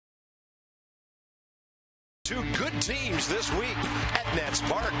two good teams this week at Nats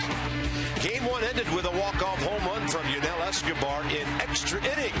Park. Game one ended with a walk-off home run from Yunel Escobar in extra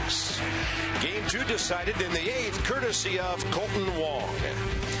innings. Game two decided in the eighth, courtesy of Colton Wong.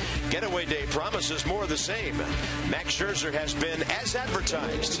 Getaway day promises more of the same. Max Scherzer has been as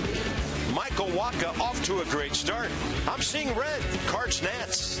advertised. Michael Wacha off to a great start. I'm seeing red. Cards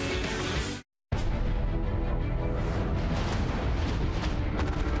Nats.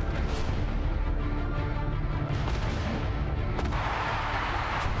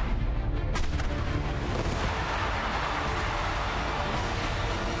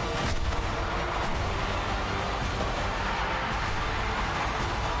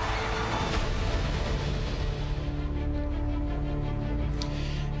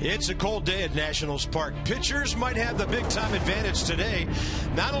 It's a cold day at Nationals Park. Pitchers might have the big-time advantage today,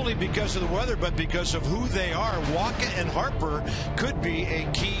 not only because of the weather, but because of who they are. Wacha and Harper could be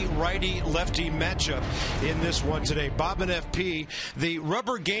a key righty-lefty matchup in this one today. Bob and FP, the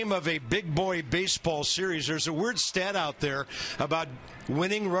rubber game of a big boy baseball series. There's a weird stat out there about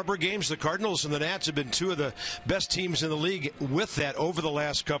winning rubber games. The Cardinals and the Nats have been two of the best teams in the league with that over the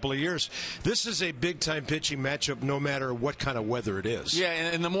last couple of years. This is a big-time pitching matchup no matter what kind of weather it is. Yeah,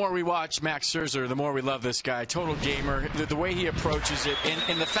 and the more we watch Max Scherzer, the more we love this guy. Total gamer, the way he approaches it,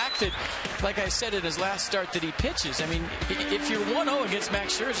 and the fact that, like I said in his last start, that he pitches. I mean, if you're 1-0 against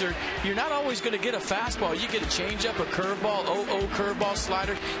Max Scherzer, you're not always going to get a fastball. You get a changeup, a curveball, 0-0 curveball,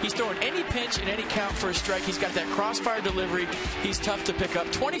 slider. He's throwing any pitch in any count for a strike. He's got that crossfire delivery. He's tough to pick up.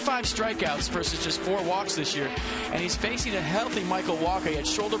 25 strikeouts versus just 4 walks this year. And he's facing a healthy Michael Wacha. He had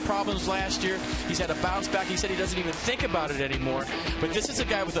shoulder problems last year. He's had a bounce back. He said he doesn't even think about it anymore. But this is a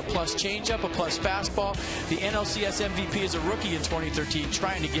guy with a plus changeup, a plus fastball. The NLCS MVP is a rookie in 2013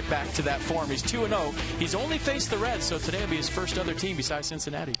 trying to get back to that form. He's 2-0. He's only faced the Reds, so today will be his first other team besides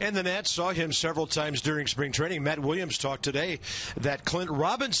Cincinnati. And the Nats saw him several times during spring training. Matt Williams talked today that Clint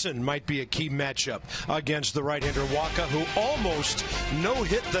Robinson might be a key matchup against the right-hander Wacha, who almost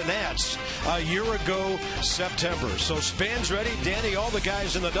no-hit the Nats a year ago September. So Span's ready. Danny, all the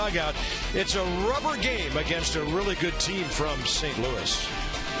guys in the dugout. It's a rubber game against a really good team from St. Louis.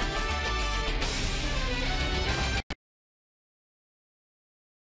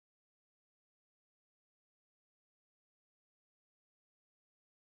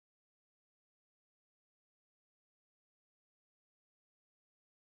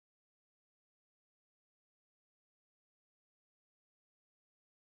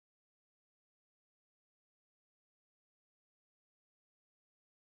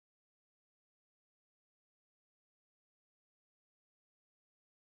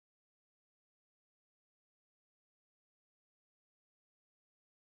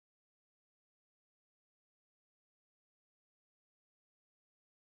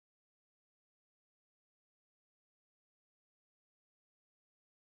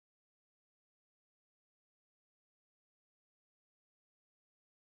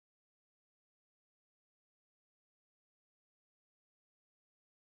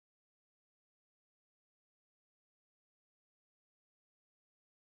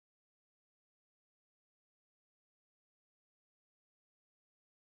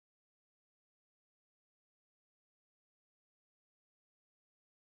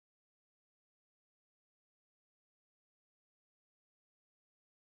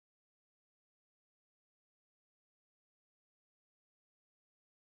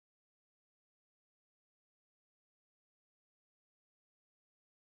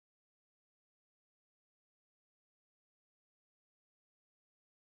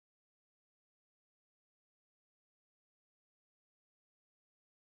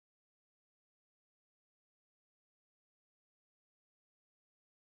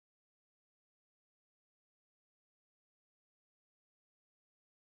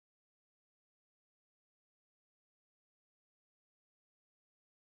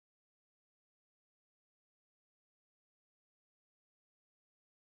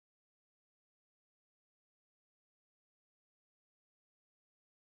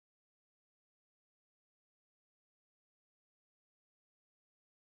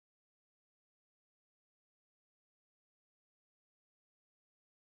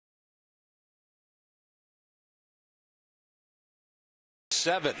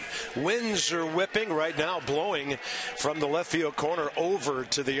 7. Winds are whipping right now, blowing from the left field corner over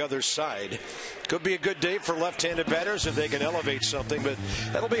to the other side. Could be a good day for left-handed batters if they can elevate something, but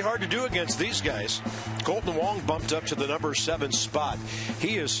that'll be hard to do against these guys. Colton Wong bumped up to the number 7 spot.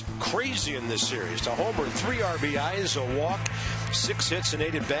 He is crazy in this series. A homer, 3 RBIs, a walk, 6 hits, and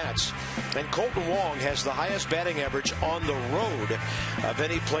 8 at-bats. And Colton Wong has the highest batting average on the road of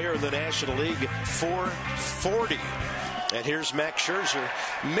any player in the National League, 440. And here's Max Scherzer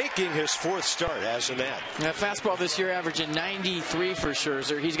making his 4th start as an Nat. That fastball this year averaging 93 for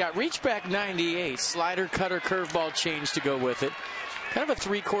Scherzer. He's got reach back 98. Slider, cutter, curveball change to go with it. Kind of a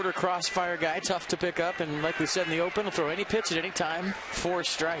 3-quarter crossfire guy, tough to pick up. And like we said in the open, he'll throw any pitch at any time for a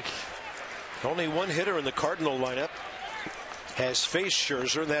strike. Only one hitter in the Cardinal lineup has faced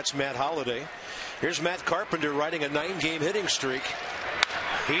Scherzer, and that's Matt Holliday. Here's Matt Carpenter riding a 9-game hitting streak.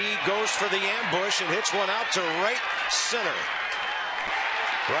 He goes for the ambush and hits one out to right center.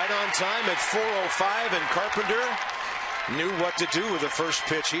 Right on time at 4:05, and Carpenter knew what to do with the first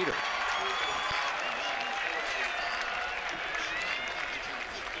pitch heater.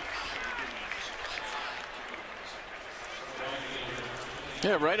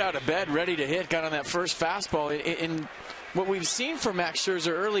 Yeah, right out of bed, ready to hit, got on that first fastball. And what we've seen from Max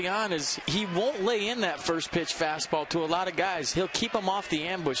Scherzer early on is he won't lay in that first pitch fastball to a lot of guys. He'll keep them off the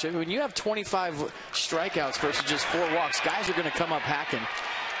ambush. I mean, when you have 25 strikeouts versus just 4 walks, guys are going to come up hacking.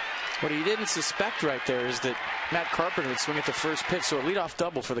 What he didn't suspect right there is that Matt Carpenter would swing at the first pitch, so a leadoff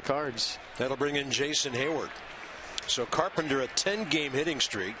double for the Cards. That'll bring in Jason Hayward. So Carpenter a 10-game hitting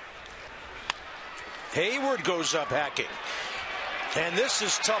streak. Hayward goes up hacking. And this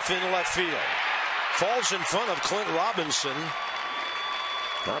is tough in left field. Falls in front of Clint Robinson.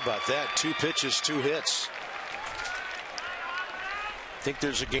 How about that? 2 pitches, 2 hits. Think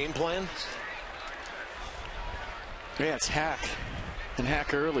there's a game plan? Yeah, it's hack. And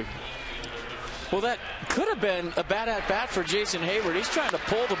hack early. Well, that could have been a bad at-bat for Jason Hayward. He's trying to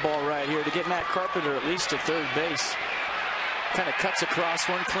pull the ball right here to get Matt Carpenter at least to third base. Kind of cuts across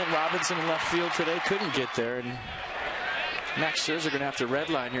one. Clint Robinson in left field today couldn't get there. And Max Scherzer going to have to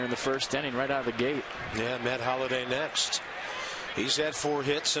redline here in the first inning right out of the gate. Yeah, Matt Holliday next. He's had 4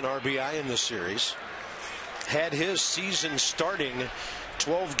 hits and RBI in the series. Had his season starting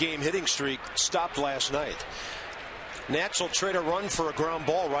 12-game hitting streak stopped last night. Nats will trade a run for a ground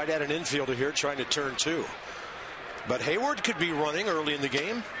ball right at an infielder here trying to turn 2. But Hayward could be running early in the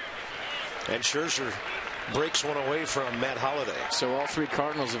game. And Scherzer breaks one away from Matt Holliday. So all 3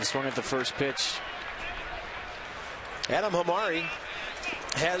 Cardinals have swung at the first pitch. Adam Hamari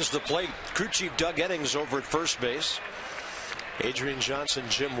has the plate. Crew chief Doug Eddings over at first base. Adrian Johnson,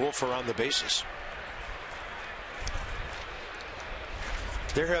 Jim Wolf are on the bases.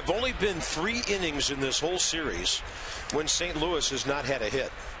 There have only been 3 innings in this whole series when St. Louis has not had a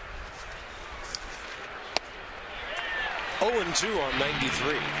hit. 0-2 on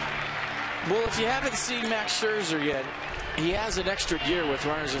 93. Well, if you haven't seen Max Scherzer yet, he has an extra gear with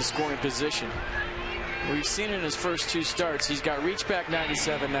runners in scoring position. We've seen it in his first 2 starts. He's got reach back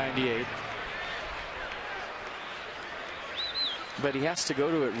 97, 98. But he has to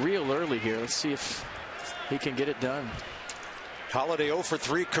go to it real early here. Let's see if he can get it done. Holliday 0 for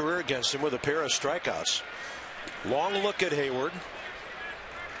 3 career against him with a pair of strikeouts. Long look at Hayward.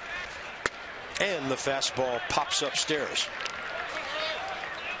 And the fastball pops upstairs.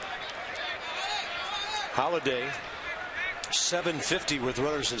 Holliday 750 with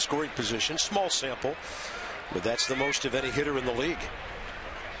runners in scoring position. Small sample, but that's the most of any hitter in the league.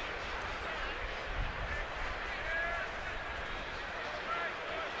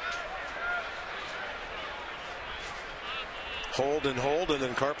 Hold, and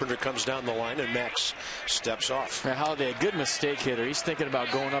then Carpenter comes down the line, and Max steps off. Now, Holliday, a good mistake hitter. He's thinking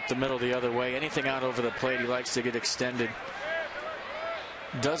about going up the middle the other way. Anything out over the plate, he likes to get extended.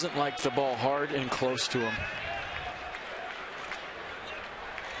 Doesn't like the ball hard and close to him.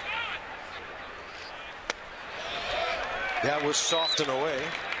 That was soft and away.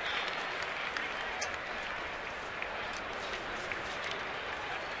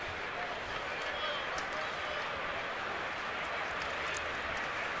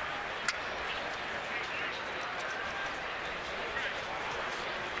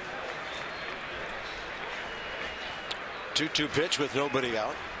 Two-two pitch with nobody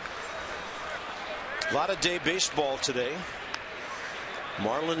out. A lot of day baseball today.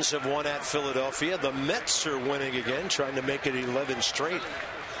 Marlins have won at Philadelphia. The Mets are winning again, trying to make it 11 straight.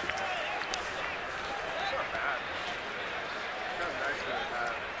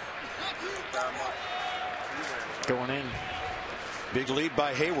 Going in. Big lead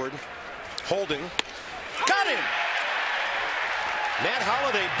by Hayward. Holding. Got him! Matt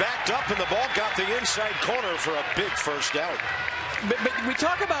Holliday backed up, and the ball got the inside corner for a big first out. But we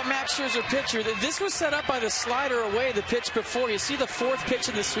talk about Max Scherzer pitcher. This was set up by the slider away the pitch before. You see the fourth pitch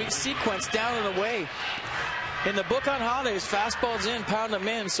in the sequence down and away. In the book on Holliday's fastball's in, pound him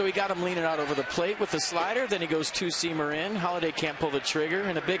in, so he got him leaning out over the plate with the slider. Then he goes two-seamer in. Holliday can't pull the trigger,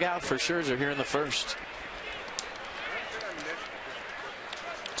 and a big out for Scherzer here in the first.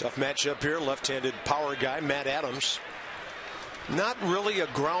 Tough matchup here. Left-handed power guy, Matt Adams. Not really a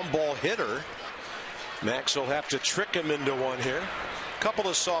ground ball hitter. Max will have to trick him into one here. Couple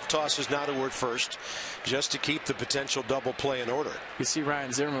of soft tosses now toward first, just to keep the potential double play in order. You see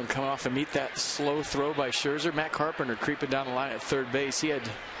Ryan Zimmerman come off and meet that slow throw by Scherzer. Matt Carpenter creeping down the line at third base. He had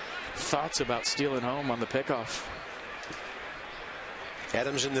thoughts about stealing home on the pickoff.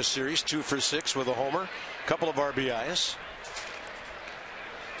 Adams in this series 2 for 6 with a homer, couple of RBIs.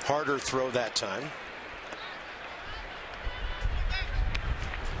 Harder throw that time.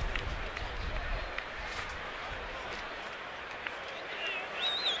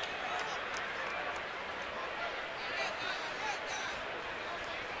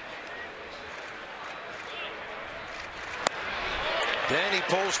 Then he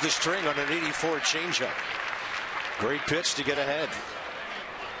pulls the string on an 84 changeup. Great pitch to get ahead.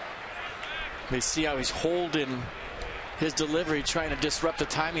 They see how he's holding his delivery, trying to disrupt the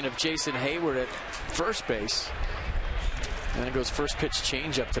timing of Jason Hayward at first base. And then it goes first pitch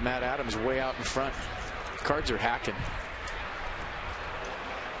changeup to Matt Adams way out in front. Cards are hacking.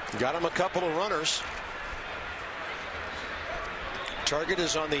 Got him a couple of runners. Target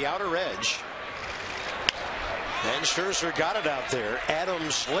is on the outer edge. And Scherzer got it out there.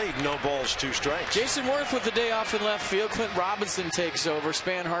 Adams laid, no balls, 2 strikes. Jason Worth with the day off in left field. Clint Robinson takes over.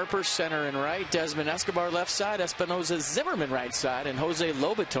 Span Harper center and right. Desmond Escobar left side. Espinosa Zimmerman right side. And Jose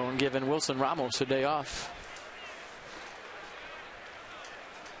Lobaton giving Wilson Ramos a day off.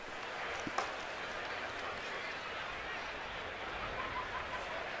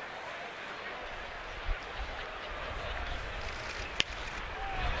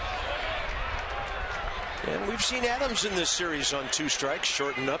 And we've seen Adams in this series on 2 strikes,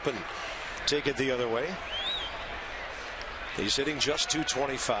 shorten up and take it the other way. He's hitting just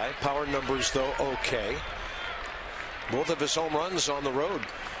 .225. Power numbers, though, okay. Both of his home runs on the road.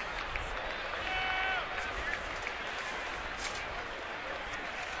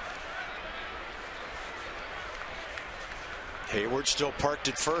 Hayward still parked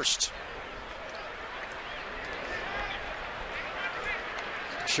at first.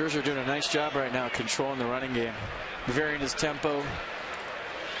 Scherzer doing a nice job right now controlling the running game, varying his tempo.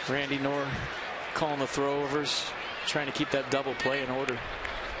 Randy Knorr calling the throwovers, trying to keep that double play in order.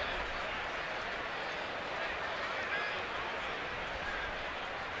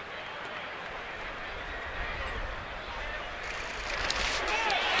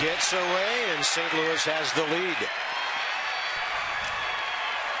 Gets away, and St. Louis has the lead.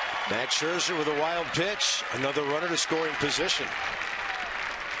 Max Scherzer with a wild pitch, another runner to scoring position.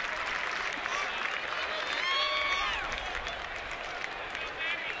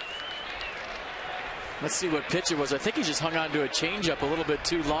 Let's see what pitch it was. I think he just hung on to a changeup a little bit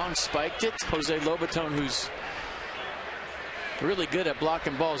too long, spiked it. Jose Lobaton, who's really good at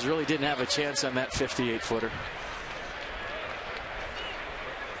blocking balls, really didn't have a chance on that 58-footer.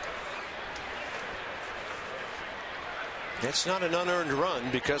 That's not an unearned run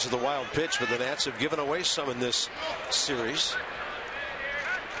because of the wild pitch, but the Nats have given away some in this series.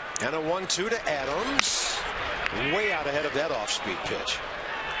 And a 1-2 to Adams. Way out ahead of that off-speed pitch.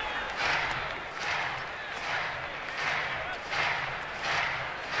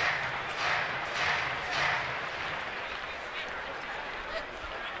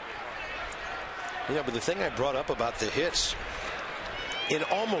 Yeah, but the thing I brought up about the hits, in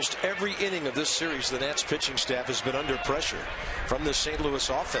almost every inning of this series, the Nats pitching staff has been under pressure from the St. Louis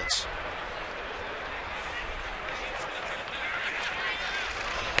offense.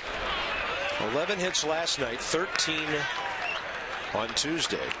 $11 hits last night, 13 on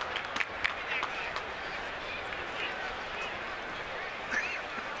Tuesday.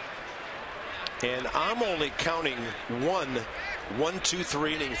 And I'm only counting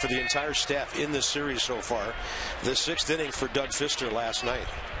 1-2-3 inning for the entire staff in this series so far. The 6th inning for Doug Fister last night.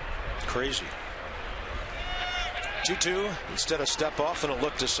 Crazy. 2-2 instead of step off and a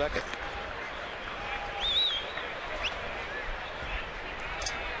look to second.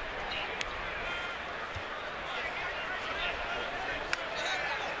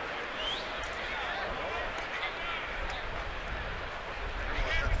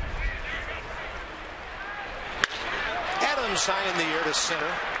 High in the air to center.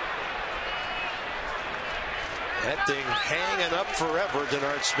 That thing hanging up forever.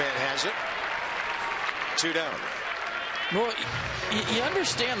 Denard Span has it. 2 down. Well, you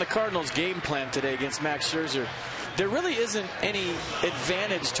understand the Cardinals' game plan today against Max Scherzer. There really isn't any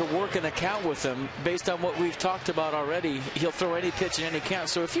advantage to work an account with him based on what we've talked about already. He'll throw any pitch in any count.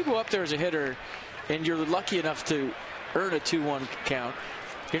 So if you go up there as a hitter and you're lucky enough to earn a 2-1 count,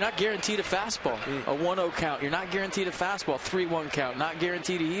 you're not guaranteed a fastball. A 1-0 count, you're not guaranteed a fastball. 3-1 count, not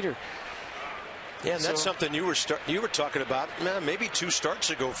guaranteed a heater. Yeah, and that's something you were talking about, man, maybe 2 starts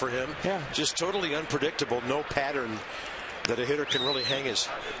ago for him. Yeah. Just totally unpredictable, no pattern that a hitter can really hang his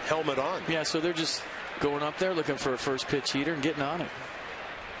helmet on. Yeah, so they're just going up there looking for a first pitch heater and getting on it.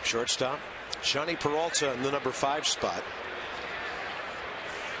 Shortstop, Johnny Peralta in the number 5 spot.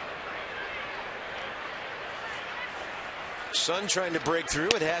 Sun trying to break through.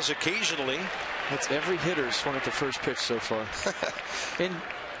 It has occasionally. That's every hitter swung at the first pitch so far. And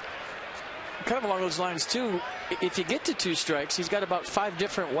kind of along those lines too, if you get to 2 strikes, he's got about 5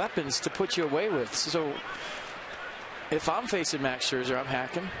 different weapons to put you away with. So if I'm facing Max Scherzer, I'm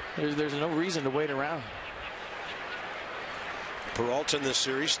hacking. There's no reason to wait around. Peralta in this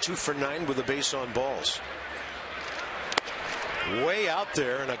series 2 for 9 with a base on balls. Way out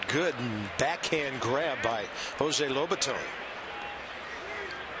there, and a good backhand grab by Jose Lobaton.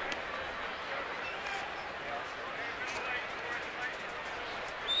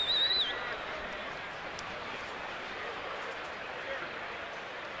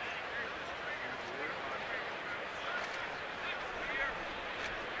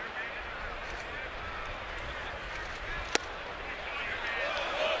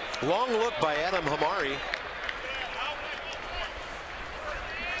 Long look by Adam Hamari.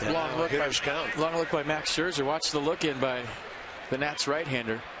 Long look by Max Scherzer. Watch the look in by the Nats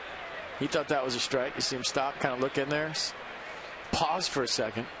right-hander. He thought that was a strike. You see him stop, kind of look in there, pause for a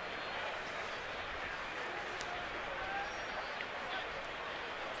second.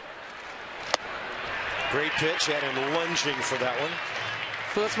 Great pitch, had him lunging for that one.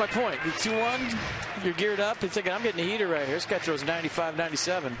 So that's my point. The 2-1, you're geared up. You're thinking, I'm getting a heater right here. This guy throws 95,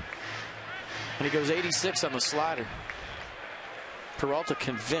 97. And he goes 86 on the slider. Peralta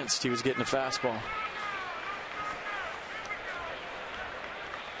convinced he was getting a fastball.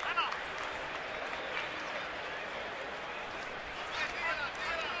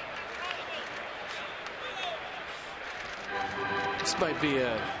 This might be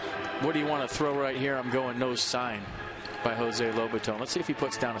a, what do you want to throw right here? I'm going no sign by Jose Lobaton. Let's see if he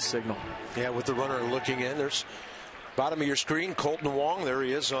puts down a signal. Yeah, with the runner looking in. There's bottom of your screen, Colton Wong. There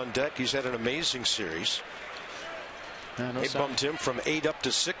he is on deck. He's had an amazing series. They bumped him from 8 up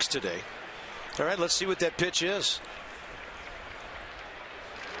to 6 today. All right, let's see what that pitch is.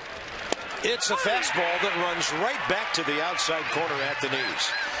 It's a fastball that runs right back to the outside corner at the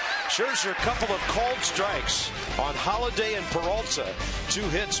knees. Scherzer, a couple of called strikes on Holiday and Peralta. 2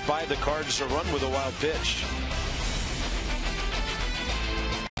 hits by the Cards, a run with a wild pitch.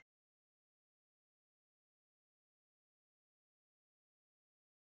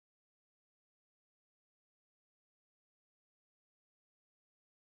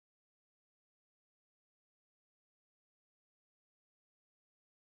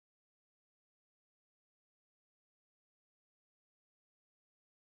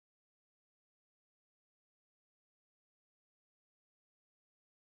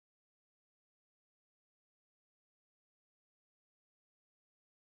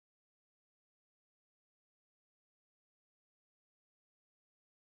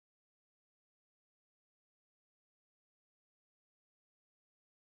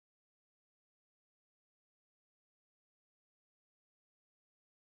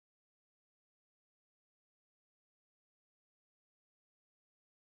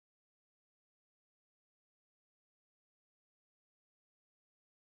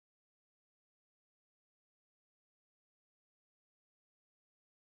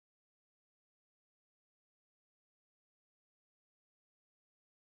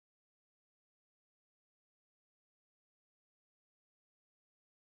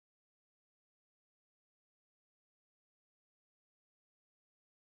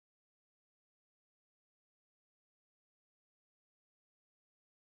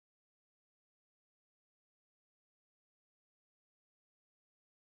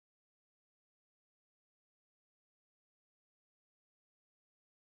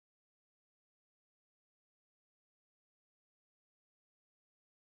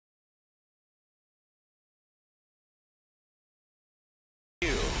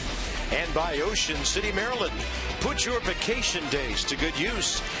 And by Ocean City, Maryland. Put your vacation days to good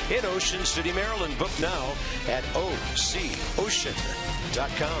use in Ocean City, Maryland. Book now at OCOcean.com.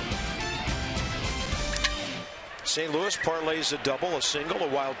 St. Louis parlays a double, a single, a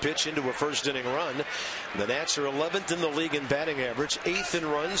wild pitch into a first inning run. The Nats are 11th in the league in batting average, 8th in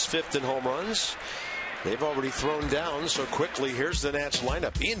runs, 5th in home runs. They've already thrown down so quickly. Here's the Nats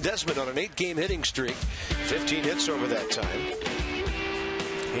lineup. Ian Desmond on an 8-game hitting streak, 15 hits over that time.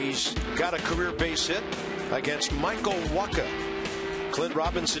 He's got a career base hit against Michael Wacha. Clint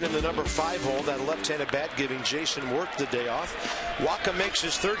Robinson in the number 5 hole, that left-handed bat giving Jason Worth the day off. Wacha makes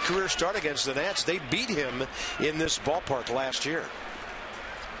his 3rd career start against the Nats. They beat him in this ballpark last year.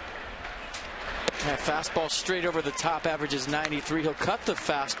 That fastball straight over the top, averages 93. He'll cut the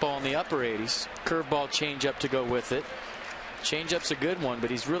fastball in the upper 80s. Curveball, changeup to go with it. Changeup's a good one,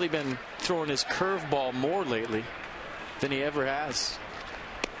 but he's really been throwing his curveball more lately than he ever has.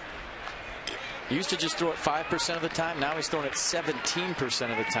 He used to just throw it 5% of the time. Now he's throwing it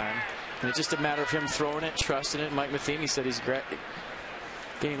 17% of the time. And it's just a matter of him throwing it, trusting it. Mike Matheny said he's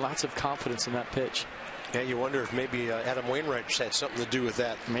gaining lots of confidence in that pitch. Yeah, you wonder if maybe Adam Wainwright had something to do with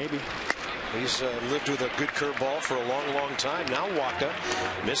that. Maybe. He's lived with a good curveball for a long, long time. Now Wacha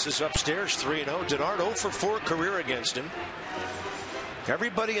misses upstairs, 3-0. Denard 0 for 4 career against him.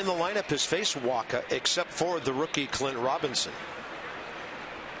 Everybody in the lineup has faced Wacha except for the rookie Clint Robinson.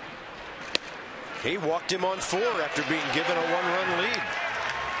 He walked him on 4 after being given a 1-run lead.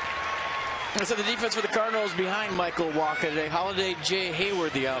 And so the defense for the Cardinals behind Michael Wacha today. Holiday, Jay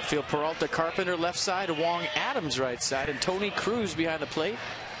Hayward the outfield. Peralta, Carpenter left side. Wong Adams right side. And Tony Cruz behind the plate,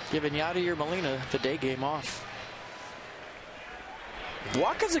 giving Yadier Molina the day game off.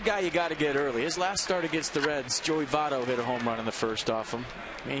 Wacha's a guy you got to get early. His last start against the Reds, Joey Votto hit a home run in the first off him.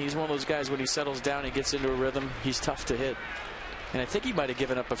 I mean, he's one of those guys when he settles down, he gets into a rhythm, he's tough to hit. And I think he might have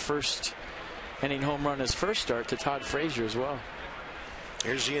given up a first inning home run his first start to Todd Frazier as well.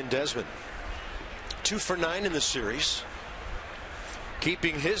 Here's Ian Desmond. 2 for 9 in the series.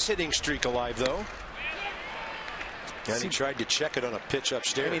 Keeping his hitting streak alive, though. And he tried to check it on a pitch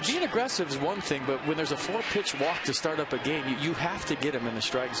upstairs. I mean, being aggressive is one thing, but when there's a 4-pitch walk to start up a game, you have to get him in the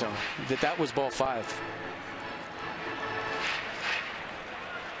strike zone. That was ball 5.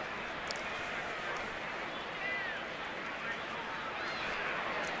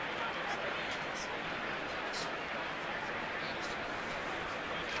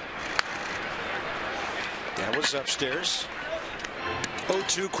 That was upstairs.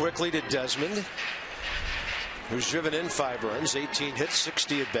 0-2 quickly to Desmond, who's driven in 5 runs, 18 hits,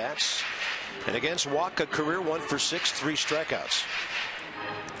 60 at bats. And against Wacha, career 1 for 6, 3 strikeouts.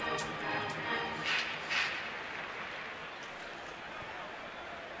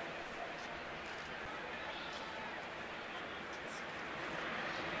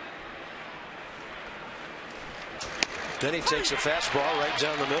 Then he takes a fastball right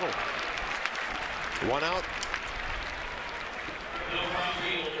down the middle. 1 out.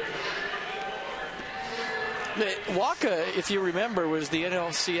 Wacha, if you remember, was the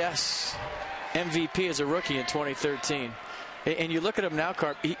NLCS MVP as a rookie in 2013. And you look at him now,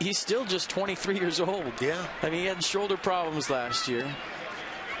 Carp, he's still just 23 years old. Yeah. I mean, he had shoulder problems last year.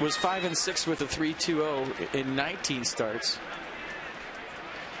 Was 5-6 with a 3.20 in 19 starts.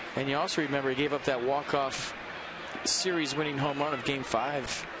 And you also remember he gave up that walk-off series-winning home run of Game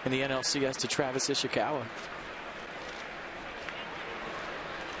 5 in the NLCS to Travis Ishikawa.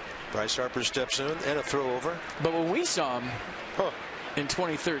 Bryce Harper steps in and a throw over. But when we saw him in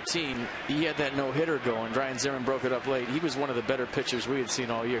 2013, he had that no-hitter going. Ryan Zimmerman broke it up late. He was one of the better pitchers we had seen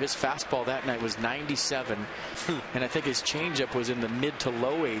all year. His fastball that night was 97, and I think his changeup was in the mid to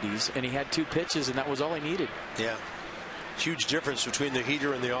low 80s, and he had 2 pitches, and that was all he needed. Yeah. Huge difference between the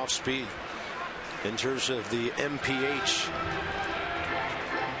heater and the off-speed in terms of the MPH.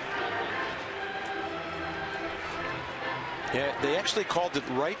 Yeah, they actually called it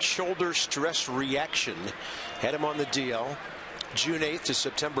right shoulder stress reaction. Had him on the DL June 8th to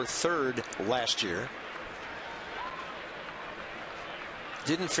September 3rd last year.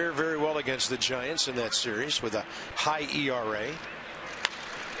 Didn't fare very well against the Giants in that series with a high ERA.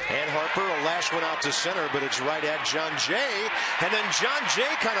 And Harper, a lash went out to center, but it's right at John Jay. And then John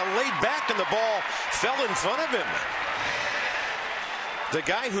Jay kind of laid back and the ball fell in front of him. The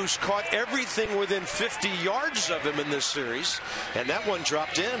guy who's caught everything within 50 yards of him in this series, and that one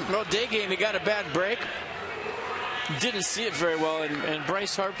dropped in. Well, day game, he got a bad break. Didn't see it very well, and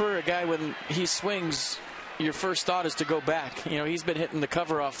Bryce Harper, a guy when he swings, your first thought is to go back. You know, he's been hitting the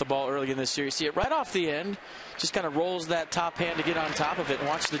cover off the ball early in this series. See it right off the end, just kind of rolls that top hand to get on top of it, and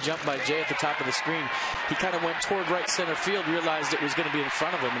watch the jump by Jay at the top of the screen. He kind of went toward right center field, realized it was going to be in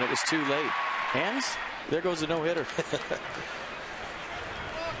front of him, and it was too late. Hands? There goes the no-hitter.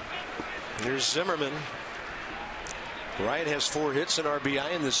 Here's Zimmerman. Bryant has 4 hits and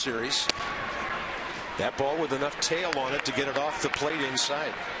RBI in this series. That ball with enough tail on it to get it off the plate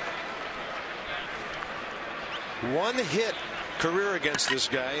inside. One hit career against this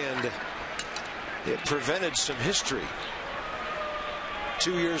guy, and it prevented some history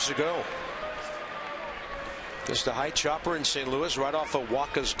 2 years ago. Just a high chopper in St. Louis right off of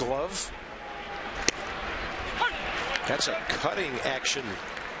Waka's glove. That's a cutting action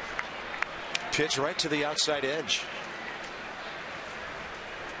pitch right to the outside edge.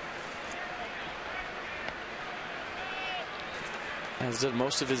 Has done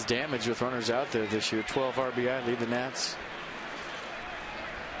most of his damage with runners out there this year. 12 RBI, lead the Nats.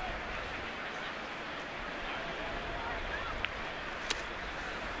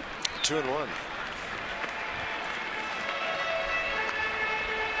 Two and one.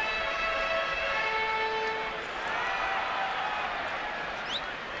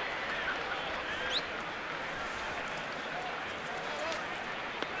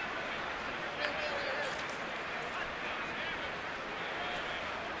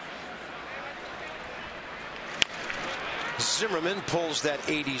 Zimmerman pulls that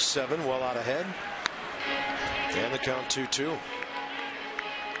 87 well out ahead. And the count 2-2.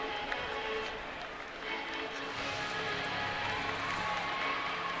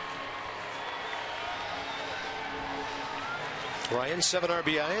 Ryan, 7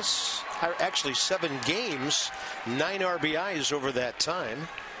 RBIs. Actually 7 games, 9 RBIs over that time.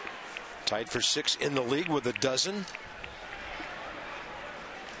 Tied for 6 in the league with a dozen.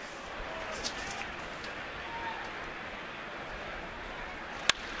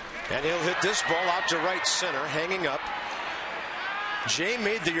 And he'll hit this ball out to right center, hanging up. Jay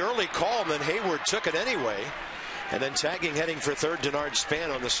made the early call, and then Hayward took it anyway. And then tagging, heading for third, Denard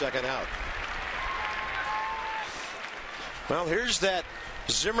Span on the second out. Well, here's that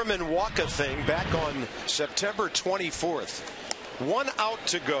Zimmerman Waka thing back on September 24th. 1 out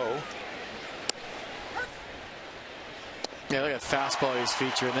to go. Yeah, look at fastball he's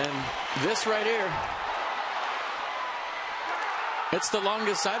featuring. Then this right here. It's the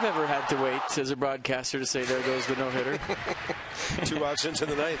longest I've ever had to wait as a broadcaster to say there goes the no-hitter. 2 outs into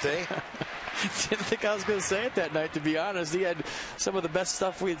the ninth, eh? Didn't think I was going to say it that night, to be honest. He had some of the best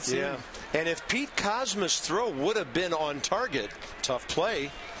stuff we'd seen. Yeah. And if Pete Kozma's throw would have been on target, tough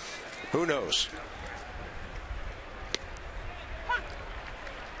play, who knows?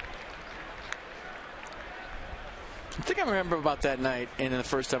 The thing I remember about that night and the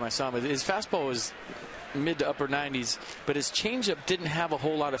first time I saw him, his fastball was mid to upper 90s, but his changeup didn't have a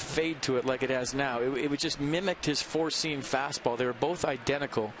whole lot of fade to it like it has now. It would just mimicked his four-seam fastball. They were both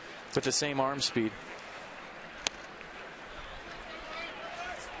identical with the same arm speed.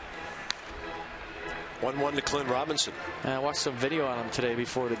 One to Clint Robinson. I watched some video on him today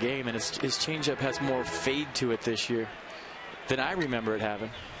before the game, and his changeup has more fade to it this year than I remember it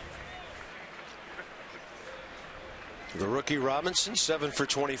having. The rookie Robinson, 7 for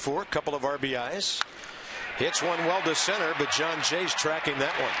 24, couple of RBIs. Hits one well to center, but John Jay's tracking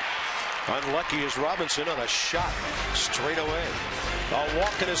that one. Unlucky is Robinson on a shot straight away. A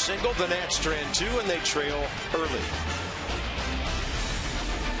walk and a single, the Nats strand 2, and they trail early.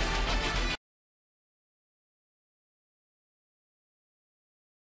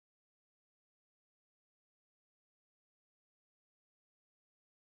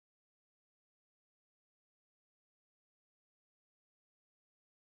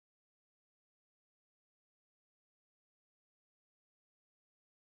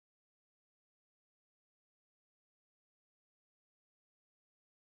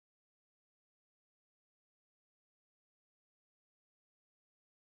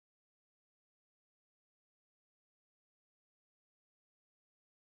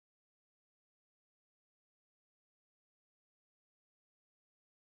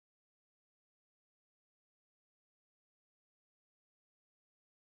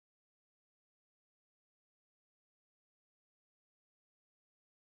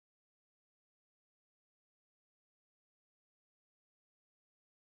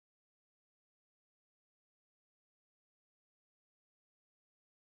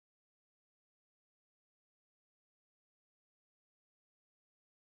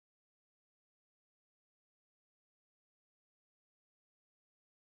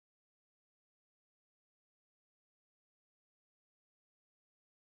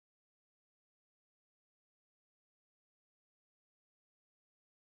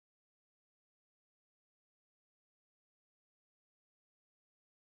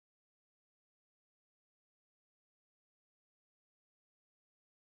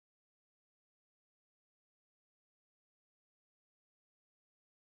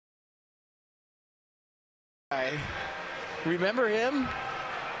 Remember him?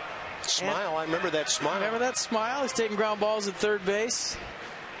 Smile. I remember that smile. Remember that smile? He's taking ground balls at third base.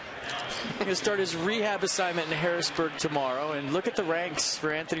 He's going to start his rehab assignment in Harrisburg tomorrow. And look at the ranks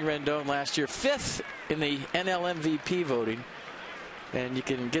for Anthony Rendon last year. 5th in the NL MVP voting. And you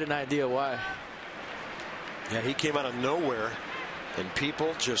can get an idea why. Yeah, he came out of nowhere, and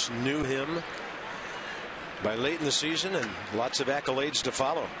people just knew him by late in the season, and lots of accolades to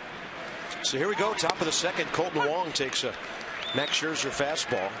follow. So here we go, top of the second. Colton Wong takes a Max Scherzer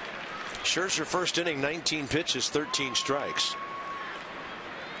fastball. Scherzer first inning, 19 pitches, 13 strikes.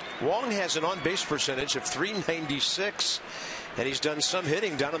 Wong has an on-base percentage of .396, and he's done some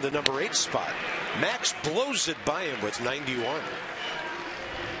hitting down in the number 8 spot. Max blows it by him with 91.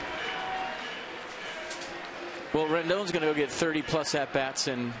 Well, Rendon's going to go get 30-plus at-bats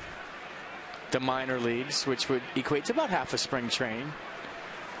in the minor leagues, which would equate to about half a spring training.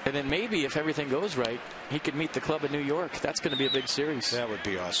 And then maybe, if everything goes right, he could meet the club in New York. That's going to be a big series. That would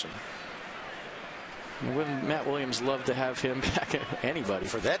be awesome. Wouldn't Matt Williams love to have him back? Anybody.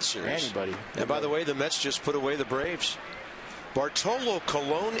 For that series. Anybody. And by the way, the Mets just put away the Braves. Bartolo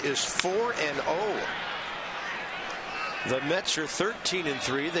Colon is 4-0. The Mets are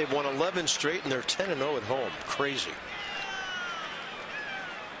 13-3. They've won 11 straight, and they're 10-0 at home. Crazy.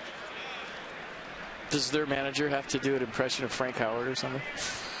 Does their manager have to do an impression of Frank Howard or something?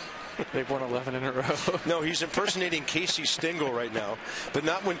 They've won 11 in a row. No, he's impersonating Casey Stengel right now, but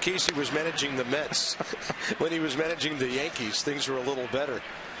not when Casey was managing the Mets. When he was managing the Yankees, things were a little better.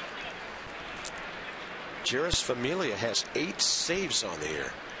 Jeurys Familia has 8 saves on the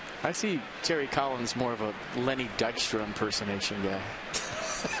year. I see Terry Collins more of a Lenny Dykstra impersonation guy.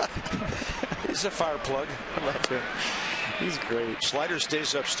 He's a fire plug. I love him. He's great. Slider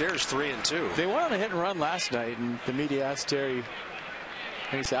stays upstairs, 3-2. They went on a hit and run last night, and the media asked Terry,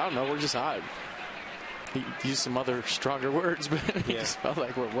 and he said, I don't know, we're just hot. He used some other stronger words, but he just felt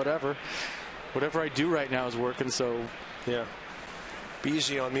like, well, whatever I do right now is working, so. Yeah. Be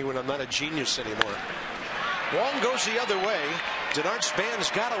easy on me when I'm not a genius anymore. Wong goes the other way. Denard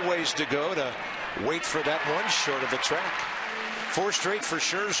Span's got a ways to go to wait for that one short of the track. 4 straight for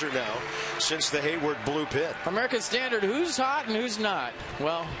Scherzer now since the Hayward blue pit. American Standard, who's hot and who's not?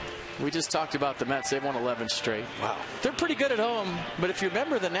 Well, we just talked about the Mets. They've won 11 straight. Wow. They're pretty good at home, but if you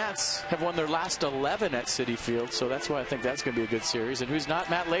remember, the Nats have won their last 11 at Citi Field, so that's why I think that's going to be a good series. And who's not?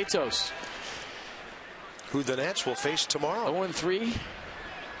 Matt Latos. Who the Nats will face tomorrow. 0-3.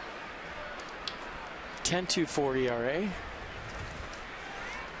 10.24 ERA.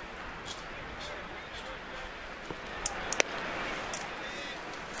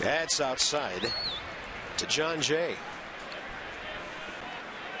 That's outside to John Jay.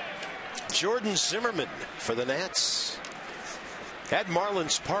 Jordan Zimmerman for the Nats at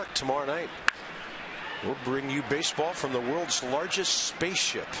Marlins Park tomorrow night. We'll bring you baseball from the world's largest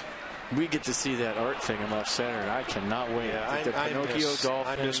spaceship. We get to see that art thing in left center, and I cannot wait. Yeah, I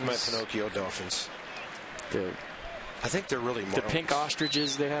miss my Pinocchio Dolphins. I think they're really Marlins. The pink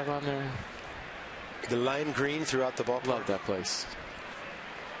ostriches they have on there. The lime green throughout the ballpark. Love that place.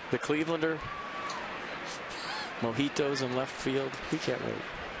 The Clevelander. Mojitos in left field. We can't wait.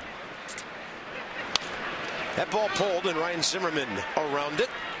 That ball pulled, and Ryan Zimmerman around it.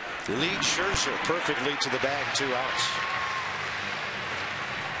 Lead Scherzer perfectly to the bag, 2 outs.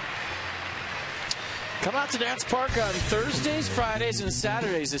 Come out to Nats Park on Thursdays, Fridays, and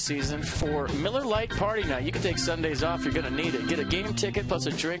Saturdays this season for Miller Lite Party Night. You can take Sundays off. You're going to need it. Get a game ticket plus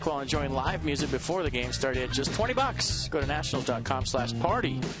a drink while enjoying live music before the game starts at just $20. Go to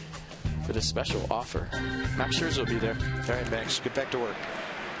nationals.com/party for this special offer. Max Scherzer will be there. All right, Max, get back to work.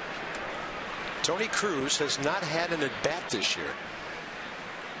 Tony Cruz has not had an at-bat this year.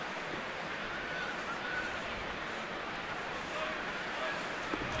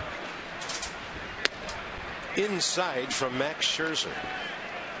 Inside from Max Scherzer.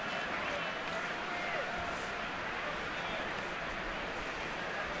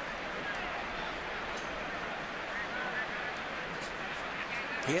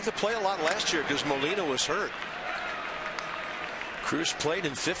 He had to play a lot last year because Molina was hurt. Cruz played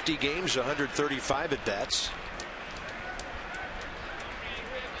in 50 games, 135 at bats.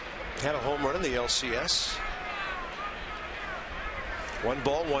 Had a home run in the LCS. 1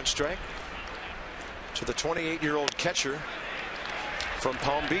 ball, 1 strike to the 28-year-old catcher from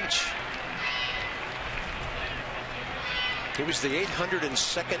Palm Beach. He was the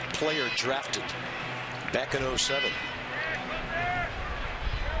 802nd player drafted back in 07.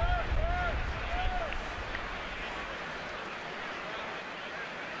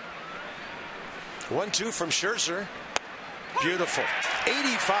 1-2 from Scherzer. Beautiful.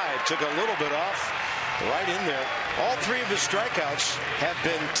 85 took a little bit off. right in there. All three of his strikeouts have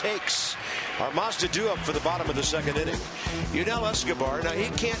been takes. Armas to do up for the bottom of the second inning. Yunel Escobar, now he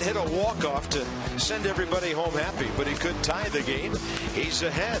can't hit a walk-off to send everybody home happy, but he could tie the game. He's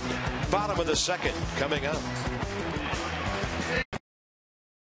ahead. Bottom of the second coming up.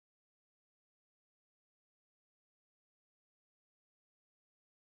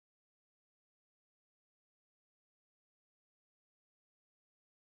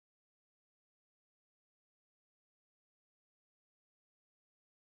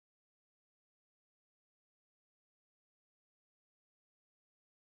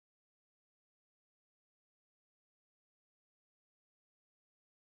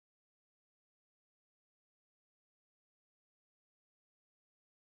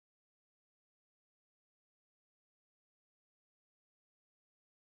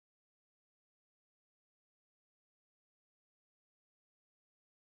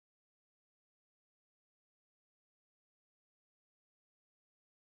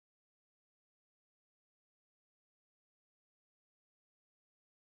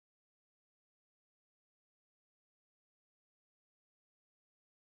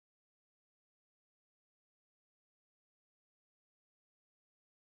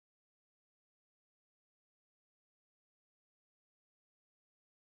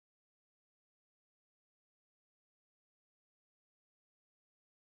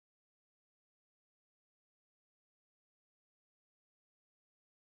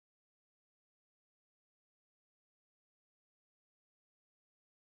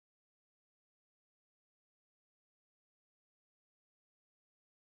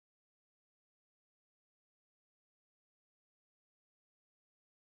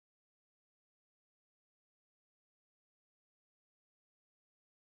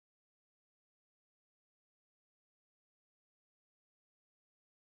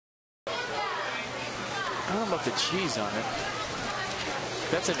 I don't know about the cheese on it.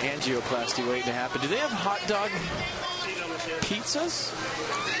 That's an angioplasty waiting to happen. Do they have hot dog pizzas?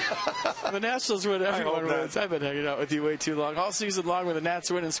 The Nationals win, everyone wins. I've been hanging out with you way too long. All season long, when the Nats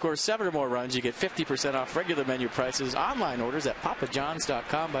win and score 7 or more runs, you get 50% off regular menu prices. Online orders at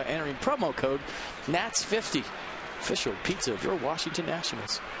papajohns.com by entering promo code NATS50. Official pizza of your Washington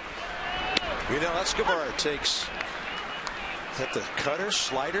Nationals. Yunel Escobar takes at the cutter,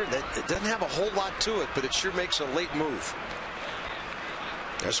 slider. It doesn't have a whole lot to it, but it sure makes a late move.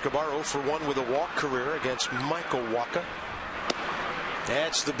 Escobar 0 for 1 with a walk career against Michael Wacha.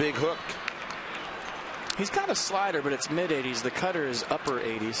 That's the big hook. He's got a slider, but it's mid-80s. The cutter is upper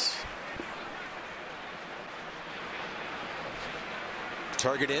 80s.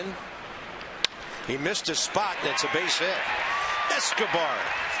 Target in. He missed a spot. That's a base hit. Escobar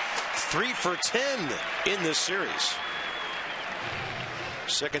 3 for 10 in this series.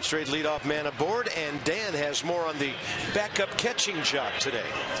 Second straight leadoff man aboard, and Dan has more on the backup catching job today.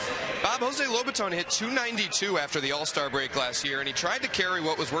 Bob, Jose Lobaton hit .292 after the All-Star break last year, and he tried to carry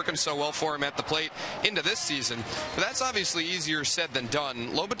what was working so well for him at the plate into this season. But that's obviously easier said than done.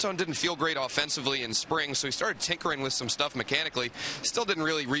 Lobaton didn't feel great offensively in spring, so he started tinkering with some stuff mechanically. Still didn't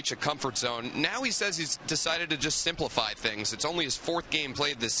really reach a comfort zone. Now he says he's decided to just simplify things. It's only his 4th game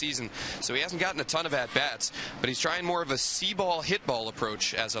played this season, so he hasn't gotten a ton of at-bats, but he's trying more of a see-ball, hit-ball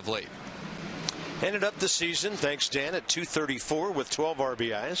approach as of late. Ended up the season, thanks Dan, at .234 with 12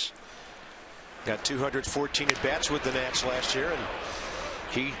 RBIs. Got 214 at-bats with the Nats last year, and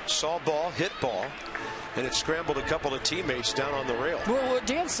he saw ball, hit ball, and it scrambled a couple of teammates down on the rail. Well, what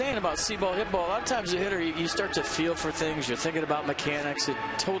Dan's saying about see-ball, hit ball, a lot of times a hitter, you start to feel for things. You're thinking about mechanics. It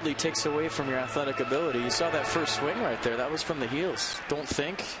totally takes away from your athletic ability. You saw that first swing right there. That was from the heels. Don't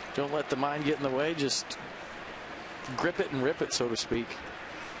think. Don't let the mind get in the way. Just grip it and rip it, so to speak.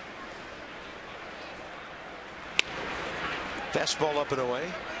 Fastball up and away.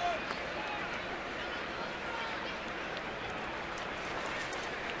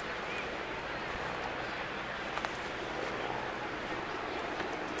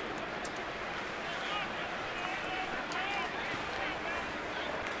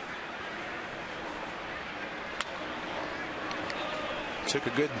 Took a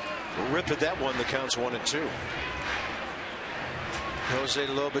good rip at that one. The count's 1-2. Jose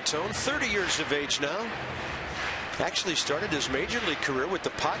Lobaton, 30 years of age now. Actually started his major league career with the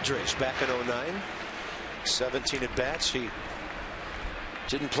Padres back in '09. 17 at bats. He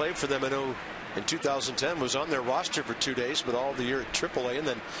didn't play for them in 2010. Was on their roster for 2 days, but all the year at AAA, and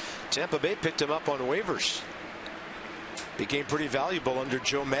then Tampa Bay picked him up on waivers. Became pretty valuable under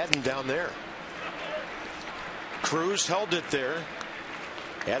Joe Madden down there. Cruz held it there.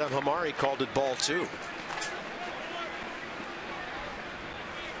 Adam Hamari called it ball 2.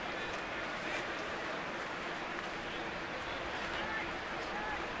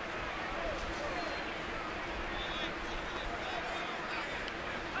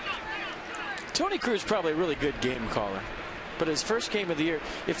 Tony Cruz probably a really good game caller. But his first game of the year,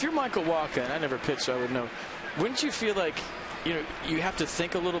 if you're Michael Wacha, and I never pitched, so I would know, wouldn't you feel like, you know, you have to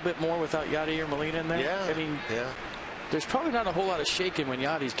think a little bit more without Yadier Molina in there? Yeah. I mean, there's probably not a whole lot of shaking when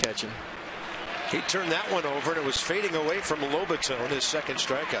Yadi's catching. He turned that one over, and it was fading away from Lobotone, his second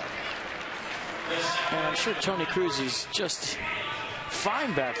strikeout. And I'm sure Tony Cruz is just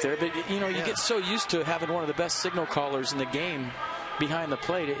fine back there, but, you know, you get so used to having one of the best signal callers in the game behind the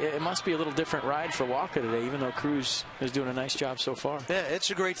plate. It must be a little different ride for Wacha today, even though Cruz is doing a nice job so far. Yeah,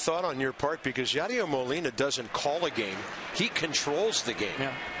 it's a great thought on your part, because Yadier Molina doesn't call a game. He controls the game.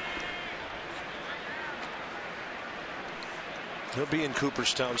 Yeah. He'll be in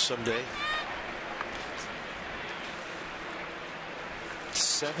Cooperstown someday.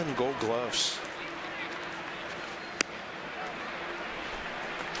 7 Gold Gloves.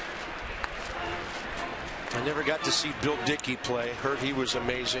 I never got to see Bill Dickey play. Heard he was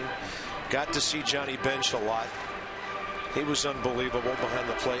amazing. Got to see Johnny Bench a lot. He was unbelievable behind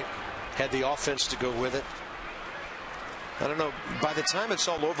the plate. Had the offense to go with it. I don't know. By the time it's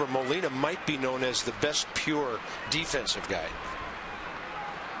all over, Molina might be known as the best pure defensive guy.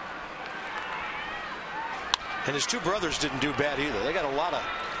 And his two brothers didn't do bad either. They got a lot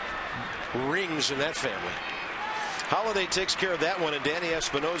of rings in that family. Holiday takes care of that one, and Danny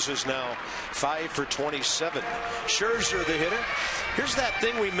Espinosa's now 5 for 27. Scherzer, the hitter. Here's that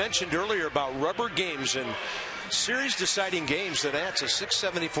thing we mentioned earlier about rubber games and series-deciding games. The Nats a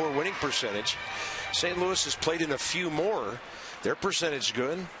 .674 winning percentage. St. Louis has played in a few more. Their percentage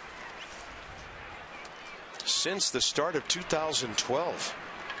good since the start of 2012.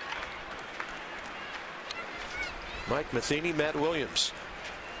 Mike Matheny, Matt Williams,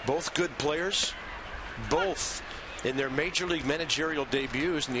 both good players, both in their major league managerial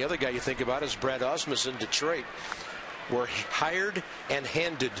debuts. And the other guy you think about is Brad Osmus in Detroit, were hired and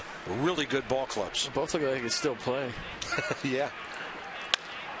handed really good ball clubs. Both look like they can still play. Yeah.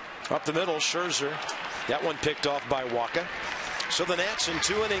 Up the middle, Scherzer. That one picked off by Wacha. So the Nats in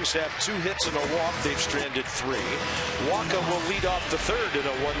 2 innings have 2 hits and a walk. They've stranded 3. Wacha will lead off the third in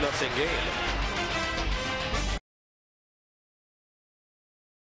a 1-0 game.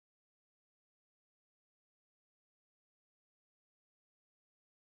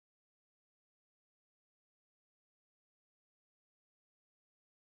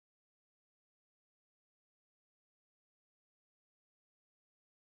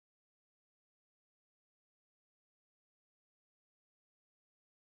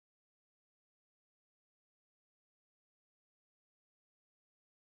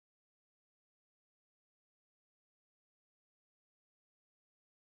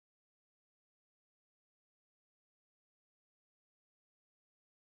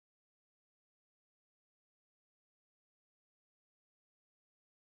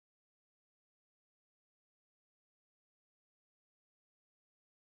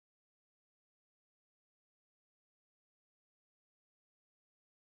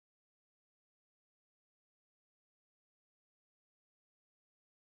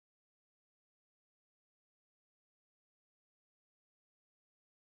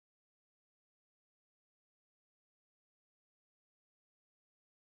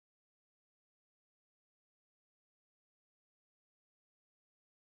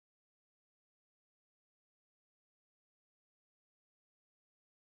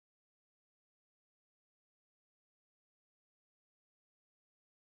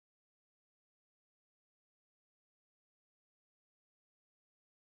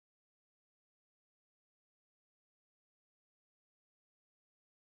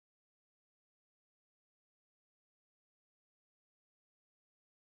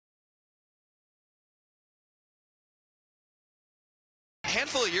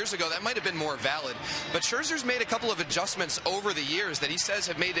 handful of years ago, that might have been more valid. But Scherzer's made a couple of adjustments over the years that he says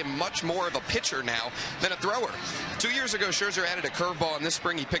have made him much more of a pitcher now than a thrower. 2 years ago, Scherzer added a curveball, and this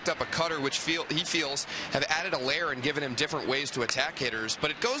spring he picked up a cutter, which he feels have added a layer and given him different ways to attack hitters.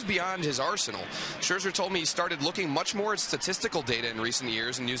 But it goes beyond his arsenal. Scherzer told me he started looking much more at statistical data in recent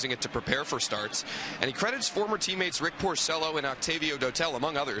years and using it to prepare for starts. And he credits former teammates Rick Porcello and Octavio Dotel,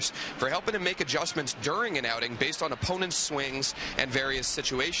 among others, for helping him make adjustments during an outing based on opponents' swings and various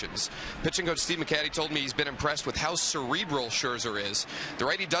situations. Pitching coach Steve McCatty told me he's been impressed with how cerebral Scherzer is. The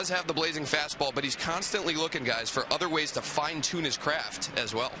righty does have the blazing fastball, but he's constantly looking, guys, for other ways to fine-tune his craft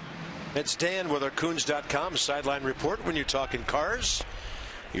as well. It's Dan with our Coons.com sideline report. When you're talking cars,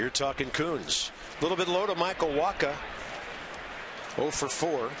 you're talking Coons. A little bit low to Michael Wacha. 0 for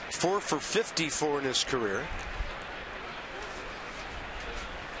 4. 4 for 54 in his career.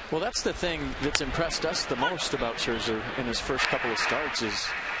 Well, that's the thing that's impressed us the most about Scherzer in his first couple of starts is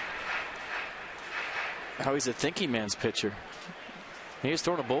how he's a thinking man's pitcher. He was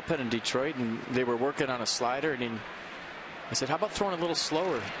throwing a bullpen in Detroit, and they were working on a slider, and I said, how about throwing a little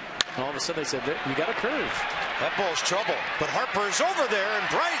slower? And all of a sudden they said, you got a curve. That ball's trouble, but Harper's over there, and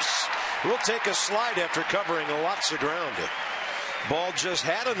Bryce will take a slide after covering lots of ground. Ball just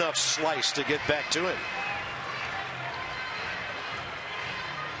had enough slice to get back to him.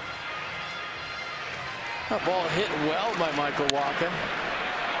 A ball hit well by Michael Wacha.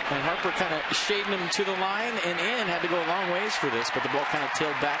 And Harper kind of shading him to the line and in. Had to go a long ways for this, but the ball kind of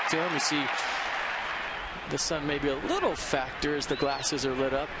tailed back to him. You see the sun maybe a little factor as the glasses are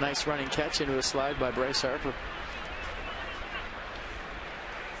lit up. Nice running catch into a slide by Bryce Harper.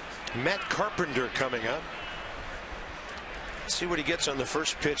 Matt Carpenter coming up. Let's see what he gets on the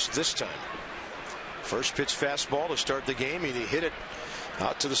first pitch this time. First pitch fastball to start the game, and he hit it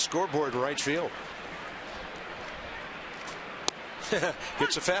out to the scoreboard in right field.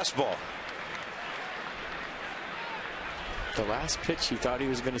 It's a fastball. The last pitch he thought he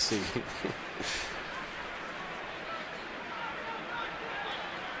was going to see.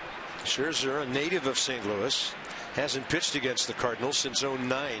 Scherzer, a native of St. Louis, hasn't pitched against the Cardinals since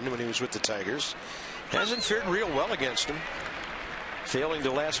 2009 when he was with the Tigers. Hasn't fared real well against them, failing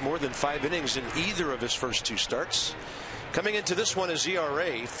to last more than 5 innings in either of his first 2 starts. Coming into this one, his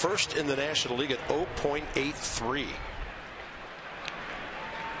ERA first in the National League at 0.83.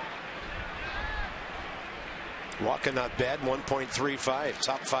 Wacha not bad, 1.35,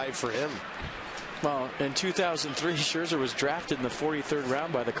 top 5 for him. Well, in 2003, Scherzer was drafted in the 43rd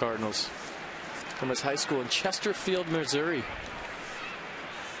round by the Cardinals from his high school in Chesterfield, Missouri.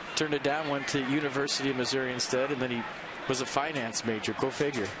 Turned it down, went to University of Missouri instead, and then he was a finance major. Go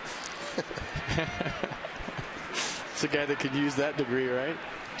figure. It's a guy that could use that degree, right?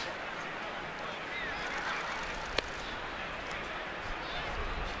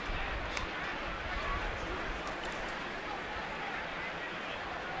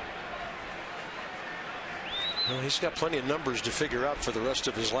 Well, he's got plenty of numbers to figure out for the rest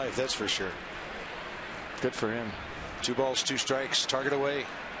of his life, that's for sure. Good for him. 2 balls, 2 strikes, target away.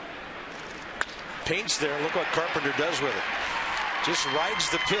 Paints there. Look what Carpenter does with it. Just rides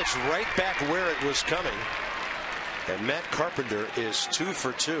the pitch right back where it was coming. And Matt Carpenter is 2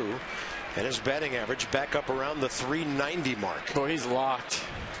 for 2, and his batting average back up around the 390 mark. Boy, he's locked.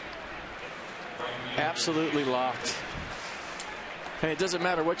 Absolutely locked. And it doesn't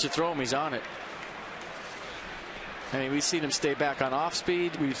matter what you throw him, he's on it. I mean, we've seen him stay back on off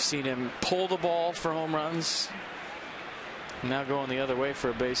speed. We've seen him pull the ball for home runs. Now going the other way for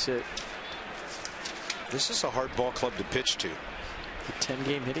a base hit. This is a hard ball club to pitch to. A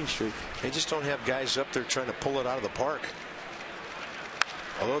 10-game hitting streak. They just don't have guys up there trying to pull it out of the park.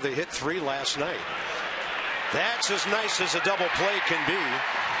 Although they hit 3 last night. That's as nice as a double play can be.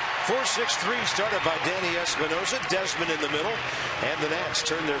 4-6-3 started by Danny Espinosa. Desmond in the middle. And the Nats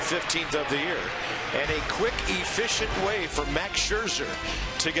turn their 15th of the year. And a quick, efficient way for Max Scherzer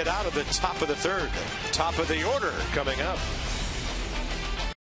to get out of the top of the 3rd. Top of the order coming up.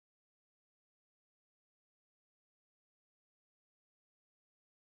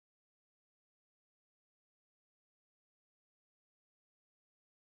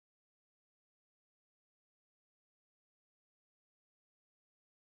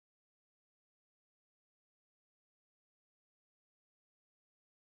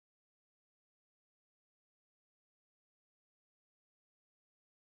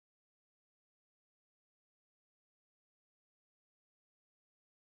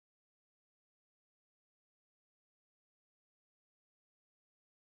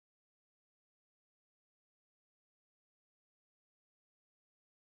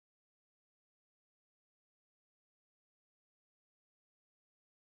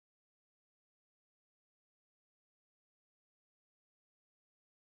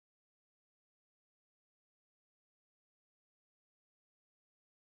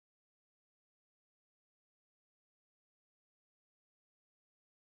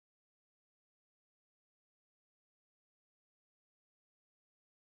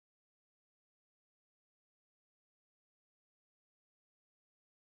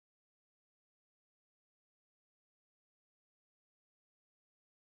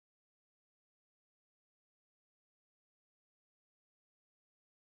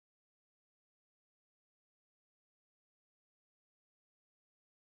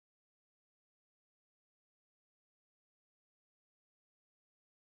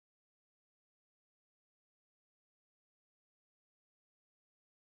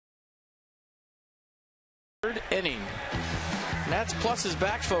 Third inning. Nats Plus is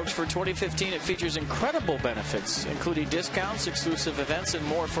back, folks, for 2015. It features incredible benefits, including discounts, exclusive events, and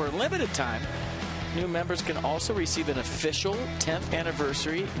more for a limited time. New members can also receive an official 10th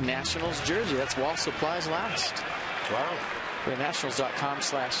anniversary Nationals jersey. That's while supplies last. Wow. Go to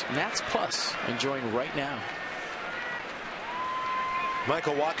nationals.com/NatsPlus and join right now.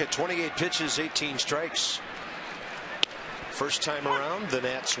 Michael Wacha, 28 pitches, 18 strikes. First time around, the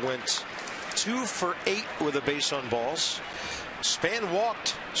Nats went 2 for 8 with a base on balls. Span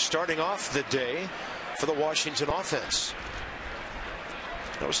walked starting off the day for the Washington offense.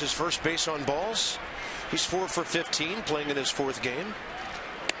 That was his first base on balls. He's 4 for 15, playing in his 4th game.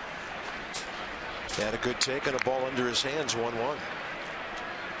 Had a good take and a ball under his hands, 1-1.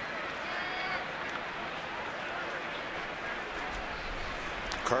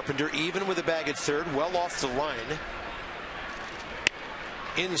 Carpenter even with a bag at third, well off the line.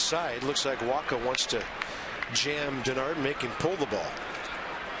 Inside, looks like Wacha wants to jam Denard, make him pull the ball.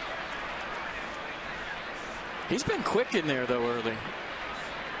 He's been quick in there, though, early.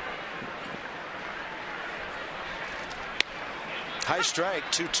 High strike,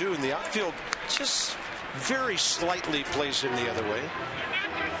 2-2 in the outfield. Just very slightly plays him the other way.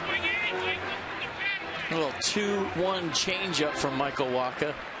 A little 2-1 changeup from Michael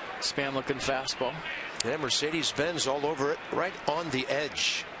Wacha. Span looking fastball. Yeah, Mercedes-Benz all over it, right on the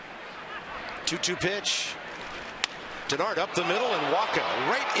edge. 2-2 pitch. Denard up the middle and Wacha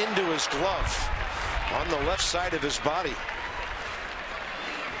right into his glove on the left side of his body.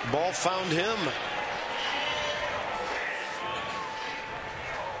 Ball found him.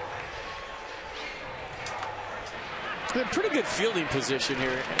 Pretty good fielding position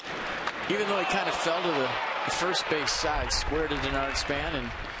here. Even though he kind of fell to the first base side, square to Denard Span and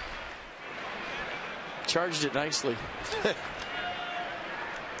charged it nicely.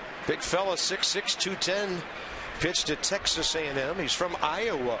 Big fella, 6'6", 210. Pitched at Texas A&M. He's from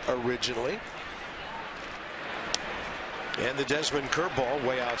Iowa originally. And the Desmond curveball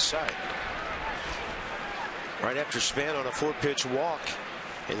way outside. Right after Span on a 4-pitch walk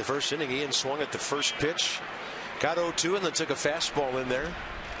in the first inning, Ian swung at the first pitch. Got 0-2 and then took a fastball in there.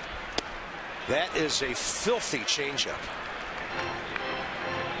 That is a filthy changeup.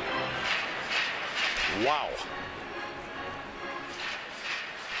 Wow.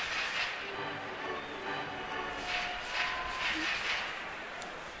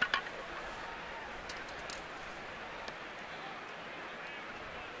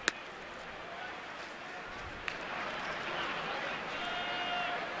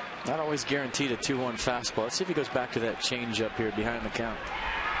 Not always guaranteed a 2-1 fastball. Let's see if he goes back to that changeup here behind the count.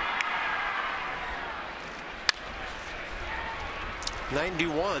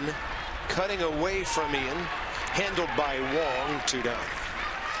 91, cutting away from Ian, handled by Wong, 2 down.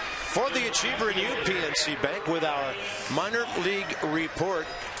 For the Achiever and you, PNC Bank, with our minor league report,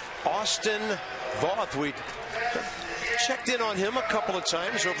 Austin Voth. We checked in on him a couple of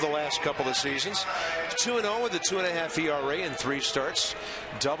times over the last couple of seasons. 2-0 with a 2.5 ERA in 3 starts.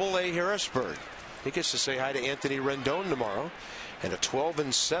 Double-A Harrisburg. He gets to say hi to Anthony Rendon tomorrow. And a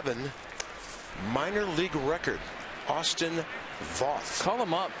 12-7 minor league record. Austin Voth. Call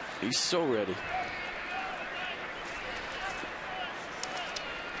him up. He's so ready.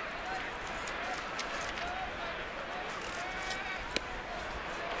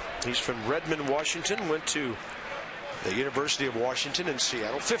 He's from Redmond, Washington. Went to the University of Washington in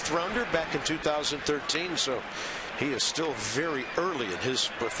Seattle. 5th rounder back in 2013. So he is still very early in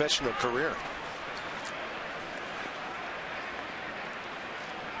his professional career.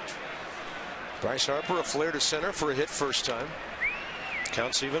 Bryce Harper, a flare to center for a hit first time.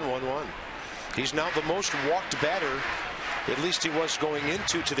 Counts even, 1-1. He's now the most walked batter, at least he was going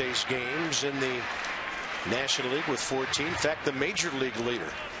into today's games in the National League with 14. In fact, the major league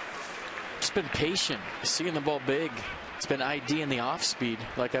leader. It's been patient, seeing the ball big. It's been ID in the off speed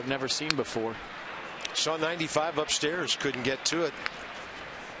like I've never seen before. Saw 95 upstairs, couldn't get to it.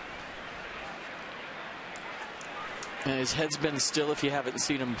 And his head's been still if you haven't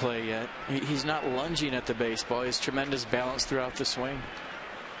seen him play yet. He's not lunging at the baseball. He has tremendous balance throughout the swing.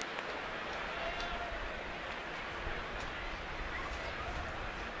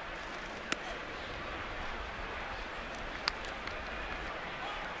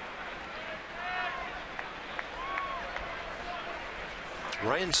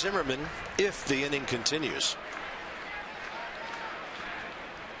 Ryan Zimmerman, if the inning continues.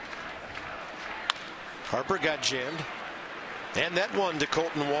 Harper got jammed. And that one to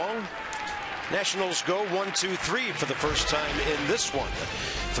Colton Wong. Nationals go 1-2-3 for the first time in this one.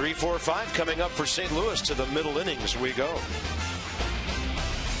 3-4-5 coming up for St. Louis. To the middle innings we go.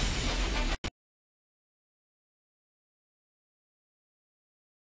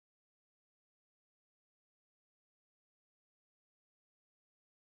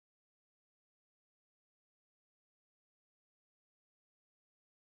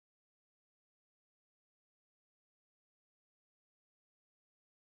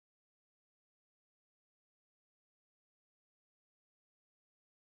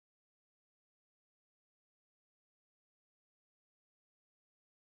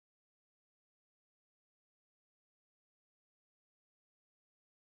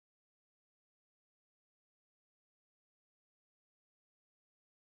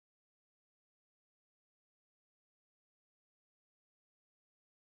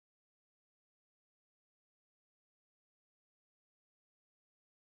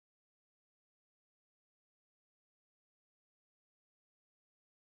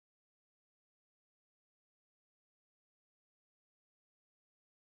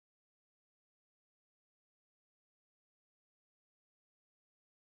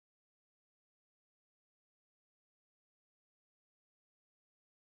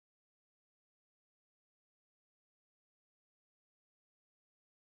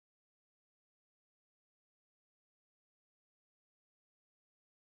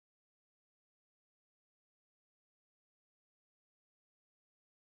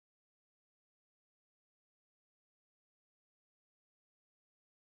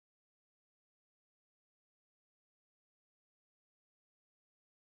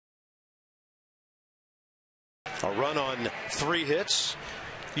 A run on 3 hits.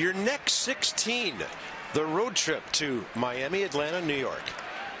 Your next 16, the road trip to Miami, Atlanta, New York.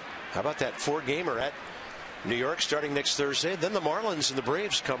 How about that 4-gamer at New York starting next Thursday? Then the Marlins and the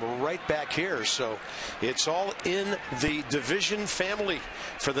Braves come right back here. So it's all in the division family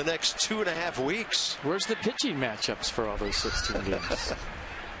for the next 2.5 weeks. Where's the pitching matchups for all those 16 games?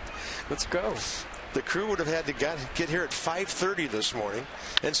 Let's go. The crew would have had to get here at 5:30 this morning,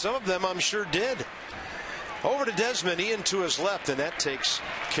 and some of them I'm sure did. Over to Desmond, Ian to his left, and that takes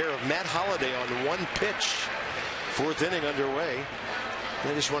care of Matt Holliday on 1 pitch. 4th inning underway.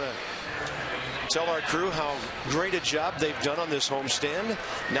 I just want to tell our crew how great a job they've done on this homestand.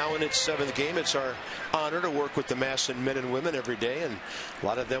 Now in its 7th game, it's our honor to work with the Masson men and women every day, and a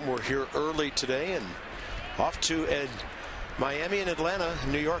lot of them were here early today and off to Miami and Atlanta.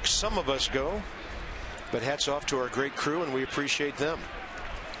 New York, some of us go, but hats off to our great crew, and we appreciate them.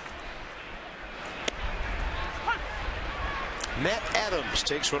 Matt Adams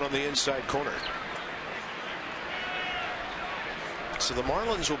takes one on the inside corner. So the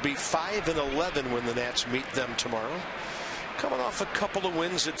Marlins will be 5-11 when the Nats meet them tomorrow. Coming off a couple of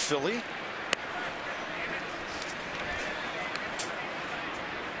wins at Philly.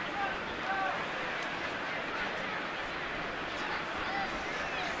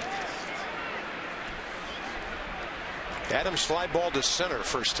 Adams fly ball to center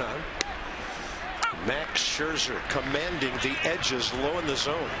first time. Max Scherzer commanding the edges low in the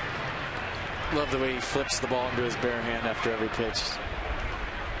zone. Love the way he flips the ball into his bare hand after every pitch.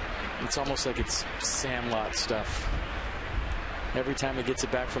 It's almost like it's Sandlot stuff. Every time he gets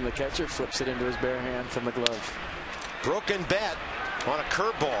it back from the catcher, flips it into his bare hand from the glove. Broken bat on a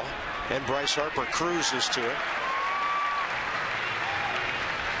curveball, and Bryce Harper cruises to it.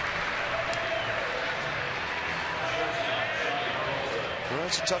 Well,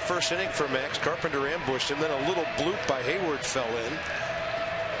 it's a tough first inning for Max. Carpenter ambushed him, then a little bloop by Hayward fell in.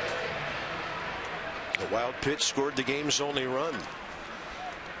 The wild pitch scored the game's only run.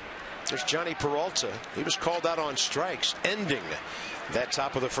 There's Johnny Peralta. He was called out on strikes, ending that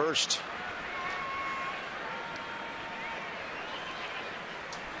top of the first.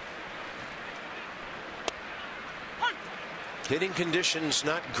 Hitting conditions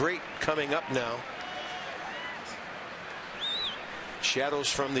not great coming up now. Shadows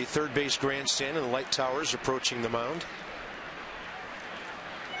from the third base grandstand and the light towers approaching the mound.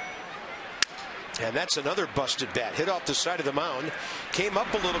 And that's another busted bat. Hit off the side of the mound. Came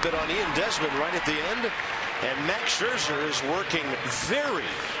up a little bit on Ian Desmond right at the end. And Max Scherzer is working very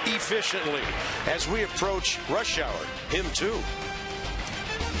efficiently as we approach rush hour. Him too.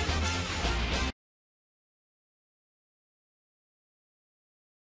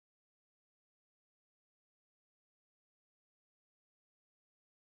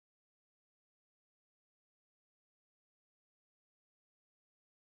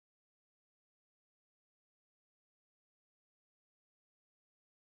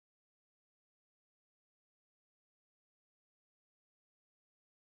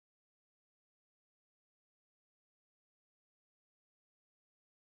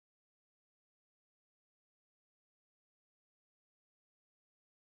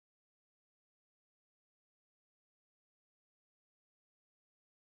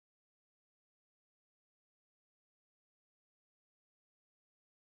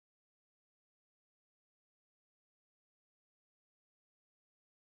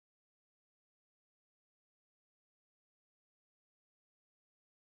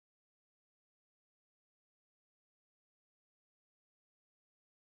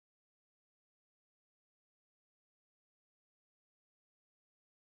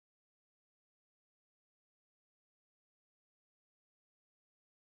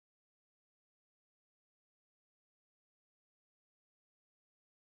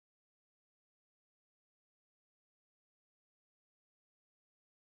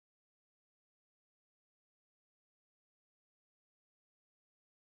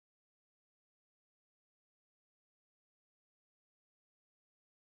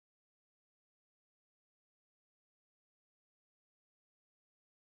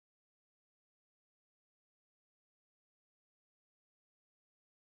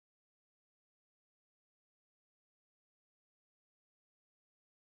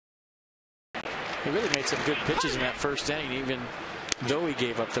 He really made some good pitches in that first inning, even though he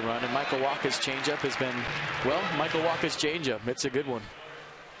gave up the run. And Michael Wacha's changeup has been, well, Michael Wacha's changeup. It's a good one.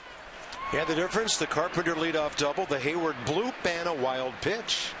 Yeah, the difference, the Carpenter leadoff double, the Hayward bloop, and a wild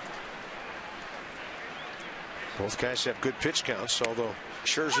pitch. Both guys have good pitch counts, although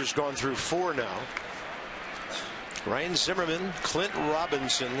Scherzer's gone through 4 now. Ryan Zimmerman, Clint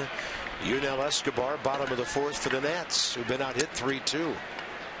Robinson, Yunel Escobar, bottom of the fourth for the Nats, who've been out hit 3-2.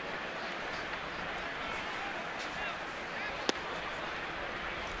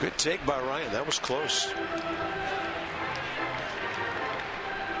 Good take by Ryan. That was close.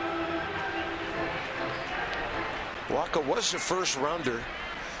 Waka was a first rounder,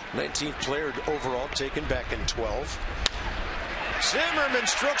 19th player overall, taken back in 12. Zimmerman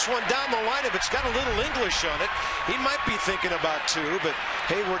strokes one down the line. If it's got a little English on it, he might be thinking about two, but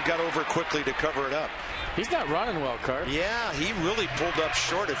Hayward got over quickly to cover it up. He's not running well, Card. Yeah, he really pulled up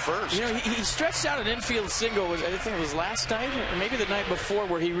short at first. You know, he stretched out an infield single, I think it was last night, or maybe the night before,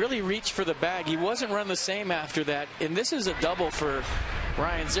 where he really reached for the bag. He wasn't run the same after that, and this is a double for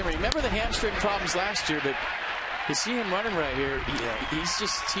Ryan Zimmerman. Remember the hamstring problems last year, but you see him running right here.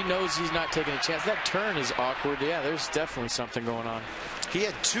 He knows he's not taking a chance. That turn is awkward. Yeah, there's definitely something going on. He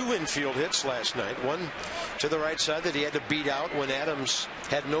had two infield hits last night. One to the right side that he had to beat out when Adams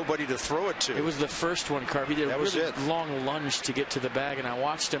had nobody to throw it to. It was the first one, Carb. He did a really long lunge to get to the bag, and I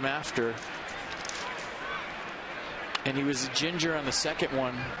watched him after. And he was a ginger on the second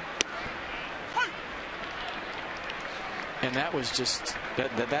one. And that was just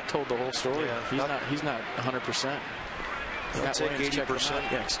that told the whole story. Yeah, he's not 100%. I'll take 80%.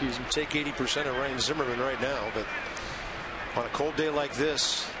 Yeah, excuse me. Take 80% of Ryan Zimmerman right now, but on a cold day like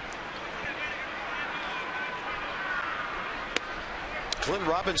this, Clint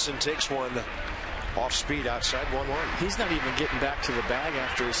Robinson takes one off speed outside 1-1. He's not even getting back to the bag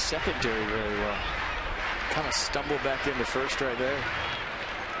after his secondary very well. Kind of stumbled back into first right there.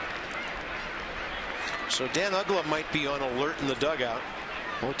 So Dan Uggla might be on alert in the dugout.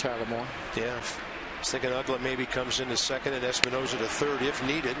 Or Tyler Moore. Yeah. I was thinking Uggla maybe comes into second and Espinosa to third if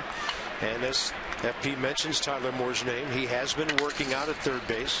needed. And as FP mentions Tyler Moore's name, he has been working out at third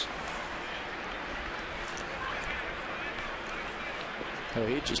base. Oh,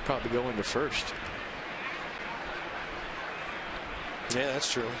 he'd just probably go into first. Yeah,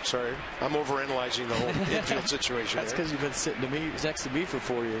 that's true. Sorry. I'm overanalyzing the whole infield situation. That's because you've been sitting next to me for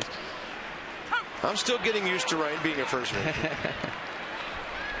 4 years. I'm still getting used to Ryan being a first man.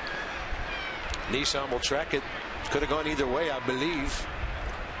 Nissan will track it. Could have gone either way, I believe.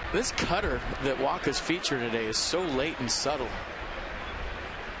 This cutter that Waka's featuring today is so late and subtle.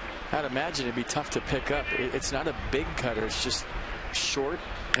 I'd imagine it'd be tough to pick up. It's not a big cutter. It's just short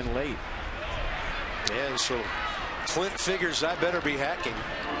and late. And so Clint figures I better be hacking.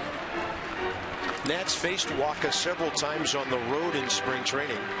 Nats faced Waka several times on the road in spring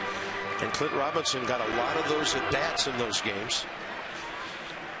training. And Clint Robinson got a lot of those at bats in those games.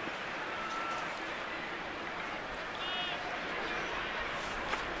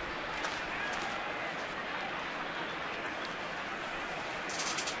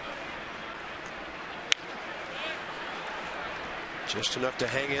 Just enough to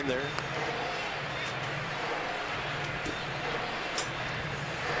hang in there.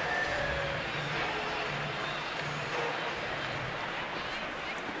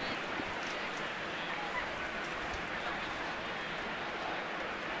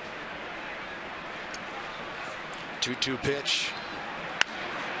 Two-two pitch.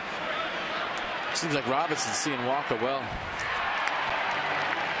 Seems like Robinson's seeing Waka well.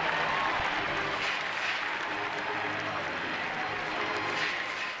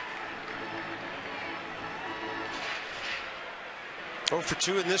 Oh for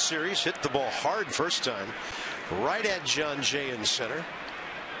 2 in this series. Hit the ball hard first time. Right at John Jay in center.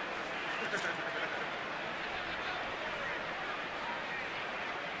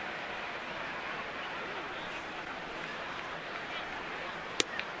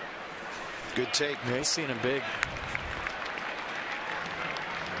 Good take. Yeah, he's seen him big.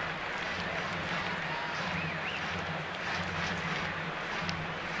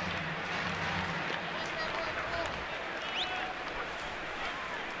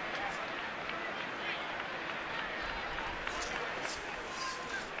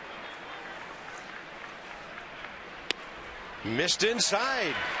 Missed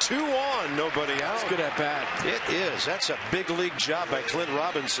inside. 2 on, nobody out. That's good at bat. It is. That's a big league job by Clint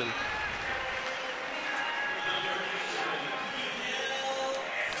Robinson.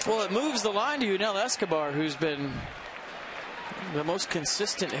 Well, it moves the line to Yunel Escobar, who's been the most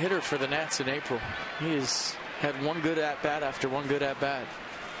consistent hitter for the Nats in April. He has had one good at bat after one good at bat.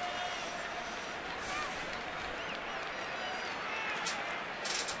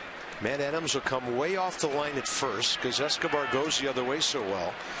 Matt Adams will come way off the line at first because Escobar goes the other way so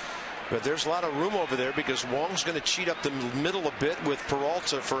well. But there's a lot of room over there because Wong's going to cheat up the middle a bit with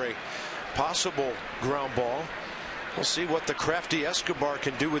Peralta for a possible ground ball. We'll see what the crafty Escobar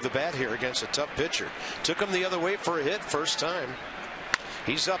can do with the bat here against a tough pitcher. Took him the other way for a hit first time.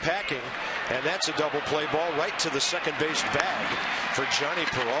 He's up hacking, and that's a double play ball right to the second base bag for Johnny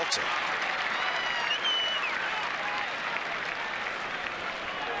Peralta.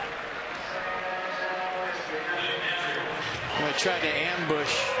 I tried to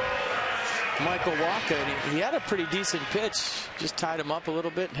ambush Michael Wacha, and he had a pretty decent pitch. Just tied him up a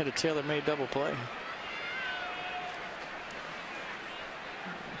little bit and had a tailor-made double play.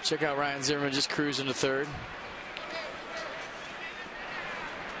 Check out Ryan Zimmerman just cruising to third.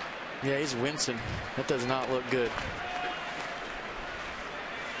 Yeah, he's wincing. That does not look good.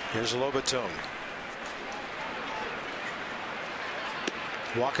 Here's Lobaton.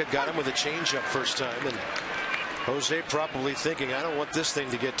 Wacha got him with a changeup first time, and Jose probably thinking, I don't want this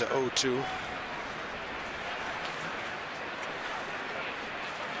thing to get to 0-2.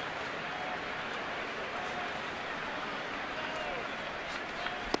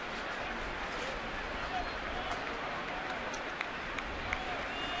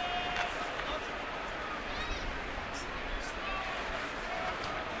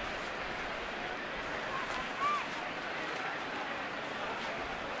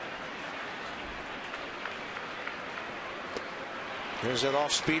 There's that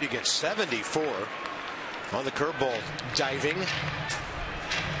off speed again. 74 on the curveball. Diving.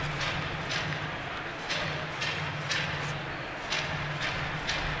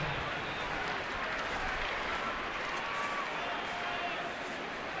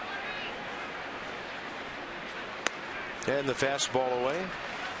 And the fastball away.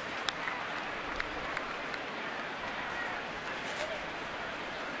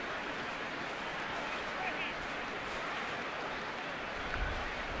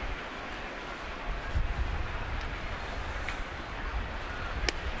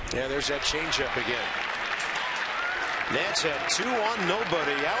 Yeah, there's that changeup again. Nats had 2 on,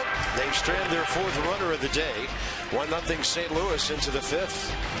 nobody out. They strand their 4th runner of the day. 1-0 St. Louis into the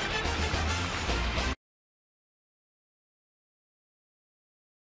 5th.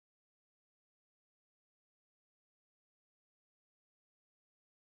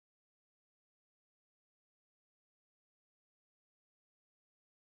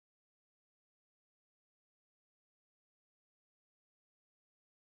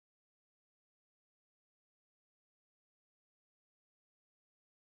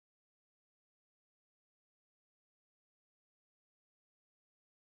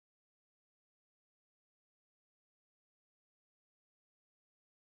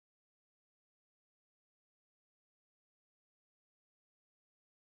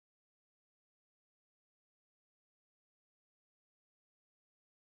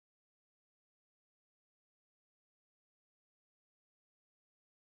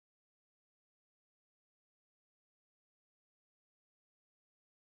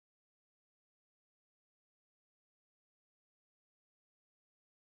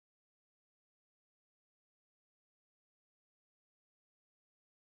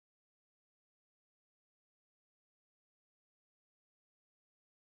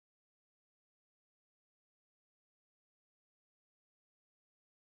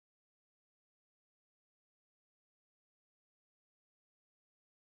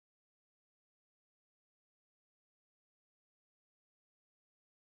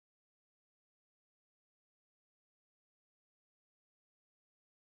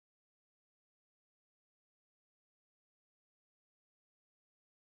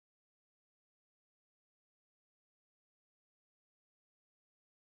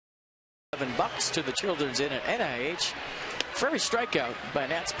 $7 to the Children's Inn at NIH for every strikeout by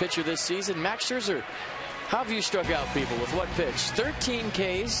Nats pitcher this season. Max Scherzer, how have you struck out people with what pitch? 13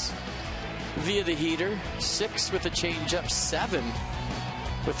 Ks via the heater, 6 with the changeup, 7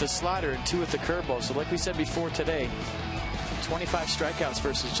 with the slider, and 2 with the curveball. So like we said before today, 25 strikeouts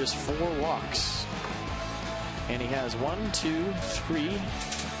versus just 4 walks. And he has 1, 2, 3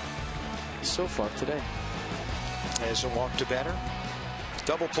 so far today. Hasn't walked a batter.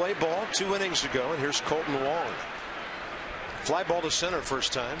 Double play ball 2 innings ago, and here's Colton Wong. Fly ball to center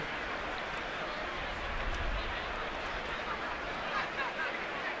first time.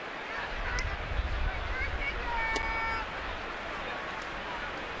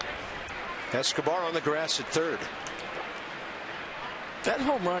 Escobar on the grass at third. That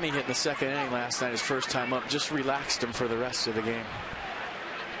home run he hit in the second inning last night, his first time up, just relaxed him for the rest of the game.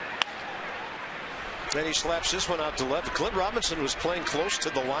 Then he slaps this one out to left. Clint Robinson was playing close to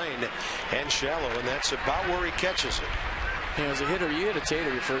the line and shallow, and that's about where he catches it. You know, as a hitter, you hit a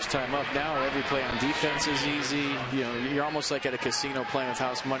tater your first time up. Now every play on defense is easy. You know, you're almost like at a casino playing with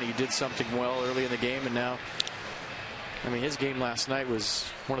house money. You did something well early in the game, and now, I mean, his game last night was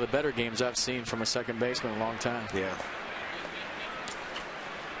one of the better games I've seen from a second baseman in a long time. Yeah.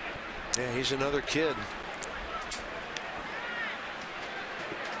 Yeah, he's another kid.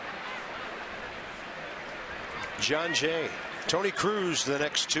 John Jay, Tony Cruz, the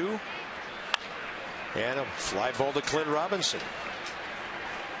next two. And a fly ball to Clint Robinson.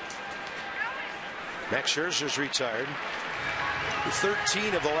 Max Scherzer's retired.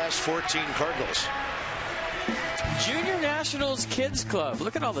 13 of the last 14 Cardinals. Junior Nationals Kids Club.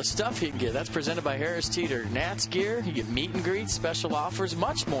 Look at all the stuff you can get. That's presented by Harris Teeter. Nats gear. You get meet and greets, special offers,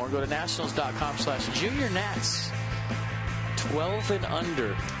 much more. Go to nationals.com/Junior Nats. 12 and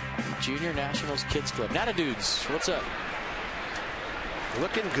under. Junior Nationals Kids Club. Nata Dudes, what's up?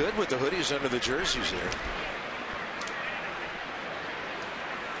 Looking good with the hoodies under the jerseys there.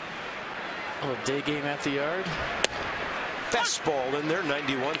 A little day game at the yard. Fastball in there,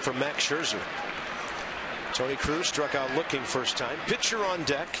 91 from Max Scherzer. Tony Cruz struck out looking first time. Pitcher on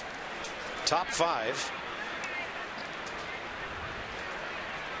deck. Top 5.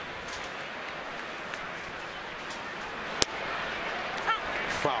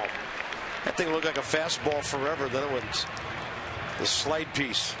 Wow. That thing looked like a fastball forever. Then it was the slide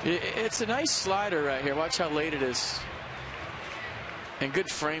piece. It's a nice slider right here. Watch how late it is. And good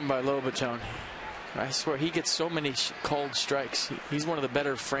frame by Lobaton. I swear he gets so many cold strikes. He's one of the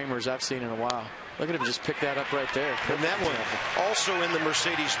better framers I've seen in a while. Look at him just pick that up right there. And that one also in the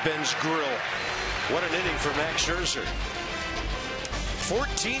Mercedes-Benz grill. What an inning for Max Scherzer.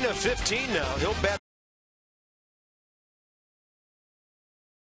 14 of 15 now. He'll bat.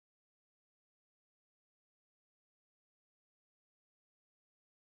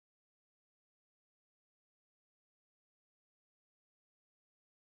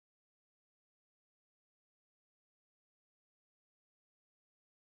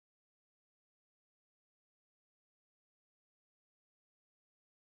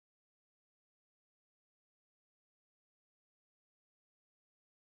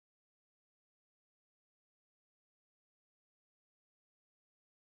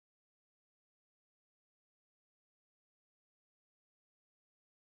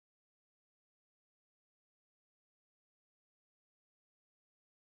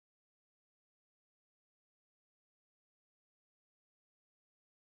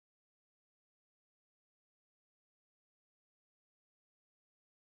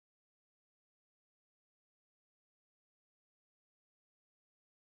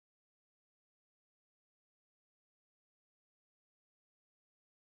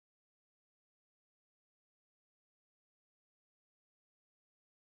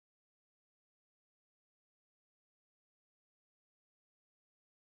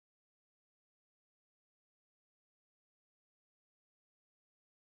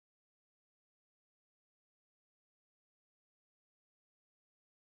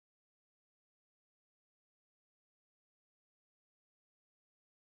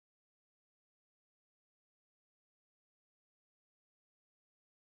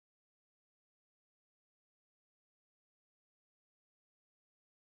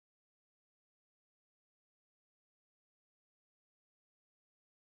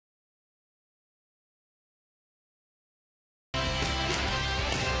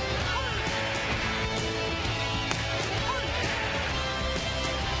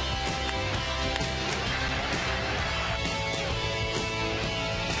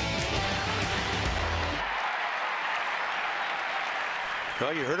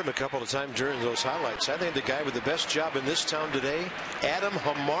 Well, you heard him a couple of times during those highlights. I think the guy with the best job in this town today, Adam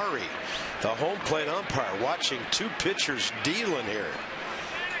Hamari, the home plate umpire, watching two pitchers dealing here.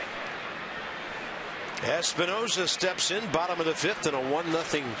 Espinosa steps in, bottom of the 5th in a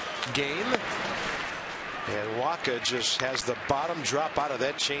 1-0 game. And Waka just has the bottom drop out of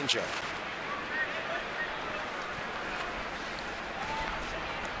that changeup.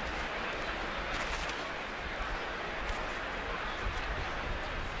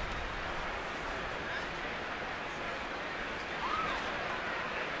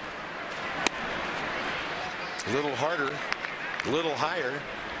 A little harder, a little higher.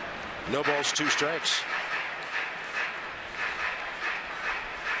 No balls, 2 strikes.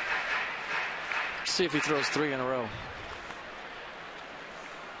 See if he throws 3 in a row.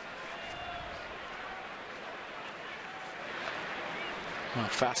 Oh,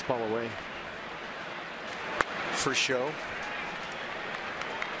 fastball away. For show.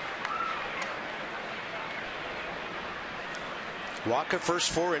 Waka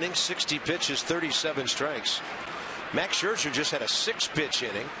first 4 innings, 60 pitches, 37 strikes. Max Scherzer just had a 6-pitch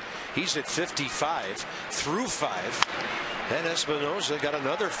inning. He's at 55 through 5. And Espinosa got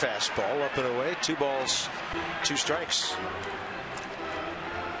another fastball up and away. 2 balls, 2 strikes.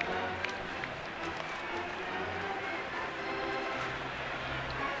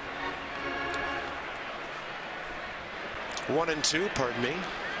 1-2, pardon me.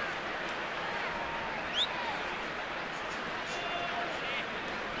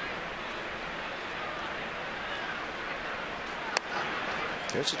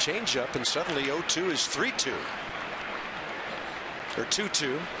 There's a changeup, and suddenly 0-2 is 3-2. Or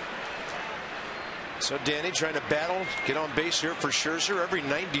 2-2. So Danny trying to battle, get on base here for Scherzer every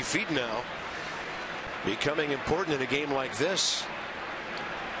 90 feet now. Becoming important in a game like this.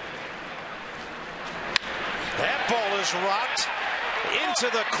 That ball is rocked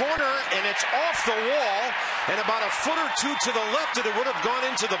into the corner, and it's off the wall, and about a foot or two to the left, and it would have gone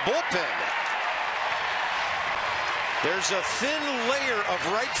into the bullpen. There's a thin layer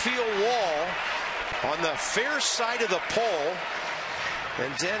of right field wall on the fair side of the pole,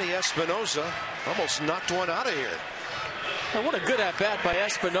 and Danny Espinosa almost knocked one out of here. Now, what a good at-bat by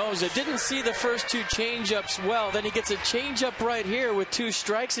Espinosa. Didn't see the first two changeups well. Then he gets a changeup right here with 2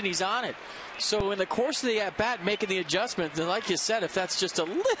 strikes, and he's on it. So in the course of the at-bat, making the adjustment, and like you said, if that's just a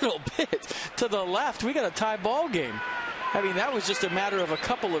little bit to the left, we got a tie ball game. I mean, that was just a matter of a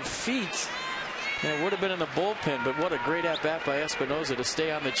couple of feet. And it would have been in the bullpen, but what a great at-bat by Espinosa to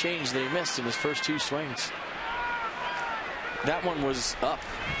stay on the change that he missed in his first 2 swings. That one was up.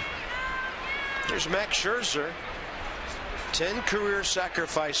 There's Max Scherzer. 10 career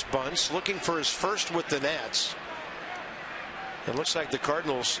sacrifice bunts, looking for his first with the Nats. It looks like the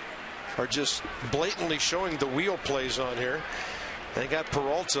Cardinals are just blatantly showing the wheel plays on here. They got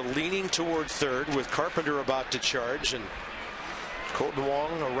Peralta leaning toward third with Carpenter about to charge, and Colton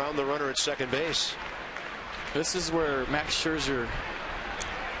Wong around the runner at second base. This is where Max Scherzer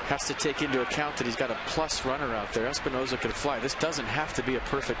has to take into account that he's got a plus runner out there. Espinosa could fly. This doesn't have to be a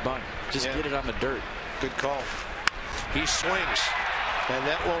perfect bunt. Just get it on the dirt. Good call. He swings, and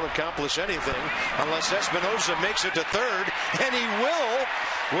that won't accomplish anything unless Espinosa makes it to third, and he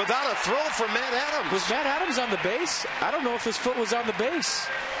will without a throw from Matt Adams. Was Matt Adams on the base? I don't know if his foot was on the base.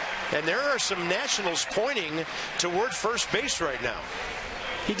 And there are some Nationals pointing toward first base right now.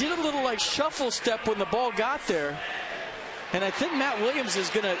 He did a little like shuffle step when the ball got there. And I think Matt Williams is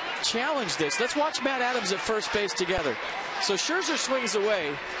going to challenge this. Let's watch Matt Adams at first base together. So Scherzer swings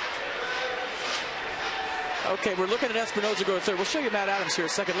away. Okay, we're looking at Espinosa go to third. We'll show you Matt Adams here in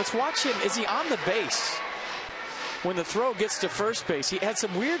a second. Let's watch him. Is he on the base when the throw gets to first base? He had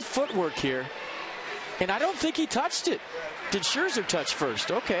some weird footwork here, and I don't think he touched it. Did Scherzer touch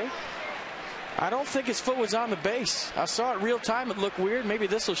first? Okay. I don't think his foot was on the base. I saw it real time. It looked weird. Maybe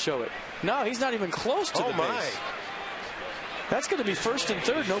this will show it. No, he's not even close to the base. That's going to be first and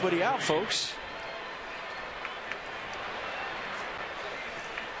third. Nobody out, folks.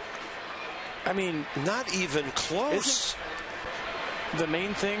 I mean, not even close. The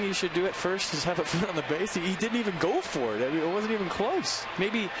main thing you should do at first is have a foot on the base. He didn't even go for it. I mean, it wasn't even close.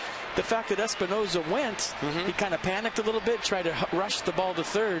 Maybe the fact that Espinosa went, he kind of panicked a little bit, tried to rush the ball to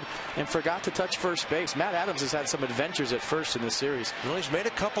third, and forgot to touch first base. Matt Adams has had some adventures at first in this series. Well, he's made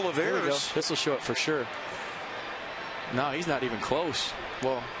a couple of errors. This will show it for sure. No, he's not even close.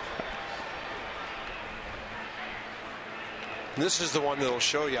 Well, this is the one that'll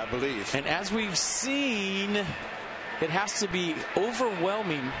show you, I believe. And as we've seen, it has to be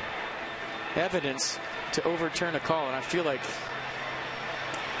overwhelming evidence to overturn a call, and I feel like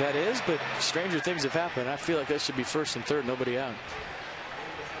that is, but stranger things have happened. I feel like that should be first and third, nobody out.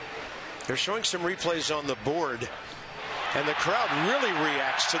 They're showing some replays on the board, and the crowd really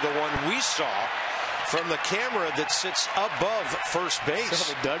reacts to the one we saw from the camera that sits above first base.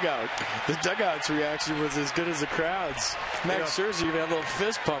 So the dugout's reaction was as good as the crowd's. Max Scherzer even had a little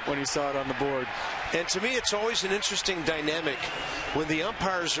fist pump when he saw it on the board. And to me, it's always an interesting dynamic when the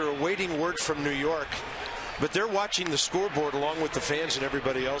umpires are awaiting word from New York, but they're watching the scoreboard along with the fans and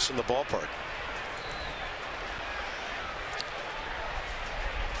everybody else in the ballpark.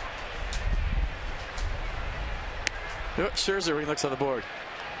 Scherzer when he looks on the board.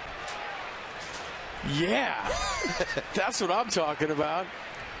 Yeah, that's what I'm talking about.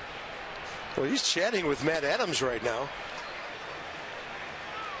 Well, he's chatting with Matt Adams right now.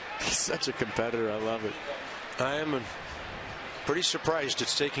 He's such a competitor. I love it. I am pretty surprised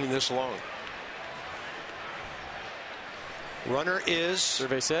it's taking this long. Runner is,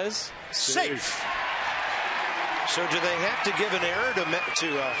 survey says, safe. So do they have to give an error to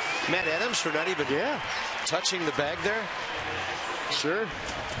Matt Adams for not even touching the bag there? Sure.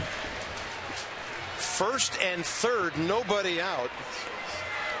 First and third, nobody out.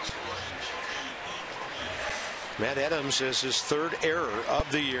 Matt Adams has his third error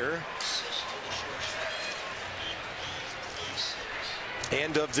of the year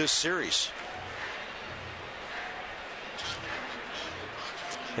and of this series.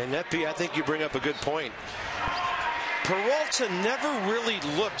 And Neppy, I think you bring up a good point. Peralta never really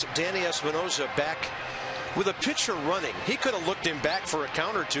looked Danny Espinosa back with a pitcher running. He could have looked him back for a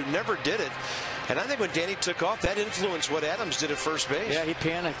count or two, never did it. And I think when Danny took off, that influenced what Adams did at first base. Yeah, he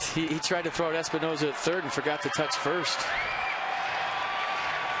panicked. He tried to throw at Espinosa at third and forgot to touch first.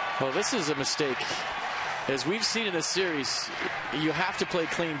 Well, this is a mistake. As we've seen in this series, you have to play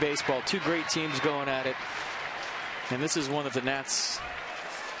clean baseball. Two great teams going at it. And this is one that the Nats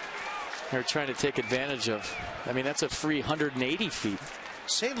are trying to take advantage of. I mean, that's a free 180 feet.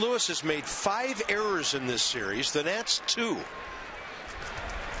 St. Louis has made 5 errors in this series. The Nats 2.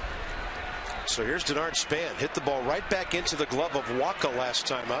 So here's Denard Span. Hit the ball right back into the glove of Waka last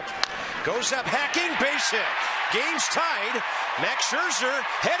time up. Goes up hacking, base hit. Game's tied. Max Scherzer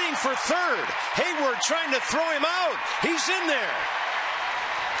heading for third. Hayward trying to throw him out. He's in there.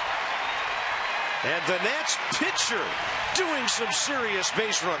 And the Nats pitcher doing some serious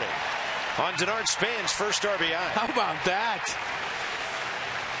base running on Denard Span's first RBI. How about that?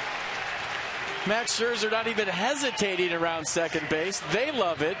 Max Scherzer not even hesitating around second base. They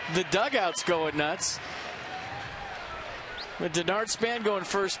love it. The dugout's going nuts. With Denard Span going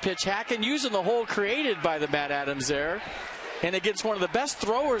first pitch, hacking, using the hole created by the Matt Adams there. And against one of the best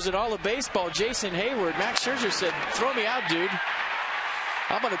throwers in all of baseball, Jason Hayward. Max Scherzer said, throw me out, dude.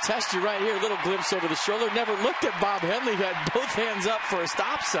 I'm going to test you right here. A little glimpse over the shoulder. Never looked at Bob Henley, who had both hands up for a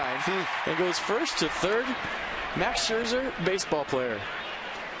stop sign. And goes first to third. Max Scherzer, baseball player.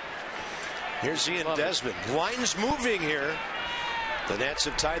 Here's Ian Desmond. Lines moving here. The Nats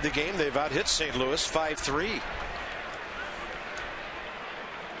have tied the game. They've out-hit St. Louis 5-3.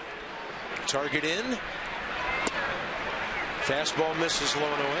 Target in. Fastball misses low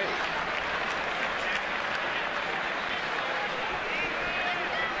and away.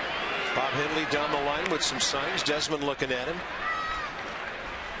 Bob Henley down the line with some signs. Desmond looking at him.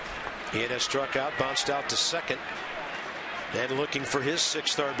 Ian has struck out, bounced out to second. And looking for his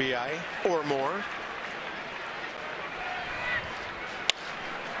 6th RBI or more.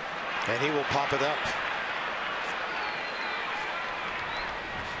 And he will pop it up.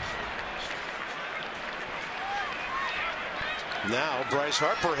 Now Bryce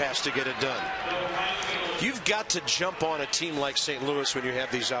Harper has to get it done. You've got to jump on a team like St. Louis when you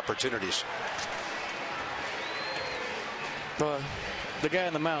have these opportunities. Well, the guy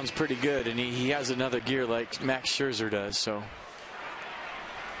on the mound's pretty good, and he has another gear like Max Scherzer does. So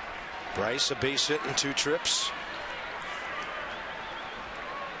Bryce, a base hit and 2 trips.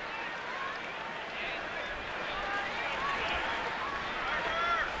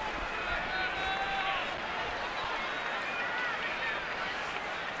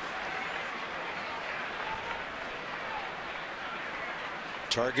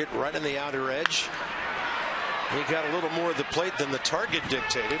 Target right on the outer edge. He got a little more of the plate than the target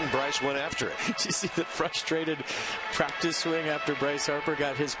dictated, and Bryce went after it. Did you see the frustrated practice swing after Bryce Harper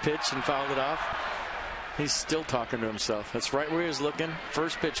got his pitch and fouled it off? He's still talking to himself. That's right where he was looking.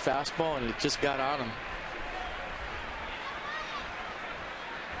 First pitch fastball, and it just got on him.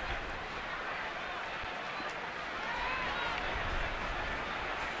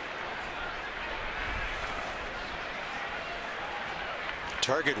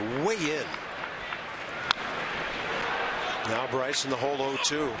 Target way in. Now Bryce in the hole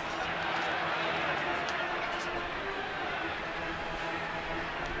 0-2.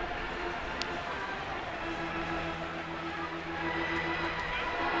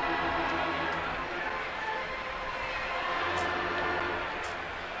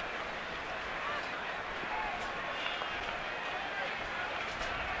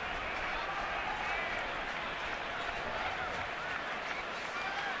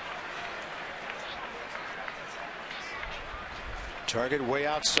 Target way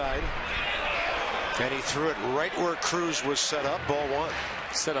outside. And he threw it right where Cruz was set up. Ball 1.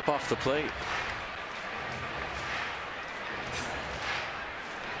 Set up off the plate.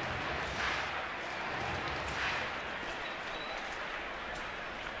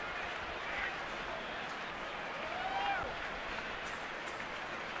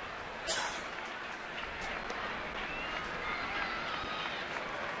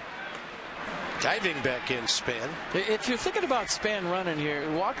 Diving back in, Span. If you're thinking about Span running here,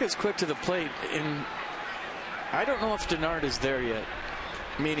 Walker's quick to the plate, and I don't know if Denard is there yet.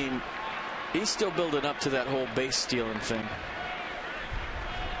 Meaning, he's still building up to that whole base stealing thing.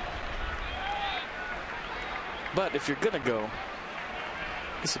 But if you're going to go,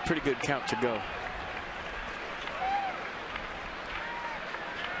 it's a pretty good count to go.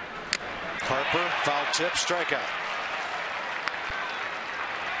 Harper, foul tip, strikeout.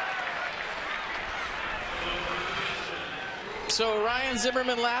 So Ryan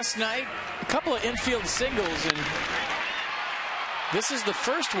Zimmerman last night, a couple of infield singles, and This is the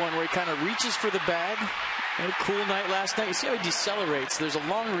first one where he kind of reaches for the bag. Had a cool night last night. You see how he decelerates. There's a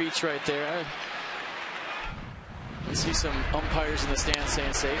long reach right there. You see some umpires in the stands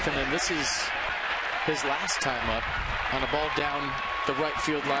saying safe. And then this is his last time up on a ball down the right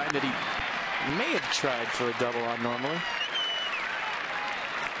field line that he may have tried for a double on normally.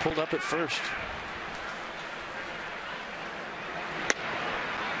 Pulled up at first.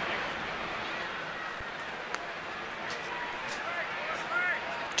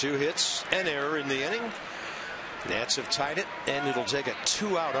 Two hits, an error in the inning. Nats have tied it, and it'll take a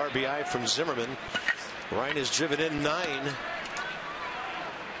 2-out RBI from Zimmerman. Ryan has driven in 9.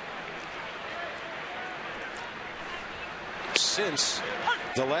 Since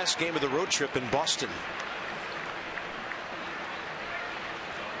the last game of the road trip in Boston.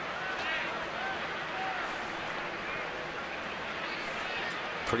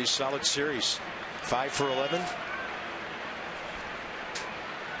 Pretty solid series. 5 for 11.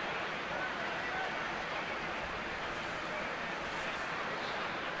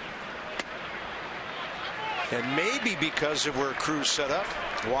 And maybe because of where Cruz set up,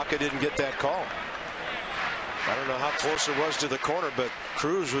 Walker didn't get that call. I don't know how close it was to the corner, but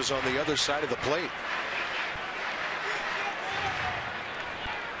Cruz was on the other side of the plate.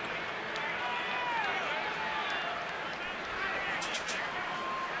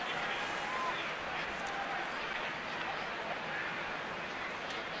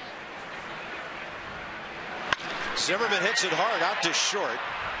 Zimmerman hits it hard out to short.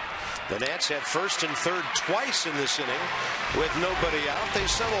 The Nats had first and third twice in this inning with nobody out. They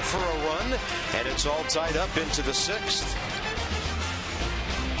settle for a run, and it's all tied up into the 6th.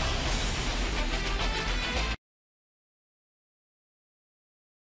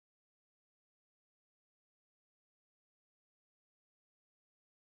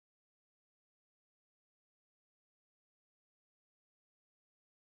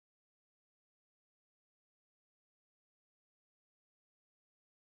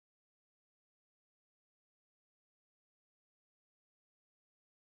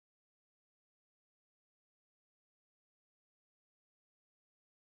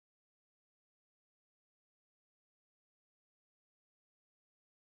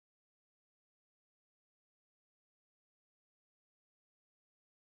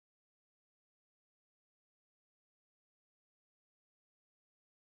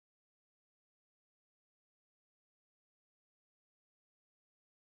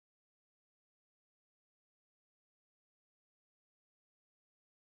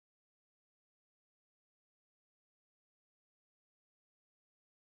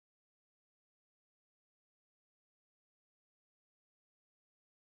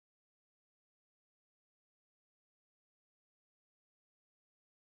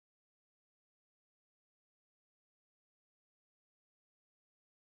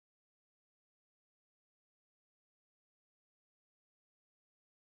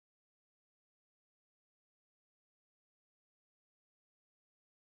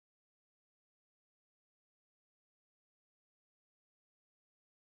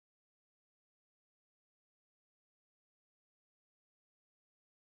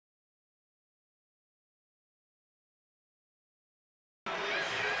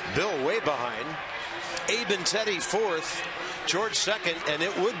 Bill way behind. Abe and Teddy 4th. George 2nd, and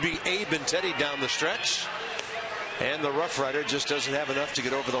it would be Abe and Teddy down the stretch. And the Rough Rider just doesn't have enough to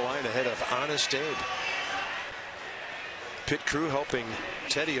get over the line ahead of Honest Abe. Pit crew helping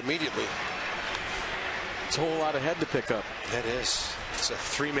Teddy immediately. It's a whole lot of head to pick up. That is. It's a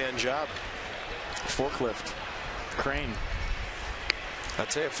 3-man job. Forklift. Crane. I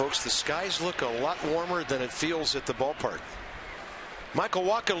tell you, folks, the skies look a lot warmer than it feels at the ballpark. Michael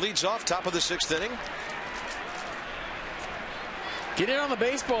Wacha leads off, top of the 6th inning. Get in on the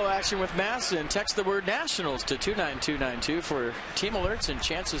baseball action with Massa and text the word Nationals to 29292 for team alerts and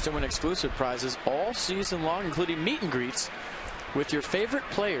chances to win exclusive prizes all season long, including meet and greets with your favorite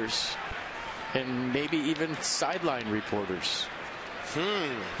players and maybe even sideline reporters.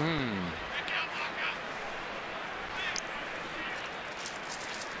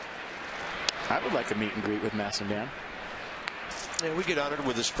 I would like a meet and greet with Massa, Dan. Yeah, we get honored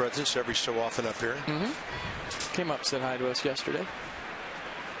with his presence every so often up here. Came up, said hi to us yesterday.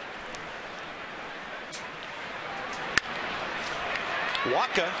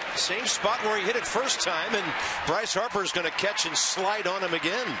 Wacha, same spot where he hit it first time, and Bryce Harper's going to catch and slide on him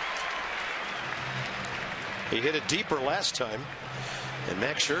again. He hit it deeper last time, and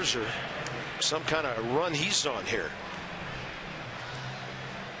Max Scherzer, some kind of run he's on here.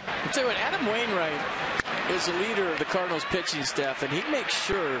 I'll tell you what, Adam Wainwright is the leader of the Cardinals pitching staff, and he makes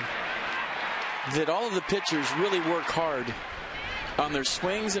sure that all of the pitchers really work hard on their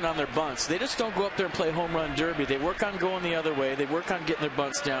swings and on their bunts. They just don't go up there and play home run derby. They work on going the other way. They work on getting their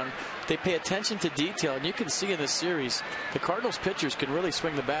bunts down. They pay attention to detail, and you can see in this series the Cardinals pitchers can really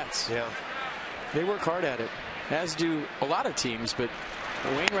swing the bats. Yeah, they work hard at it, as do a lot of teams, but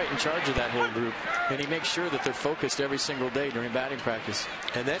Wainwright in charge of that whole group, and he makes sure that they're focused every single day during batting practice.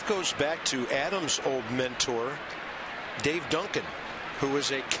 And that goes back to Adams' old mentor, Dave Duncan, who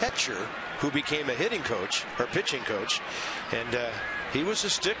was a catcher who became a hitting coach or pitching coach, and he was a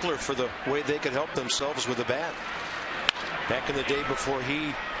stickler for the way they could help themselves with the bat back in the day before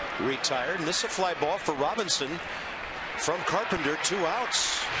he retired. And this is a fly ball for Robinson from Carpenter, 2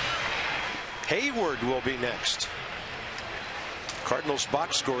 outs. Hayward will be next. Cardinals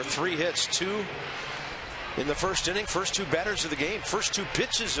box score, 3 hits, 2 in the first inning. First 2 batters of the game, first 2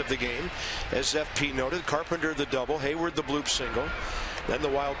 pitches of the game, as FP noted. Carpenter the double, Hayward the bloop single, then the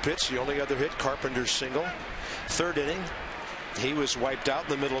wild pitch, the only other hit, Carpenter's single. Third inning, he was wiped out in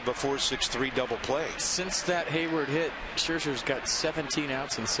the middle of a 4-6-3 double play. Since that Hayward hit, Scherzer's got 17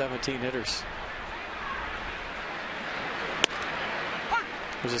 outs and 17 hitters.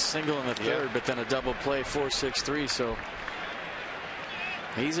 There's a single in the third, but then a double play, 4-6-3, so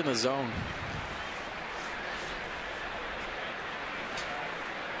he's in the zone.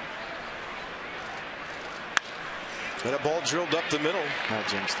 And a ball drilled up the middle. I'll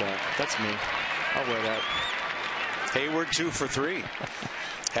jinx that. That's me. I'll wear that. Hayward 2 for 3.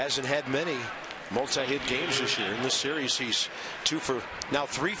 Hasn't had many multi-hit games this year. In this series, he's 3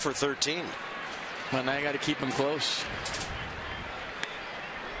 for 13. Well, now you got to keep him close.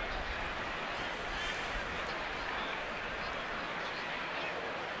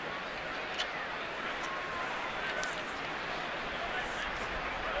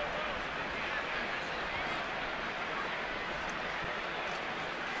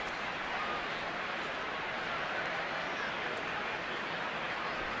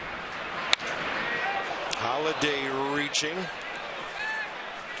 Holiday reaching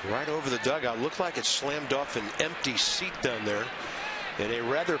right over the dugout. Looked like it slammed off an empty seat down there in a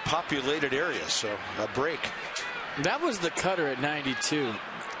rather populated area, so a break. That was the cutter at 92.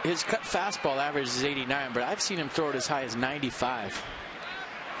 His cut fastball average is 89, but I've seen him throw it as high as 95.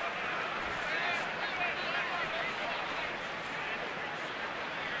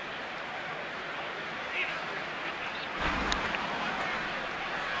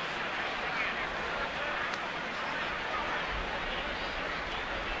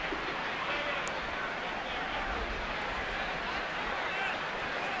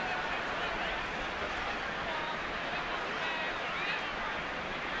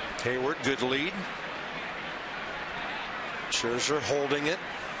 Hayward, good lead. Scherzer holding it.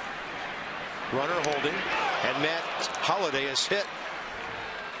 Runner holding. And Matt Holliday is hit.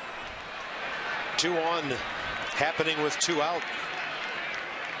 2 on, happening with 2 out.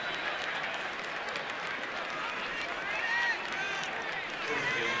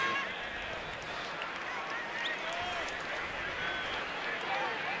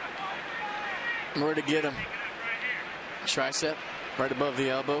 Where to get him? Tricep. Right above the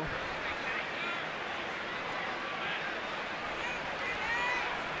elbow.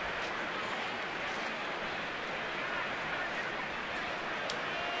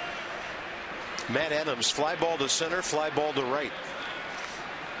 Matt Adams, fly ball to center, fly ball to right.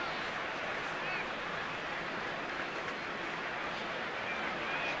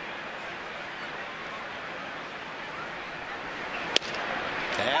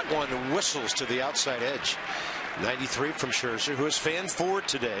 That one whistles to the outside edge. 93 from Scherzer, who is fan forward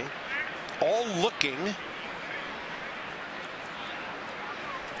today. All looking.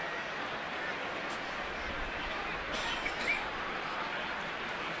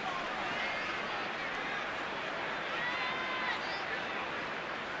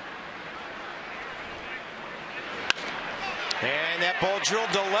 And that ball drilled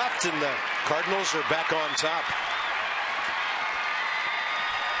to left, and the Cardinals are back on top.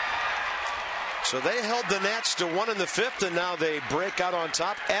 So they held the Nats to 1 in the 5th, and now they break out on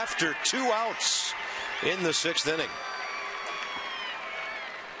top after 2 outs in the 6th inning.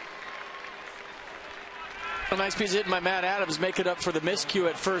 A nice piece of hit by Matt Adams, make it up for the miscue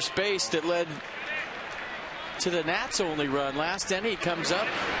at first base that led to the Nats' only run. Last inning, he comes up,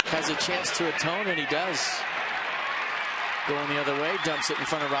 has a chance to atone, and he does. Going the other way, dumps it in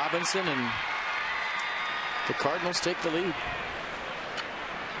front of Robinson, and the Cardinals take the lead.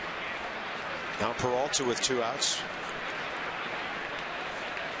 Now Peralta with 2 outs.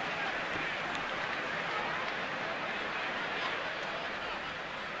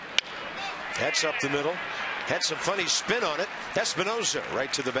 That's up the middle. Had some funny spin on it. Espinosa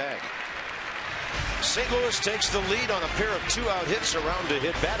right to the bag. St. Louis takes the lead on a pair of 2-out hits around a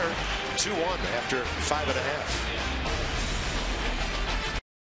hit batter. 2-1 after 5.5.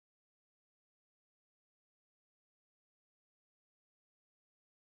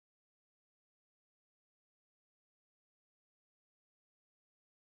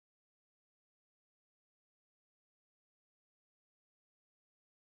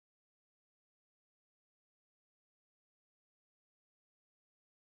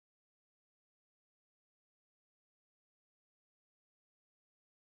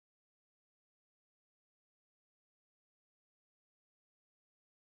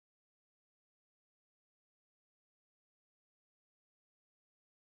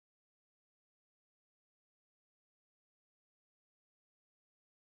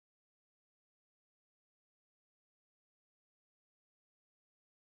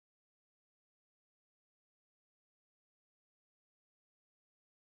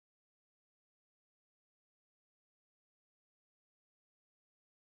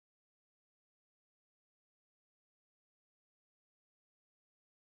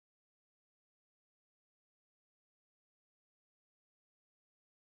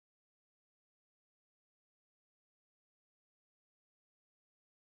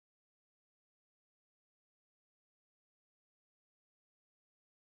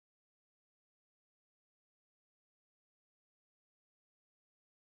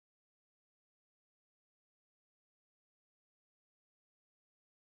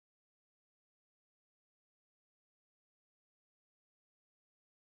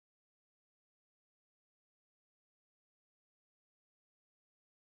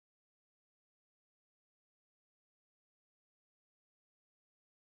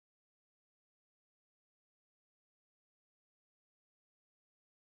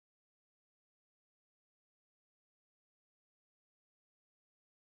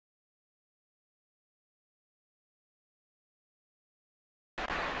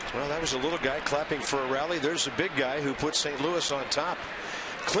 Well, that was a little guy clapping for a rally. There's a big guy who put St. Louis on top.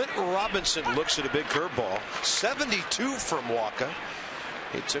 Clint Robinson looks at a big curveball. 72 from Walker.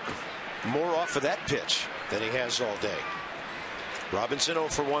 He took more off of that pitch than he has all day. Robinson 0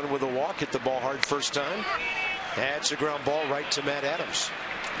 for 1 with a walk. Hit the ball hard first time. Adds a ground ball right to Matt Adams.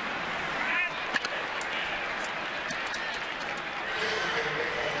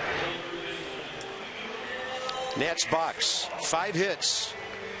 Nats box. 5 hits.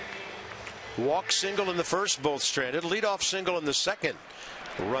 Walk single in the first, both stranded. Leadoff single in the second.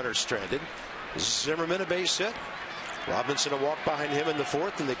 Runner stranded. Zimmerman a base hit. Robinson a walk behind him in the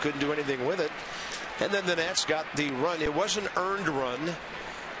fourth, and they couldn't do anything with it. And then the Nats got the run. It was an earned run.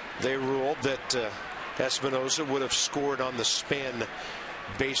 They ruled that Espinosa would have scored on the Span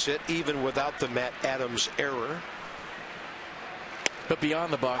base hit, even without the Matt Adams error. But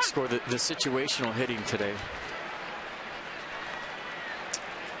beyond the box score, the situational hitting today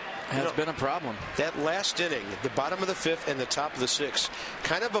has been a problem. That last inning, the bottom of the 5th and the top of the 6th,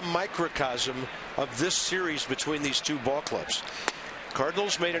 kind of a microcosm of this series between these two ball clubs.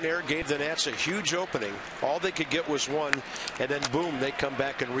 Cardinals made an error, gave the Nats a huge opening. All they could get was 1, and then boom, they come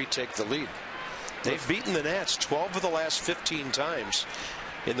back and retake the lead. They've beaten the Nats 12 of the last 15 times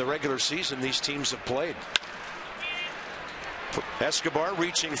in the regular season these teams have played. Escobar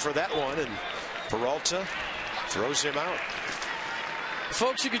reaching for that one, and Peralta throws him out.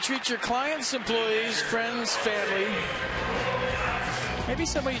 Folks, you can treat your clients, employees, friends, family, maybe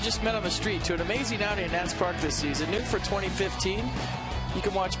somebody you just met on the street, to an amazing outing at Nats Park this season. New for 2015. You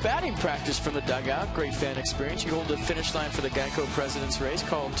can watch batting practice from the dugout. Great fan experience. You hold the finish line for the Geico President's Race.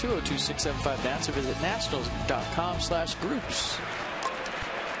 Call them 202-675-NATS or visit nationals.com/groups.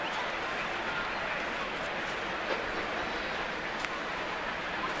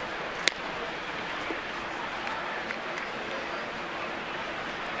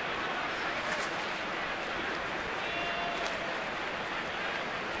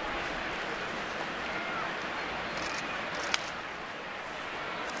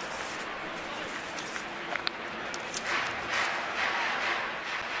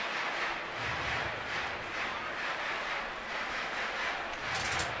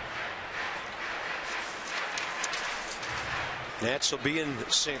 Nats will be in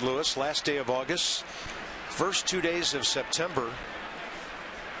St. Louis last day of August, first 2 days of September.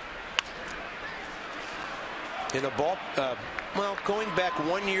 In a ball, going back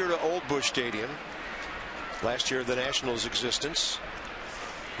 1 year to Old Busch Stadium, last year of the Nationals' existence,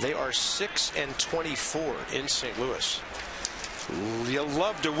 they are 6-24 in St. Louis. You'll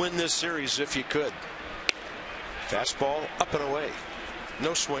love to win this series if you could. Fastball up and away.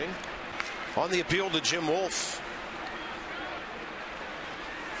 No swing. On the appeal to Jim Wolf.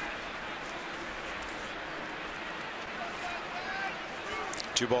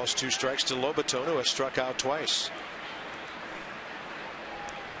 2 balls, 2 strikes to Lobaton, who has struck out twice.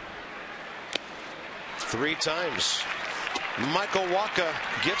 3 times. Michael Wacha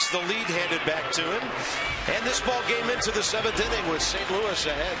gets the lead handed back to him. And this ball game into the 7th inning with St. Louis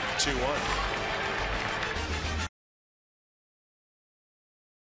ahead 2-1.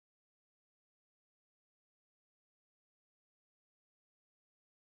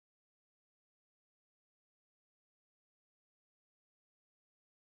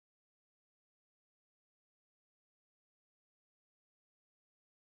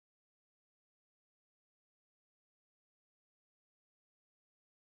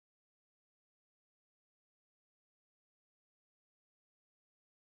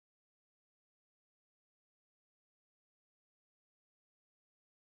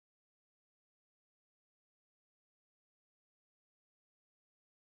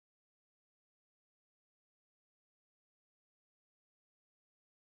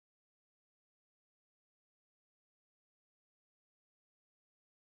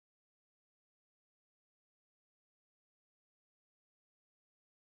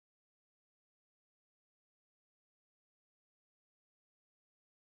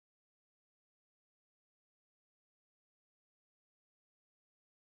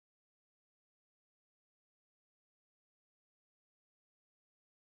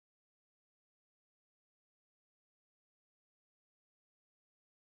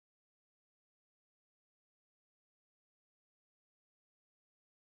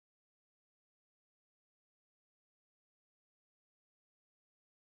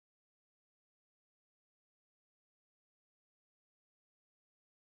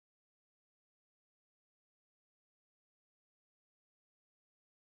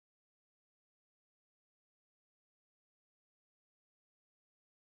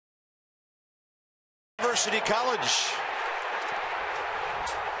 University College.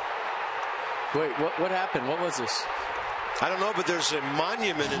 Wait, what happened? What was this? I don't know, but there's a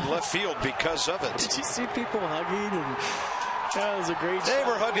monument in left field because of it. Did you see people hugging? And that was a great They shot.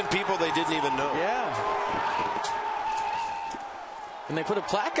 were hugging people they didn't even know. Yeah. And they put a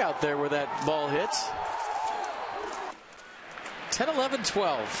plaque out there where that ball hits.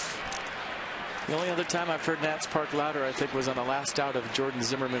 10-11-12. The only other time I've heard Nats Park louder, I think, was on the last out of Jordan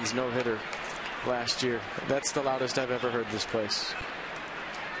Zimmerman's no-hitter last year. That's the loudest I've ever heard this place.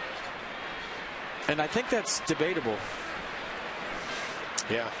 And I think that's debatable.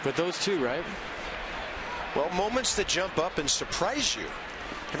 Yeah. But those two, right? Well, moments that jump up and surprise you.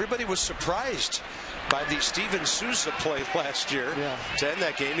 Everybody was surprised by the Steven Souza play last year to end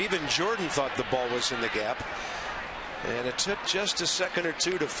that game. Even Jordan thought the ball was in the gap. And it took just a second or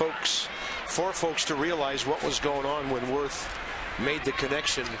two for folks to realize what was going on when Worth made the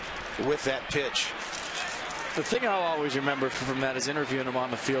connection with that pitch. The thing I'll always remember from that is interviewing him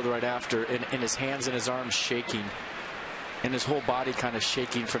on the field right after, and his hands and his arms shaking, and his whole body kind of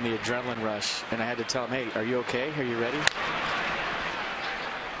shaking from the adrenaline rush. And I had to tell him, hey, are you okay? Are you ready?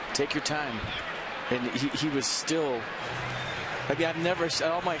 Take your time. And he was still, I mean, in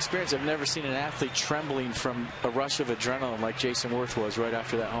all my experience, I've never seen an athlete trembling from a rush of adrenaline like Jason Worth was right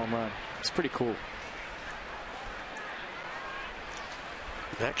after that home run. It's pretty cool.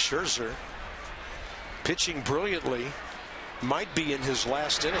 Max Scherzer, pitching brilliantly, might be in his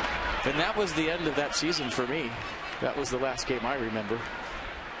last inning. And that was the end of that season for me. That was the last game I remember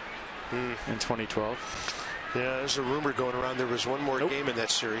in 2012. Yeah, there's a rumor going around there was one more game in that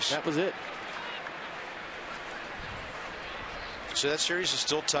series. That was it. So that series is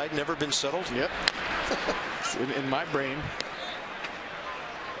still tied, never been settled? Yep. in my brain.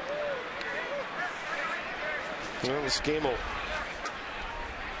 Well, this game will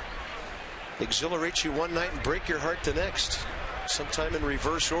exhilarate you one night and break your heart the next. Sometime in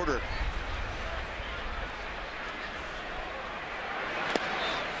reverse order.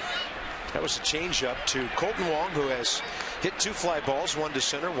 That was a changeup to Colton Wong, who has hit 2 fly balls, 1 to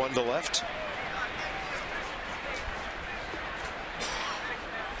center, 1 to left.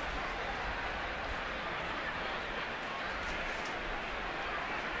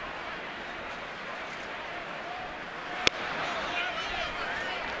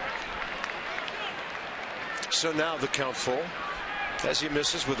 So now the count full as he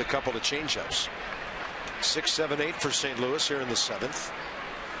misses with a couple of changeups. 6, 7, 8 for St. Louis here in the 7th.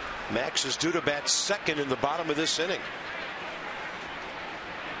 Max is due to bat second in the bottom of this inning.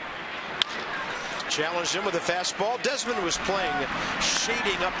 Challenged him with a fastball. Desmond was playing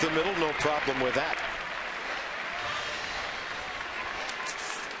shading up the middle, no problem with that.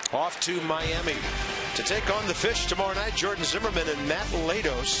 Off to Miami to take on the Fish tomorrow night. Jordan Zimmerman and Matt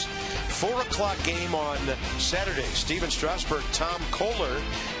Latos 4 o'clock game on Saturday. Steven Strasburg, Tom Kohler,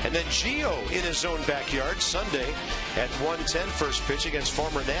 and then Gio in his own backyard Sunday at 1:10 first pitch against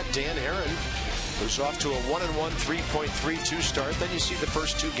former Nat Dan Aaron, who's off to a 1-1 3.32 start. Then you see the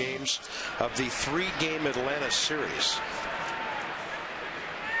first 2 games of the 3-game Atlanta series.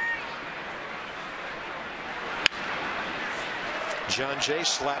 John Jay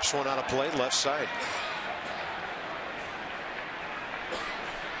slaps one out of play left side.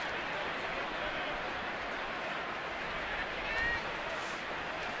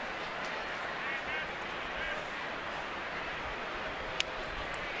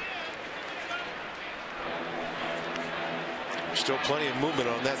 Still plenty of movement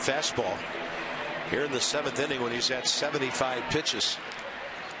on that fastball here in the 7th inning when he's at 75 pitches.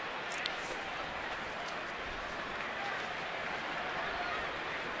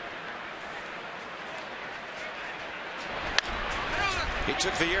 He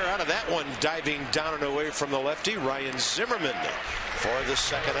took the air out of that one, diving down and away from the lefty, Ryan Zimmerman, for the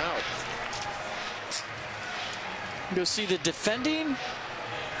second out. You'll see the defending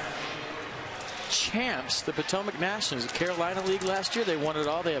champs, the Potomac Nationals, the Carolina League last year. They won it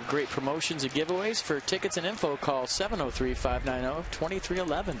all. They have great promotions and giveaways. For tickets and info, call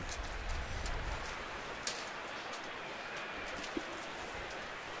 703-590-2311.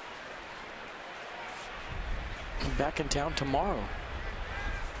 Back in town tomorrow.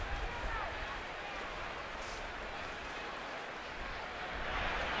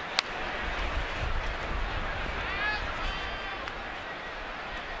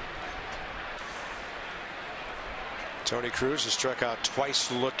 Tony Cruz has struck out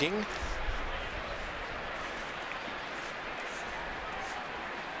twice looking.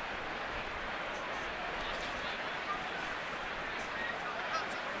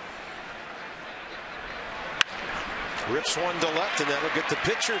 Rips one to left, and that'll get the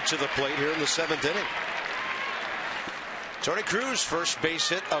pitcher to the plate here in the 7th inning. Tony Cruz, first base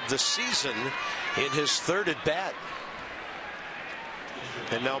hit of the season in his 3rd at bat.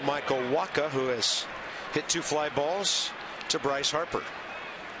 And now Michael Wacha, who has hit 2 fly balls to Bryce Harper.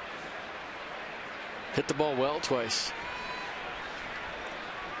 Hit the ball well twice.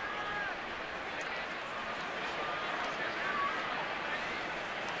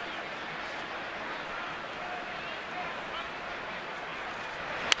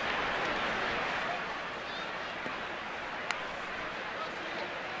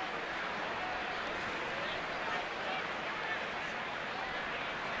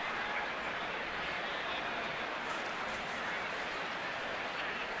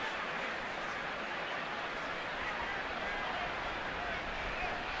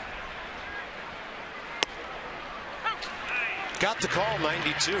 Got the call,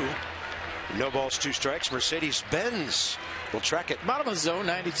 92. No balls, 2 strikes. Mercedes-Benz will track it. Bottom of the zone,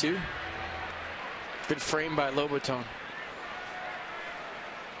 92. Good frame by Lobaton.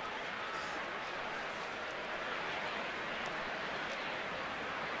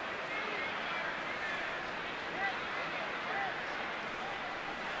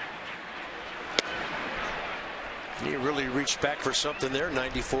 He really reached back for something there.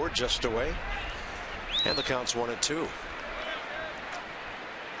 94 just away. And the count's 1-2.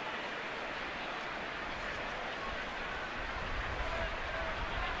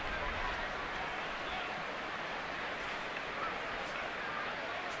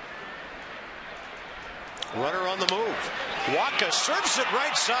 Runner on the move. Wacha serves it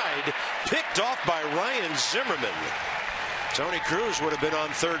right side. Picked off by Ryan Zimmerman. Tony Cruz would have been on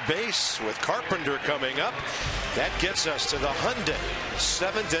 3rd base with Carpenter coming up. That gets us to the Hyundai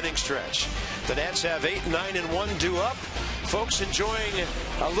 7th inning stretch. The Nats have 8, 9, and 1 due up. Folks enjoying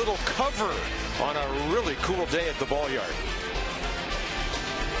a little cover on a really cool day at the ball yard.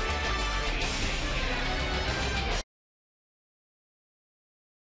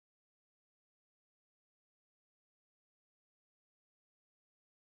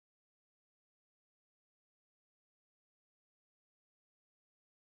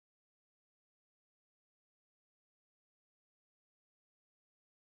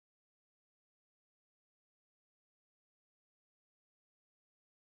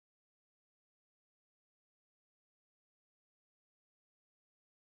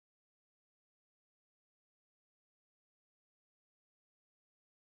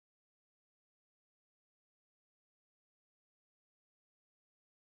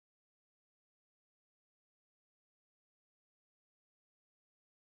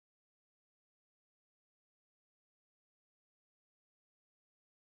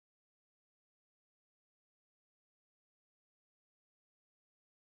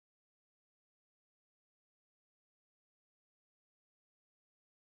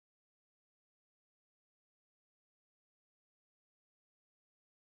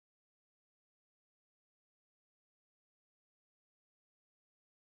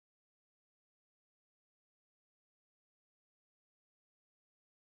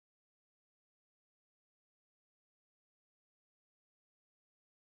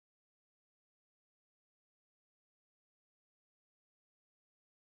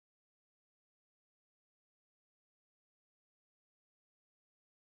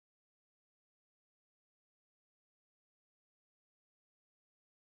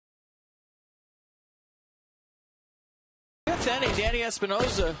 4th inning, Danny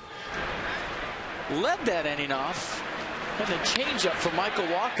Espinosa led that inning off. And the changeup for Michael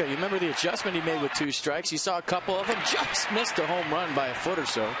Wacha. You remember the adjustment he made with 2 strikes. You saw a couple of them. Just missed a home run by a foot or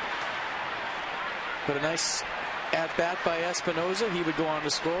so. But a nice at-bat by Espinosa. He would go on to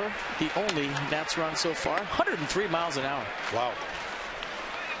score the only Nats run so far. 103 miles an hour. Wow.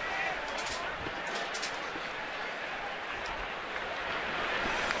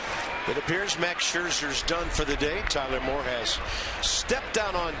 It appears Max Scherzer's done for the day. Tyler Moore has stepped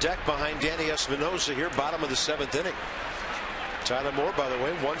down on deck behind Danny Espinosa here, bottom of the 7th inning. Tyler Moore, by the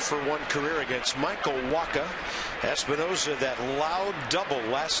way, 1-for-1 career against Michael Wacha. Espinosa, that loud double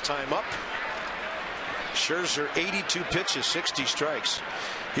last time up. Scherzer, 82 pitches, 60 strikes.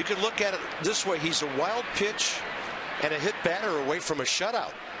 You could look at it this way. He's a wild pitch and a hit batter away from a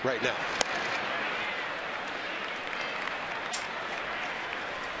shutout right now.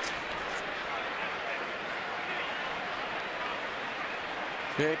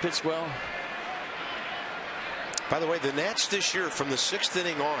 Very pitched well. By the way, the Nats this year from the 6th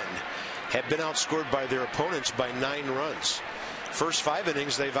inning on have been outscored by their opponents by 9 runs. First 5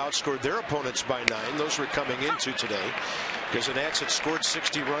 innings they've outscored their opponents by 9. Those were coming into today because the Nats had scored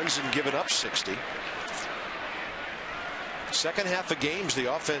 60 runs and given up 60. Second half of games,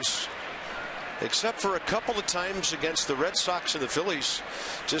 the offense, except for a couple of times against the Red Sox and the Phillies,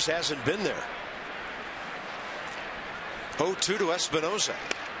 just hasn't been there. 0-2 to Espinosa.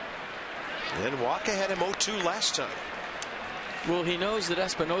 And Wacha had him 0-2 last time. Well, he knows that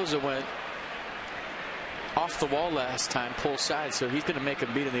Espinosa went off the wall last time, pull side, so he's going to make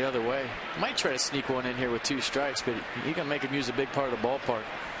him beat him the other way. Might try to sneak one in here with 2 strikes, but he's going to make him use a big part of the ballpark.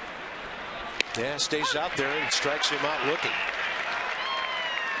 Yeah, stays out there and strikes him out looking.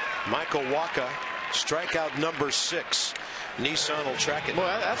 Michael Wacha, strikeout number 6. Nissan will track it. Boy,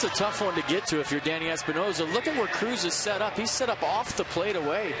 that's a tough one to get to if you're Danny Espinosa. Look at where Cruz is set up. He's set up off the plate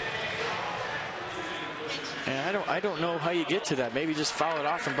away. And I don't know how you get to that. Maybe just foul it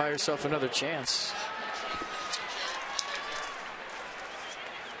off and buy yourself another chance.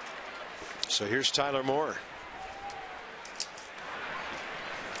 So here's Tyler Moore.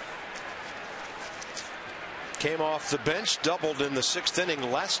 Came off the bench, doubled in the 6th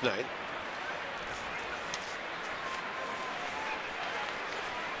inning last night.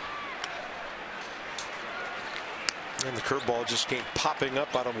 And the curveball just came popping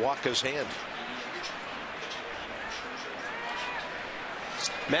up out of Wacha's hand.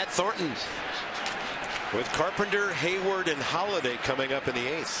 Matt Thornton with Carpenter, Hayward, and Holiday coming up in the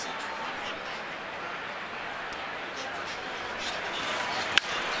 8th.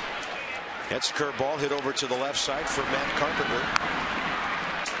 That's a curveball hit over to the left side for Matt Carpenter.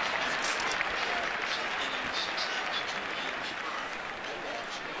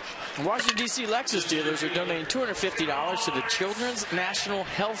 Washington, D.C. Lexus dealers are donating $250 to the Children's National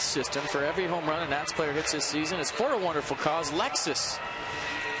Health System for every home run a Nats player hits this season. It's for a wonderful cause, Lexus,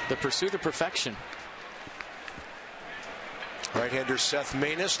 the pursuit of perfection. Right-hander Seth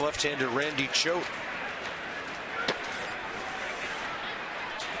Maness, left-hander Randy Choate.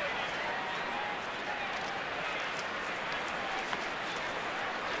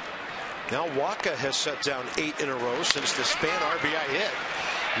 Now Wacha has set down 8 in a row since the Span RBI hit.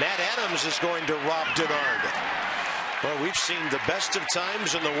 Matt Adams is going to Rob Denard. Well, we've seen the best of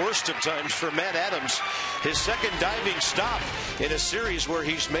times and the worst of times for Matt Adams. His second diving stop in a series where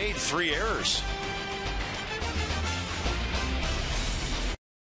he's made 3 errors.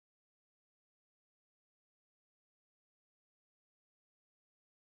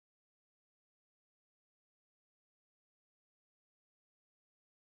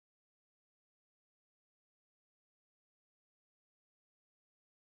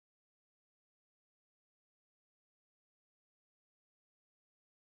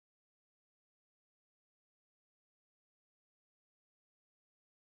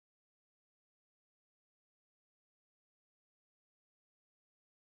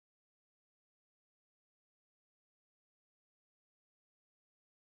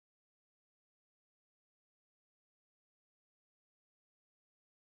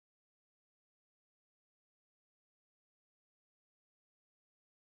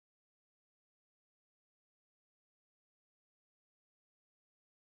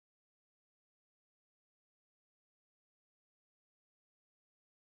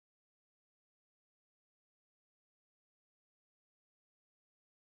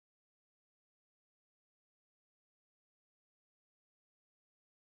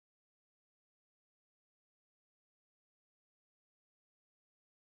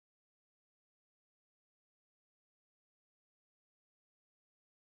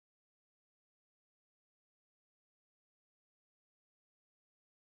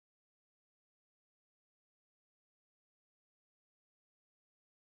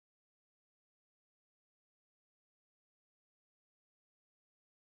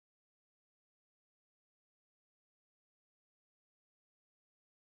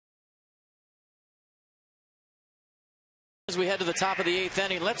 As we head to the top of the 8th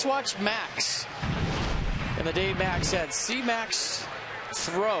inning, let's watch Max. And the day Max had C-Max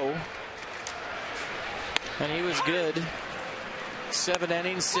throw, and he was good. 7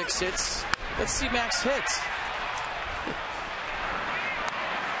 innings, 6 hits. Let's see Max hit.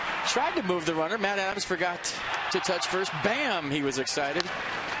 Tried to move the runner. Matt Adams forgot to touch first. Bam! He was excited.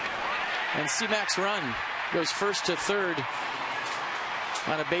 And C-Max run goes first to third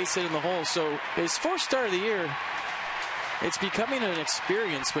on a base hit in the hole. So his 4th start of the year, it's becoming an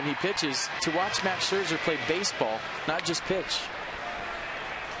experience when he pitches to watch Max Scherzer play baseball, not just pitch.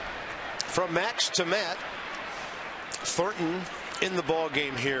 From Max to Matt, Thornton in the ball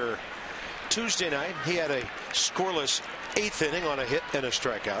game here Tuesday night. He had a scoreless 8th inning on a hit and a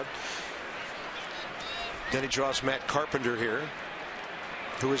strikeout. Then he draws Matt Carpenter here,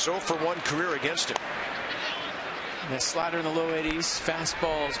 who is 0 for 1 career against him. The slider in the low 80s.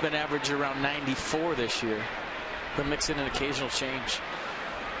 Fastball has been average around 94 this year. He'll mix in an occasional change.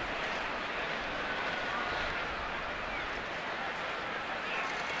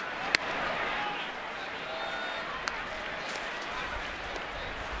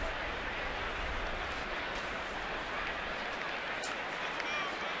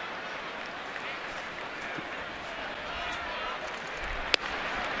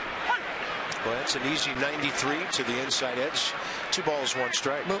 Well, that's an easy 93 to the inside edge. 2 balls, 1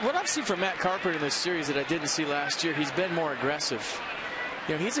 strike. But what I've seen from Matt Carpenter in this series that I didn't see last year, he's been more aggressive.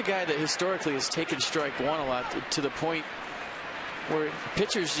 You know, he's a guy that historically has taken strike 1 a lot, to the point where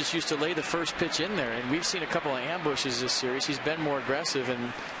pitchers just used to lay the first pitch in there. And we've seen a couple of ambushes this series. He's been more aggressive,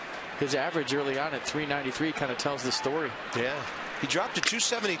 and his average early on at 393 kind of tells the story. Yeah. He dropped to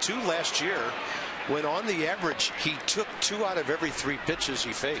 272 last year, when on the average he took 2 out of every 3 pitches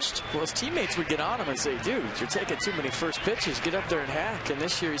he faced. Well, his teammates would get on him and say, dude, you're taking too many first pitches. Get up there and hack. And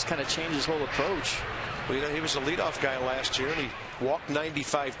this year he's kind of changed his whole approach. Well, you know, he was a leadoff guy last year, and he walked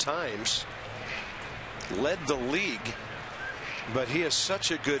 95 times, led the league, but he is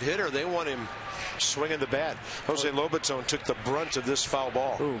such a good hitter. They want him swinging the bat. Jose Lobaton took the brunt of this foul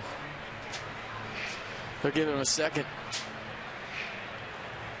ball. Ooh. They'll give him a second.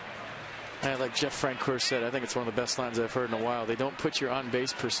 And like Jeff Francoeur said, I think it's one of the best lines I've heard in a while. They don't put your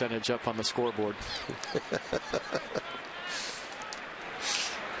on-base percentage up on the scoreboard.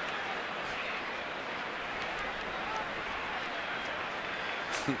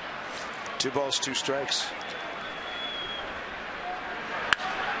 2 balls, 2 strikes.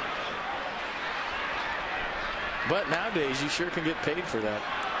 But nowadays, you sure can get paid for that.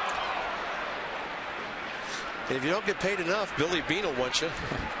 And if you don't get paid enough, Billy Beane will want you.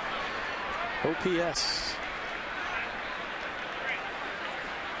 OPS.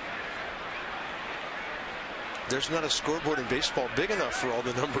 There's not a scoreboard in baseball big enough for all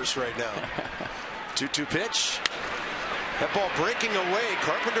the numbers right now. 2-2 pitch. That ball breaking away.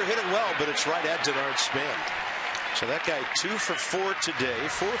 Carpenter hit it well, but it's right at Denard's span. So that guy 2 for 4 today,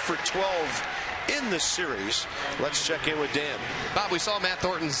 4 for 12 in the series. Let's check in with Dan. Bob, we saw Matt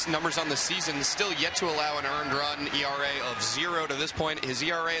Thornton's numbers on the season, still yet to allow an earned run, ERA of 0 to this point. His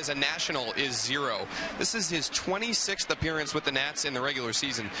ERA as a national is 0. This is his 26th appearance with the Nats in the regular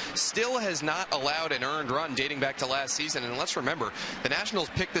season. Still has not allowed an earned run dating back to last season. And let's remember, the Nationals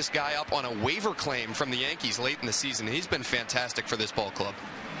picked this guy up on a waiver claim from the Yankees late in the season. He's been fantastic for this ball club.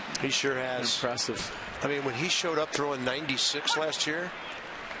 He sure has. Impressive. I mean, when he showed up throwing 96 last year,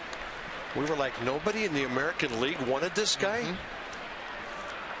 we were like, nobody in the American League wanted this guy.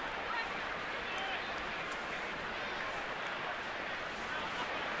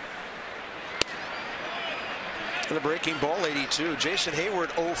 And the breaking ball, 82. Jason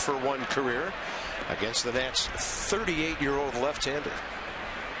Hayward 0 for 1 career against the Nats' 38-year-old left-hander.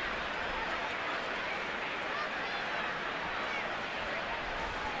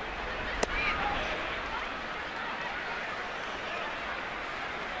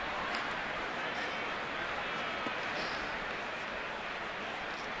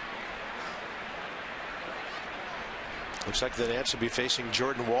 Looks like the Nats will be facing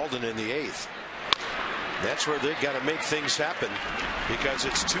Jordan Walden in the 8th. That's where they've got to make things happen, because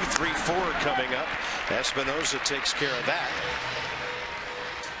it's 2-3-4 coming up. Espinosa takes care of that.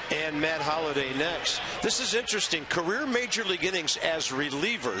 And Matt Holliday next. This is interesting. Career major league innings as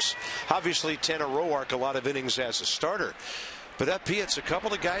relievers. Obviously, Tanner Roark a lot of innings as a starter. But FP, it's a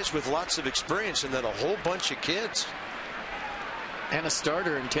couple of guys with lots of experience and then a whole bunch of kids. And a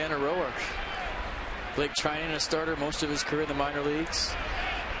starter in Tanner Roark. Blake Trinan, a starter most of his career in the minor leagues.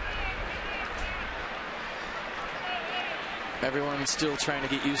 Everyone's still trying to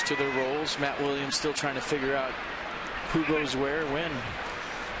get used to their roles. Matt Williams still trying to figure out who goes where, when.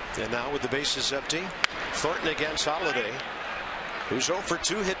 And now with the bases empty, Thornton against Holliday. who's 0 for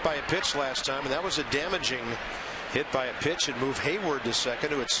 2, hit by a pitch last time, and that was a damaging hit by a pitch and moved Hayward to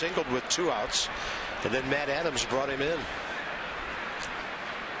second, who had singled with 2 outs, and then Matt Adams brought him in.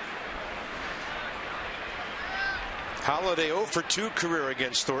 Holiday 0 for 2 career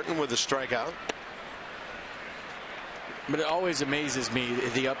against Thornton with a strikeout. But it always amazes me,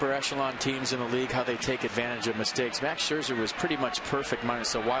 the upper echelon teams in the league, how they take advantage of mistakes. Max Scherzer was pretty much perfect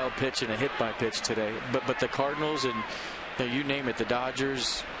minus a wild pitch and a hit by pitch today. But the Cardinals and you name it, the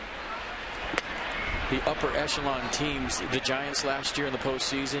Dodgers, the upper echelon teams, the Giants last year in the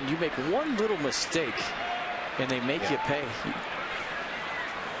postseason, you make one little mistake and they make you pay.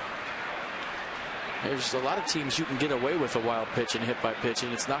 There's a lot of teams you can get away with a wild pitch and hit by pitch,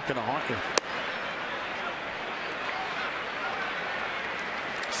 and it's not going to haunt you.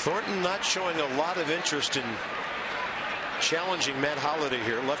 Thornton not showing a lot of interest in challenging Matt Holliday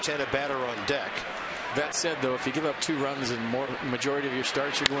here. Left-handed batter on deck. That said, though, if you give up 2 runs in majority of your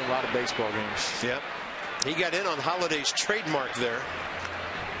starts, you're going to win a lot of baseball games. Yep. He got in on Holliday's trademark there.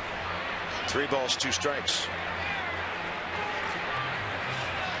 3 balls, 2 strikes.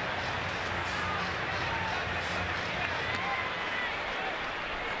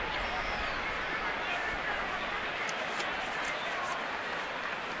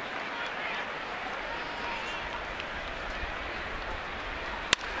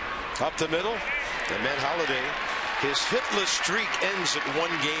 Up the middle, and Matt Holliday, his hitless streak ends at 1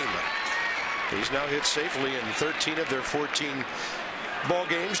 game. He's now hit safely in 13 of their 14 ball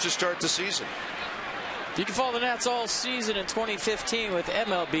games to start the season. You can follow the Nats all season in 2015 with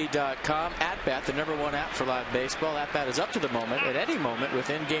MLB.com. At-Bat, the #1 app for live baseball. At-Bat is up to the moment, at any moment, with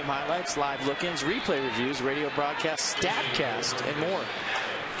in-game highlights, live look-ins, replay reviews, radio broadcasts, StatCast, and more.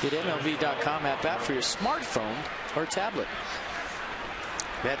 Get MLB.com At-Bat for your smartphone or tablet.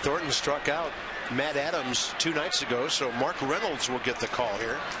 Matt Thornton struck out Matt Adams 2 nights ago, so Mark Reynolds will get the call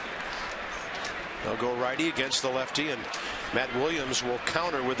here. They'll go righty against the lefty, and Matt Williams will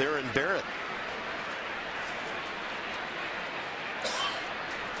counter with Aaron Barrett.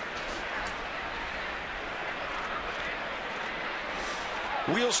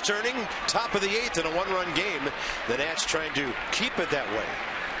 Wheels turning, top of the 8th in a 1-run game. The Nats trying to keep it that way.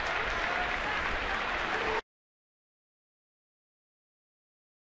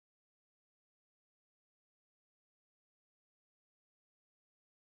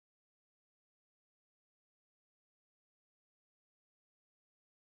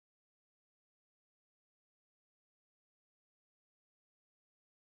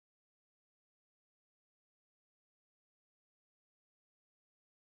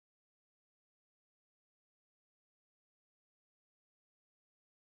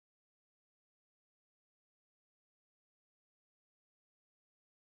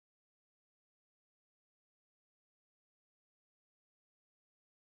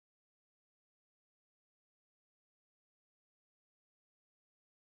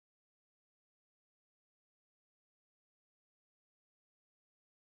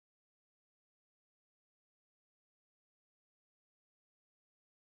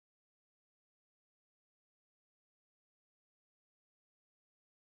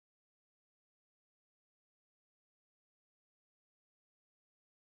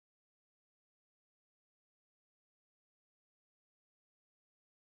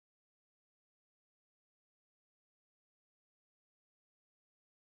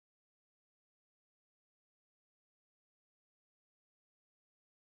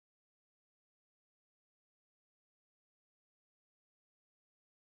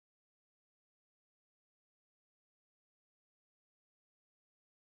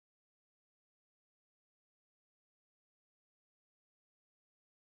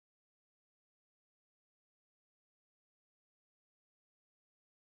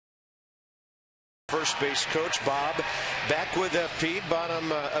 First base coach Bob back with FP,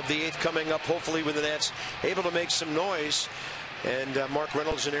 bottom of the 8th coming up, hopefully with the Nats able to make some noise. And Mark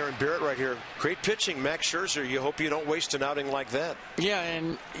Reynolds and Aaron Barrett right here. Great pitching, Max Scherzer. You hope you don't waste an outing like that. Yeah,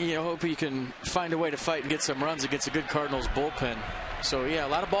 and hope you can find a way to fight and get some runs against a good Cardinals bullpen. So yeah, a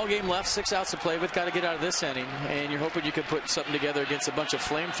lot of ball game left, 6 outs to play with. Got to get out of this inning, and you're hoping you can put something together against a bunch of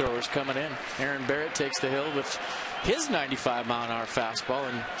flamethrowers coming in. Aaron Barrett takes the hill with his 95-mile-an-hour fastball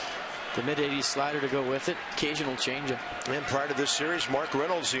and the mid-80s slider to go with it. Occasional changeup. And prior to this series, Mark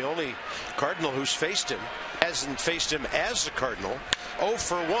Reynolds, the only Cardinal who's faced him, hasn't faced him as a Cardinal. 0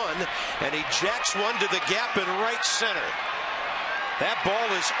 for 1, and he jacks one to the gap in right center. That ball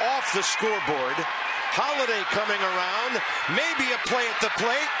is off the scoreboard. Holiday coming around. Maybe a play at the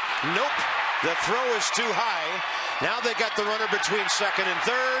plate. Nope. The throw is too high. Now they got the runner between second and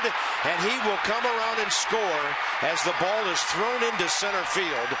third, and he will come around and score as the ball is thrown into center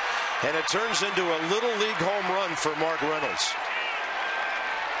field, and it turns into a little league home run for Mark Reynolds.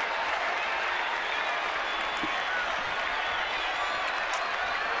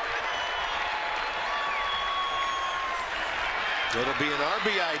 It'll be an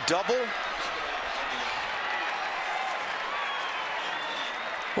RBI double.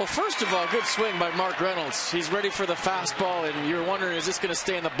 Well, first of all, good swing by Mark Reynolds. He's ready for the fastball, and you're wondering, is this going to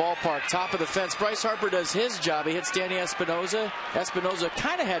stay in the ballpark? Top of the fence. Bryce Harper does his job. He hits Danny Espinosa. Espinosa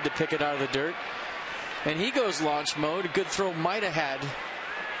kind of had to pick it out of the dirt, and he goes launch mode. A good throw might have had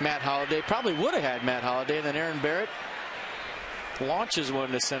Matt Holliday. Probably would have had Matt Holliday. And then Aaron Barrett launches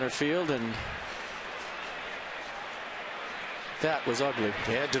one to center field, and that was ugly.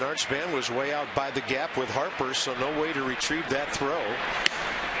 Yeah, Denard Span was way out by the gap with Harper, so no way to retrieve that throw.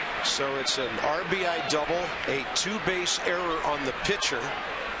 So it's an RBI double, a two-base error on the pitcher,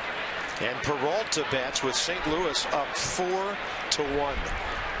 and Peralta bats with St. Louis up 4-1.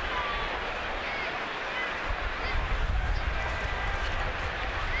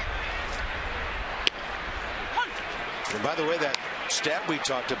 And by the way, that stat we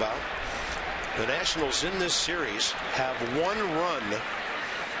talked about, the Nationals in this series have one run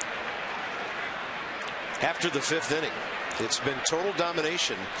after the fifth inning. It's been total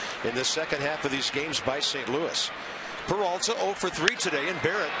domination in the second half of these games by St. Louis. Peralta 0 for 3 today, and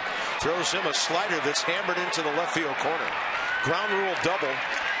Barrett throws him a slider that's hammered into the left field corner. Ground rule double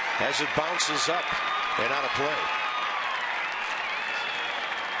as it bounces up and out of play.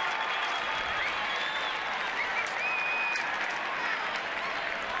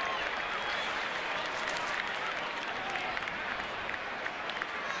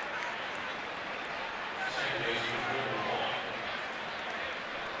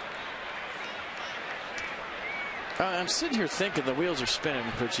 I'm sitting here thinking the wheels are spinning,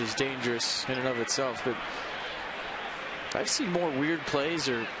 which is dangerous in and of itself, but I've seen more weird plays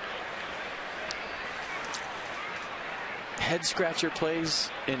or head scratcher plays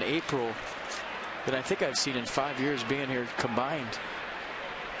in April than I think I've seen in 5 years being here combined.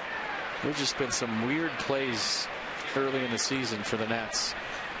 There's just been some weird plays early in the season for the Nats.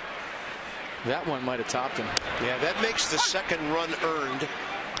 That one might have topped him. Yeah, that makes the second run earned.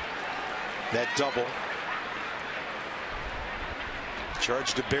 That double.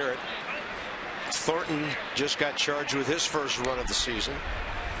 Charged to Barrett. Thornton just got charged with his first run of the season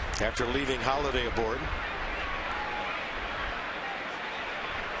after leaving Holliday aboard.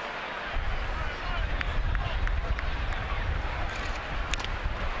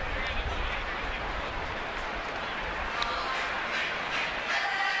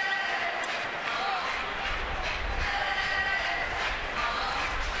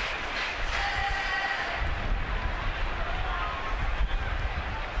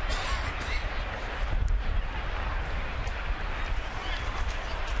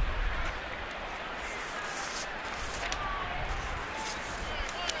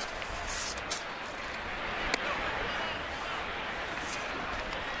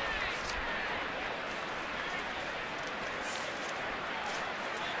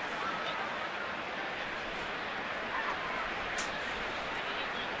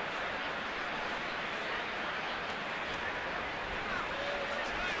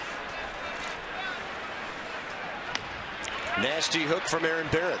 Nasty hook from Aaron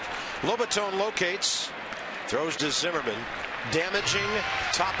Barrett. Lobaton locates, throws to Zimmerman. Damaging.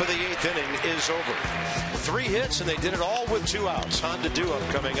 Top of the 8th inning is over. 3 hits, and they did it all with 2 outs. Honda Duo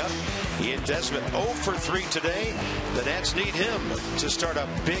coming up. Ian Desmond 0 for 3 today. The Nats need him to start a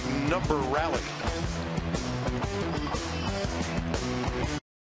big number rally.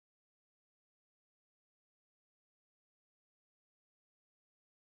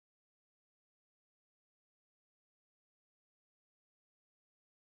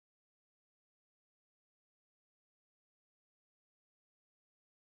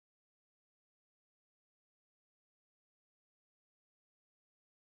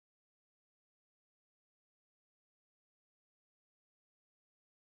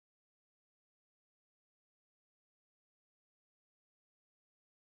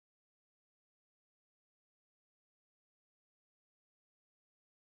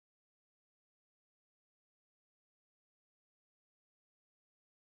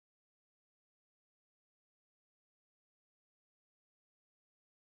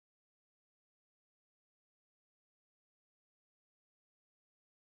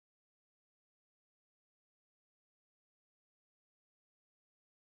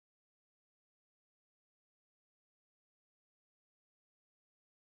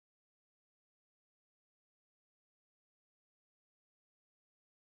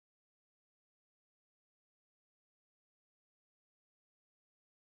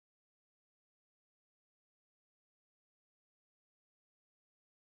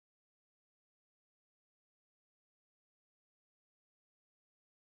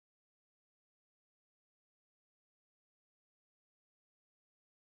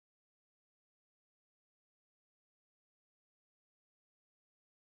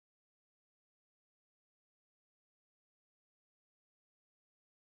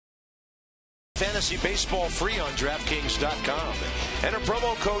 fantasy baseball free on DraftKings.com. Enter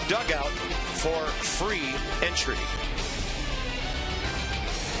promo code Dugout for free entry.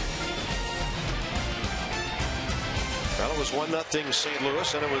 Well, it was 1-0 St.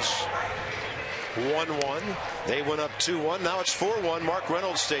 Louis, and it was 1-1. They went up 2-1. Now it's 4-1. Mark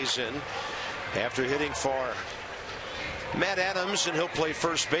Reynolds stays in after hitting for Matt Adams, and he'll play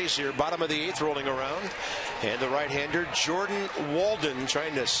first base here. Bottom of the 8th rolling around. And the right-hander Jordan Walden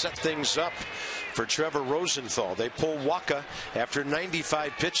trying to set things up for Trevor Rosenthal. They pull Waka after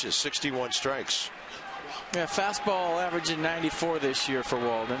 95 pitches, 61 strikes. Yeah, fastball averaging 94 this year for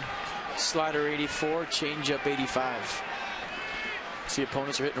Walden. Slider 84, changeup 85. The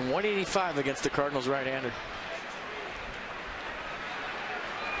opponents are hitting 185 against the Cardinals right-hander.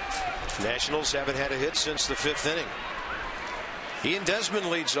 Nationals haven't had a hit since the 5th inning. Ian Desmond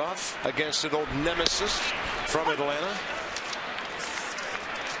leads off against an old nemesis from Atlanta.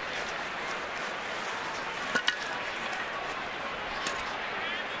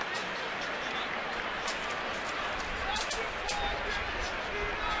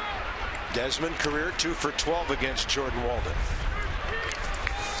 Desmond career 2 for 12 against Jordan Walden.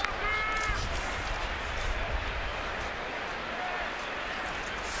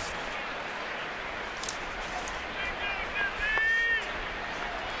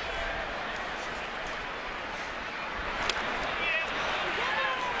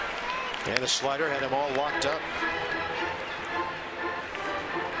 And a slider had him all locked up.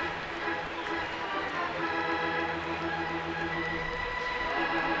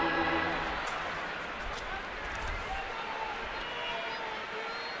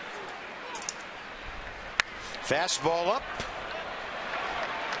 Fastball up.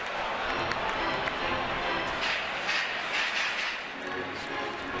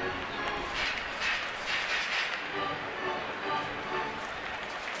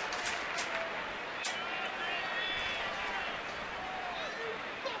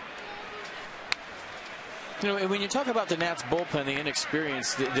 You know, when you talk about the Nats bullpen, the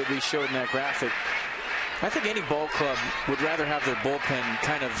inexperience that we showed in that graphic, I think any ball club would rather have their bullpen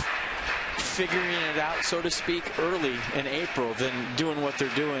kind of figuring it out, so to speak, early in April than doing what they're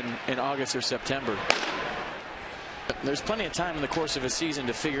doing in August or September. There's plenty of time in the course of a season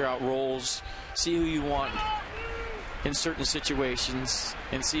to figure out roles, see who you want in certain situations,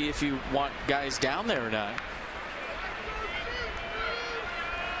 and see if you want guys down there or not.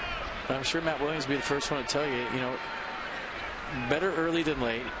 I'm sure Matt Williams will be the first one to tell you, you know, better early than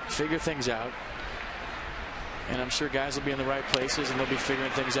late. Figure things out. And I'm sure guys will be in the right places and they'll be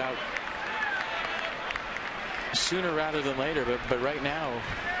figuring things out sooner rather than later. But right now,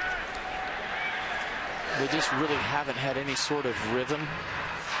 they just really haven't had any sort of rhythm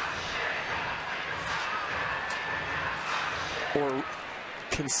or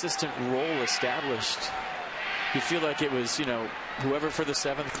consistent role established. You feel like it was, you know, whoever for the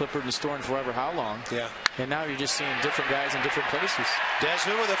 7th, Clippard and Storen forever how long. Yeah. And now you're just seeing different guys in different places.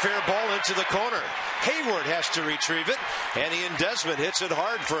 Desmond with a fair ball into the corner. Hayward has to retrieve it. And Ian Desmond hits it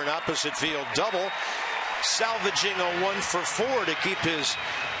hard for an opposite field double, salvaging a 1 for 4 to keep his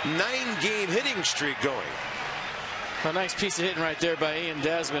 9-game hitting streak going. A nice piece of hitting right there by Ian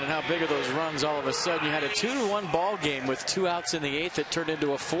Desmond, and how big are those runs all of a sudden. You had a 2-1 ball game with 2 outs in the 8th that turned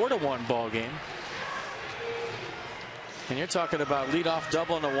into a 4-1 ball game. And you're talking about leadoff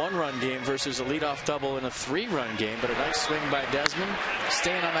double in a 1-run game versus a leadoff double in a 3-run game. But a nice swing by Desmond,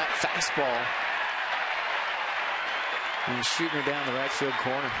 staying on that fastball and shooting her down the right field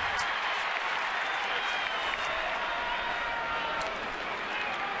corner.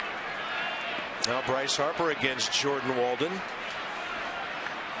 Now Bryce Harper against Jordan Walden.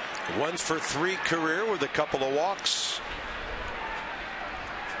 1 for 3 career with a couple of walks.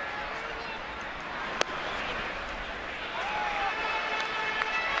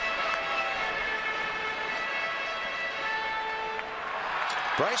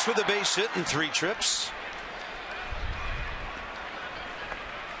 Bryce with a base hit and 3 trips.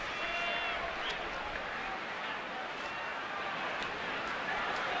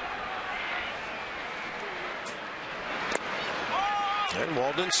 And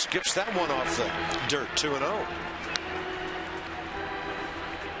Walden skips that one off the dirt. 2-0.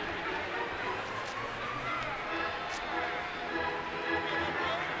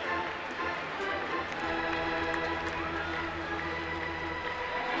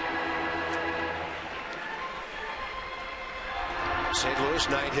 St. Louis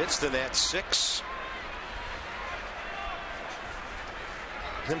 9 hits, the Nats 6.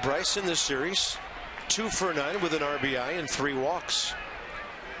 And Bryce in this series 2 for 9 with an RBI and 3 walks.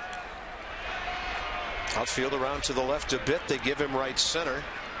 Outfield around to the left a bit. They give him right center.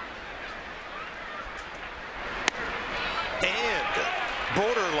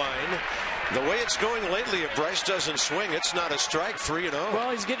 borderline. The way it's going lately, if Bryce doesn't swing, it's not a strike. 3-0.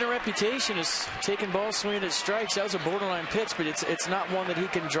 Well, he's getting a reputation as taking balls, swinging at strikes. That was a borderline pitch, but it's not one that he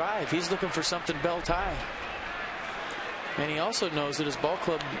can drive. He's looking for something belt high. And he also knows that his ball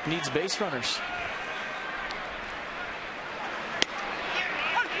club needs base runners.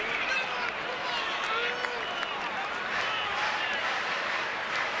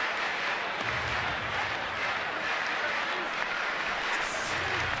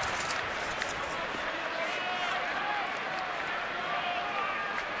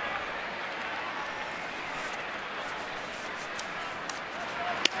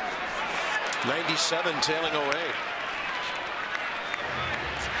 '97 tailing away.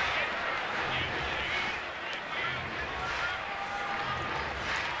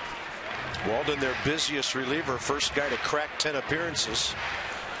 Walden, their busiest reliever, first guy to crack 10 appearances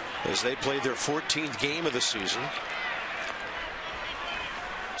as they play their 14th game of the season.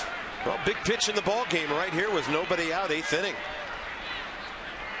 Well, big pitch in the ball game right here with nobody out, 8th inning.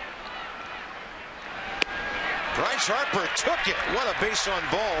 Bryce Harper took it. What a base on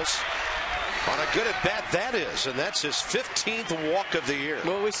balls. On a good at bat that is, and that's his 15th walk of the year.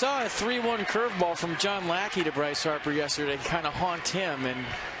 Well, we saw a 3-1 curveball from John Lackey to Bryce Harper yesterday, kind of haunt him, and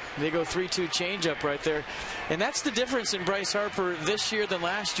they go 3-2 changeup right there. And that's the difference in Bryce Harper this year than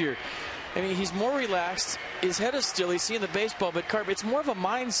last year. I mean, he's more relaxed. His head is still. He's seeing the baseball, but Carp, it's more of a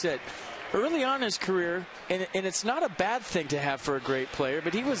mindset. Early on in his career, and it's not a bad thing to have for a great player,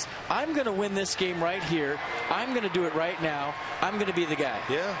 but he was, I'm going to win this game right here. I'm going to do it right now. I'm going to be the guy.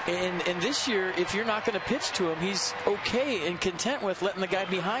 Yeah. And this year, if you're not going to pitch to him, he's okay and content with letting the guy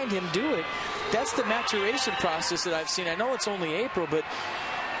behind him do it. That's the maturation process that I've seen. I know it's only April, but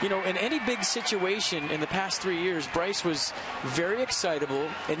you know, in any big situation in the past 3 years, Bryce was very excitable,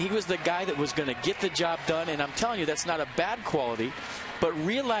 and he was the guy that was going to get the job done. And I'm telling you, that's not a bad quality. But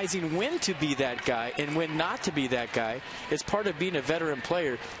realizing when to be that guy and when not to be that guy is part of being a veteran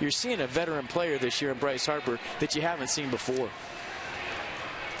player. You're seeing a veteran player this year in Bryce Harper that you haven't seen before.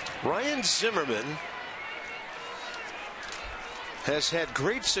 Ryan Zimmerman has had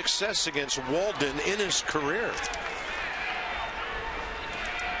great success against Walden in his career.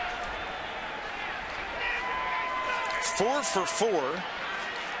 Four for 4,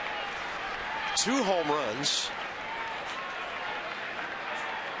 2 home runs,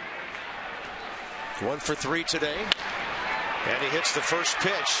 1 for 3 today, and he hits the first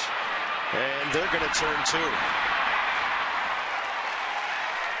pitch, and they're going to turn 2.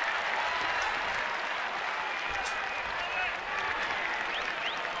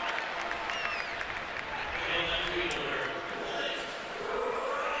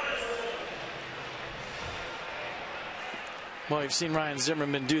 Well, you've seen Ryan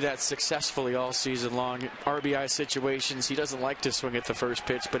Zimmerman do that successfully all season long. RBI situations, he doesn't like to swing at the first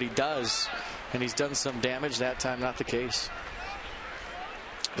pitch, but he does. And he's done some damage. That time, not the case.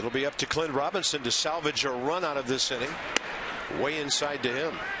 It'll be up to Clint Robinson to salvage a run out of this inning. Way inside to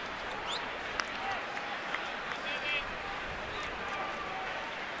him.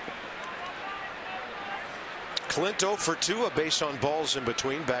 Clint 0 for 2, a base on balls in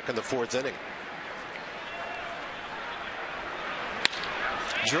between, back in the 4th inning.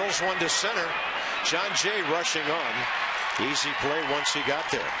 Drills one to center. John Jay rushing on. Easy play once he got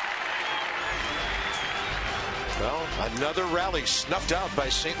there. Well, another rally snuffed out by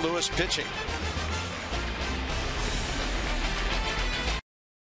St. Louis pitching.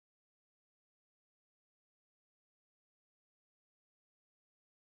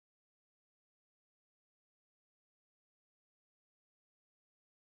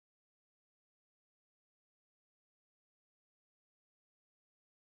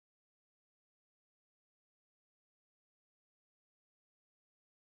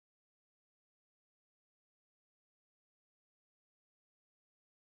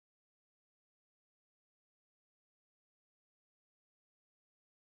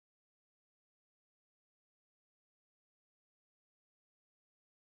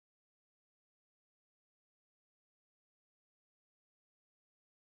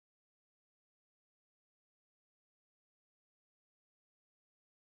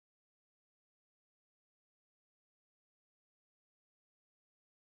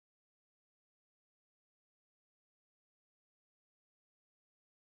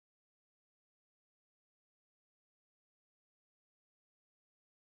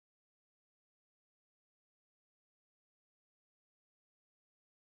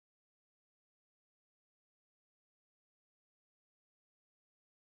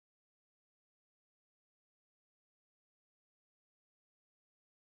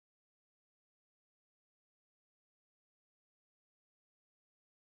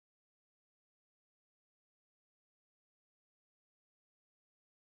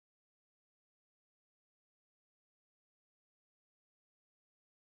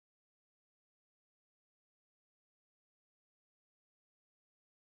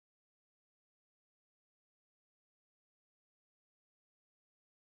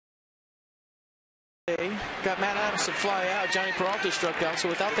 Got Matt Adams to fly out. Johnny Peralta struck out. So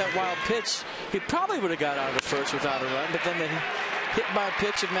without that wild pitch, he probably would have got out of the first without a run. But then the hit by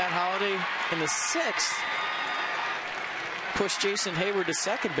pitch of Matt Holliday in the 6th pushed Jason Hayward to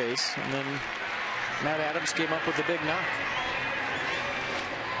second base. And then Matt Adams came up with a big knock.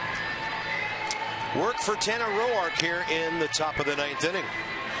 Work for Tanner Roark here in the top of the 9th inning.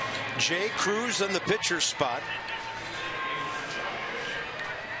 Jay Cruz in the pitcher's spot.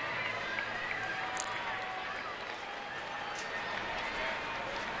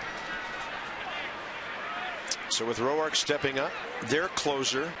 So with Roark stepping up, their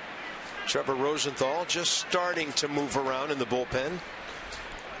closer, Trevor Rosenthal, just starting to move around in the bullpen.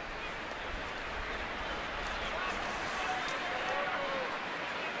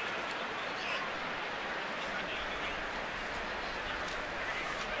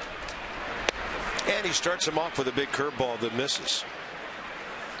 And he starts him off with a big curveball that misses.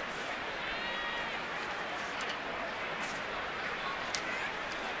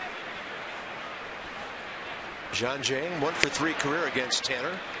 John Jay, 1 for 3 career against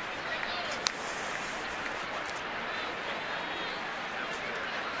Tanner.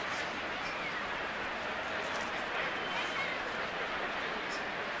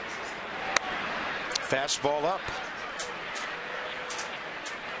 Fastball up.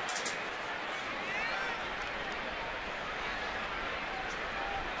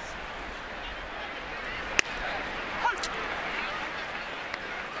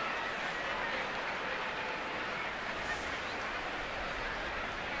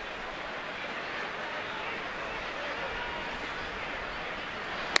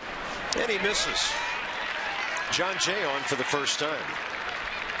 And he misses. John Jay on for the first time.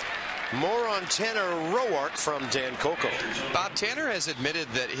 More on Tanner Roark from Dan Coco. Bob, Tanner has admitted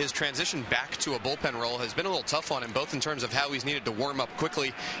that his transition back to a bullpen role has been a little tough on him, both in terms of how he's needed to warm up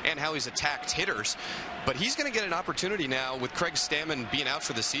quickly and how he's attacked hitters. But he's going to get an opportunity now with Craig Stammen being out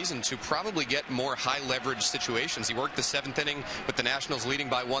for the season to probably get more high leverage situations. He worked the 7th inning with the Nationals leading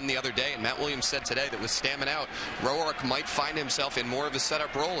by 1 the other day, and Matt Williams said today that with Stammen out, Roark might find himself in more of a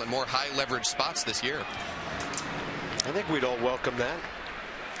setup role and more high leverage spots this year. I think we'd all welcome that.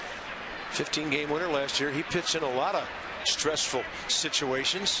 15-game winner last year. He pitched in a lot of stressful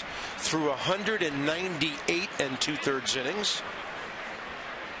situations through 198 2/3 innings.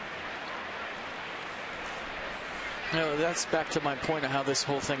 No, that's back to my point of how this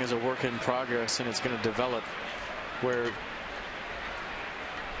whole thing is a work in progress and it's going to develop. Where,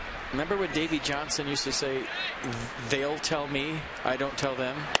 remember what Davey Johnson used to say, they'll tell me, I don't tell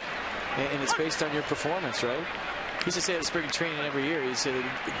them, and it's based on your performance, right? He used to say at spring training every year, he said,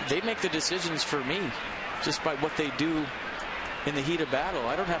 they make the decisions for me just by what they do in the heat of battle.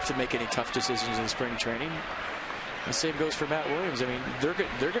 I don't have to make any tough decisions in spring training. The same goes for Matt Williams. I mean, they're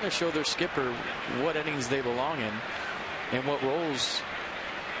going to show their skipper what innings they belong in and what roles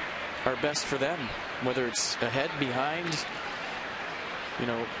are best for them, whether it's ahead, behind,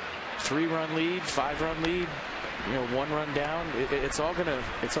 3-run lead, 5-run lead, 1 run down. It's all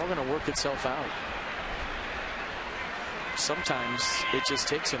gonna work itself out. Sometimes it just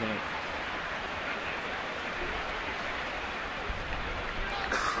takes a minute.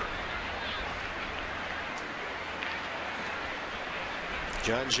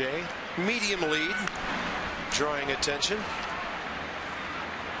 John Jay, medium lead, drawing attention.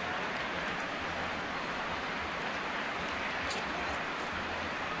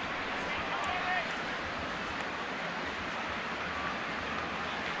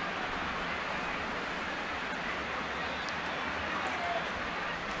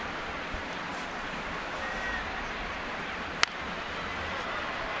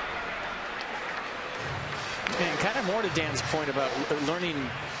 And kind of more to Dan's point about learning.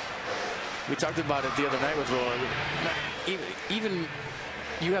 We talked about it the other night with Roy. Even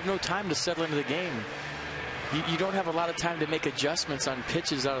you have no time to settle into the game. You don't have a lot of time to make adjustments on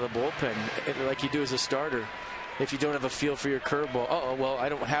pitches out of the bullpen like you do as a starter. If you don't have a feel for your curveball, oh well, I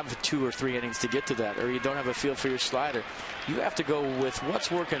don't have 2 or 3 innings to get to that, or you don't have a feel for your slider. You have to go with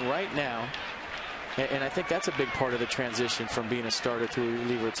what's working right now. And I think that's a big part of the transition from being a starter to a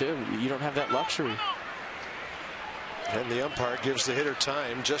reliever too. You don't have that luxury. And the umpire gives the hitter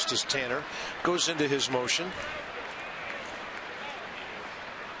time just as Tanner goes into his motion.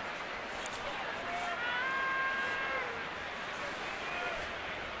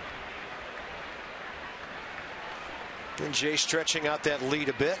 And Jay stretching out that lead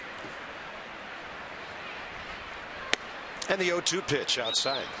a bit. And the 0-2 pitch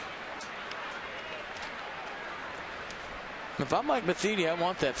outside. If I'm Mike Matheny, I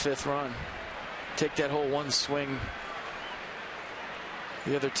want that 5th run. Take that whole one swing.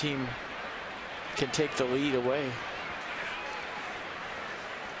 The other team can take the lead away.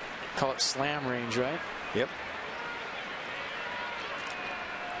 Call it slam range, right? Yep.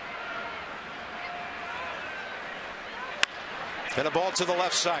 And a ball to the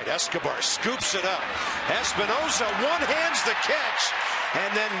left side. Escobar scoops it up. Espinosa one-hands the catch.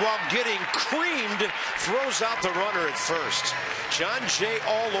 And then while getting creamed, throws out the runner at first. John Jay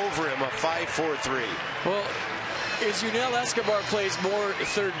all over him, a 5-4-3. Well, as Yunel Escobar plays more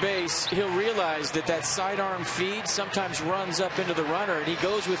third base, he'll realize that that sidearm feed sometimes runs up into the runner, and he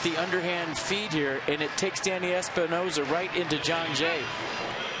goes with the underhand feed here, and it takes Danny Espinosa right into John Jay.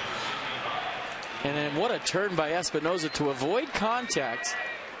 And then what a turn by Espinosa to avoid contact.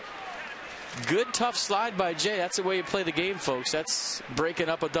 Good tough slide by Jay. That's the way you play the game, folks. That's breaking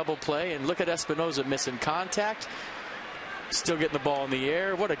up a double play. And look at Espinosa missing contact. Still getting the ball in the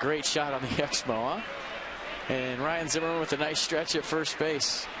air. What a great shot on the Exmo, huh? And Ryan Zimmerman with a nice stretch at first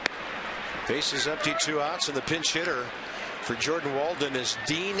base. Base is empty, 2 outs, and the pinch hitter for Jordan Walden is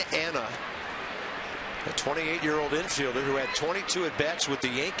Dean Anna, a 28-year-old infielder who had 22 at-bats with the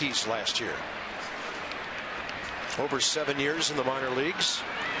Yankees last year. Over 7 years in the minor leagues.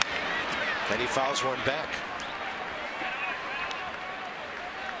 And he fouls one back.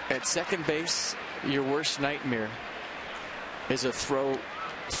 At second base, your worst nightmare is a throw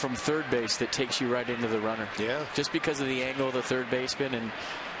from third base that takes you right into the runner. Yeah. Just because of the angle of the third baseman. And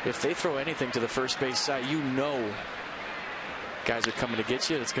if they throw anything to the first base side, you know guys are coming to get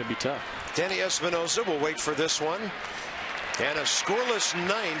you. It's going to be tough. Danny Espinosa will wait for this one. And a scoreless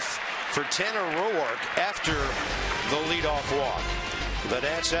ninth for Tanner Roark after the leadoff walk. The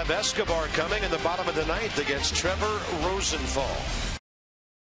Nats have Escobar coming in the bottom of the ninth against Trevor Rosenthal.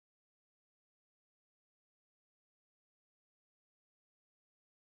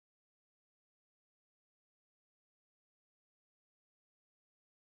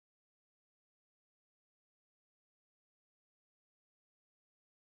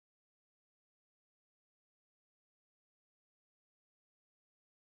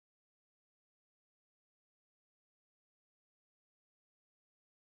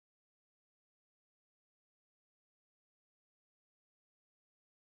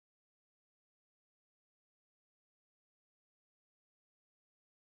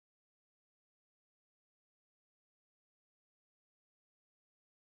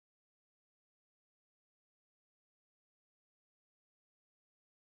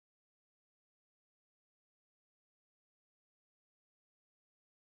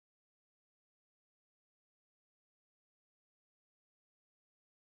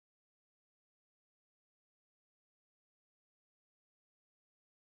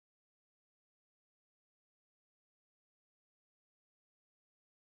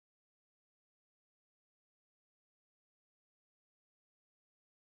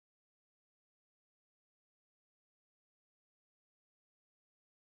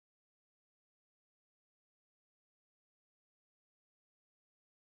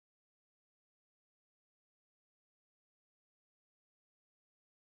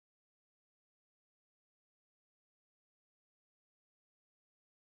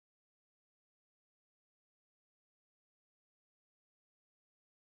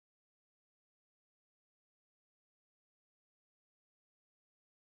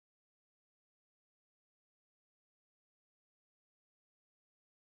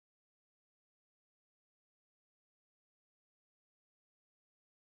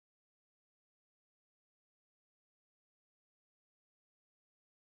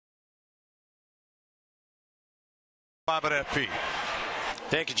 Bob at FP.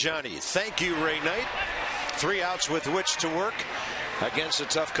 Thank you, Johnny. Thank you, Ray Knight. 3 outs with which to work against a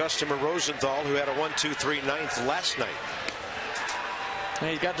tough customer, Rosenthal, who had a 1-2-3 ninth last night. And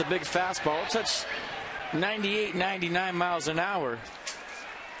he's got the big fastball. Touch 98, 99 miles an hour.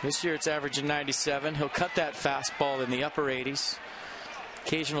 This year it's averaging 97. He'll cut that fastball in the upper 80s.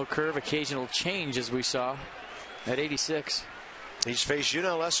 Occasional curve, occasional change, as we saw at 86. He's faced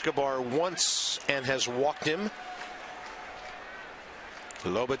Yunel Escobar once and has walked him.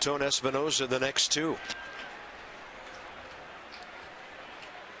 Lobaton Espinosa the next 2.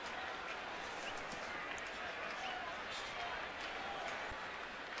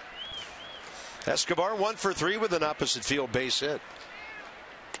 Escobar 1 for 3 with an opposite field base hit.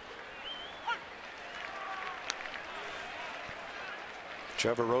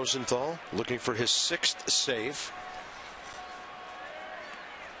 Trevor Rosenthal looking for his 6th save.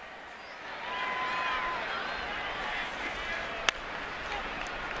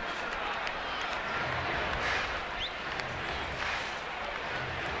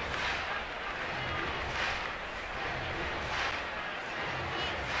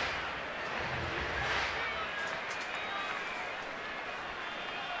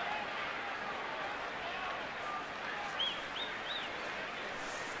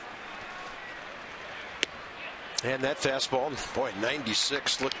 And that fastball, boy,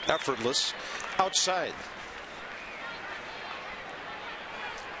 96 looked effortless outside.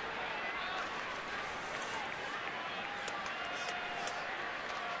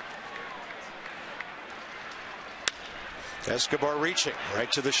 Escobar reaching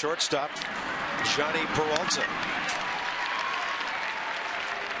right to the shortstop, Johnny Peralta.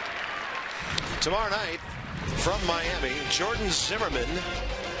 Tomorrow night from Miami, Jordan Zimmerman.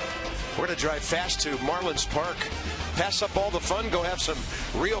 We're going to drive fast to Marlins Park, pass up all the fun, go have some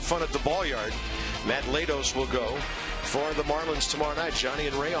real fun at the ball yard. Matt Latos will go for the Marlins tomorrow night. Johnny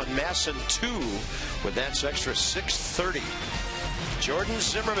and Ray on Masson 2 with Nats Extra 6:30. Jordan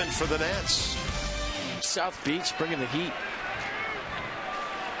Zimmerman for the Nats. South Beach bringing the heat.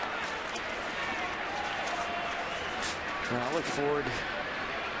 Well, I look forward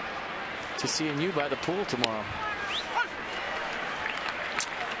to seeing you by the pool tomorrow.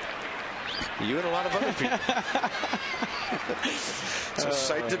 You and a lot of other people. It's a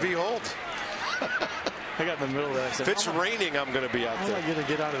sight to behold. I got in the middle of that. If it's raining, I'm going to be out there. How am I going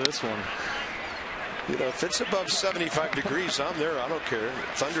to get out of this one? You know, if it's above 75 degrees, I'm there. I don't care,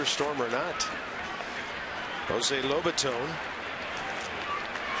 thunderstorm or not. Jose Lobaton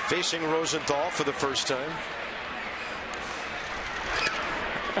facing Rosenthal for the first time.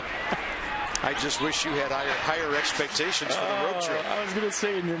 I just wish you had higher expectations for the road trip. I was going to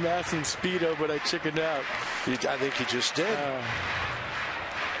say in your Mass and Speedo, but I chickened out. I think you just did.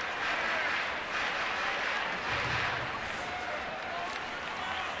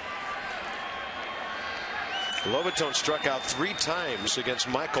 Lobaton struck out 3 times against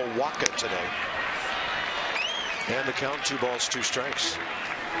Michael Wacha today. And the count 2 balls, 2 strikes.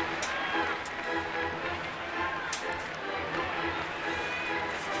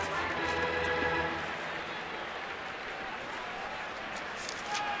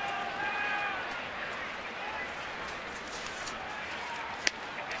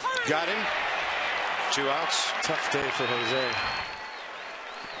 Got him. 2 outs. Tough day for Jose.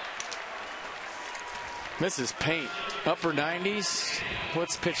 This is paint. Upper 90s.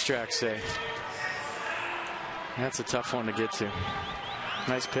 What's pitch track say? That's a tough one to get to.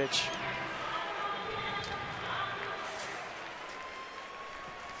 Nice pitch.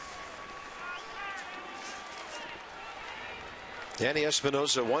 Danny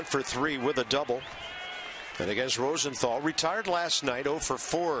Espinosa 1 for 3 with a double. And against Rosenthal, retired last night, 0 for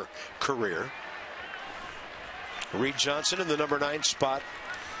 4 career. Reed Johnson in the number 9 spot.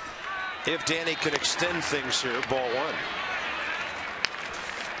 If Danny can extend things here, ball 1.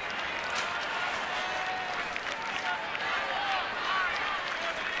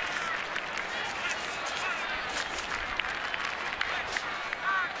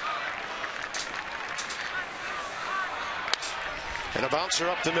 And a bouncer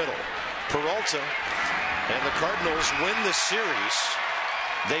up the middle. Peralta. And the Cardinals win the series.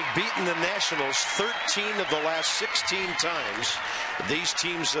 They've beaten the Nationals 13 of the last 16 times these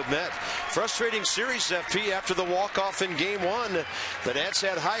teams have met. Frustrating series, FP, after the walk-off in Game 1. The Nats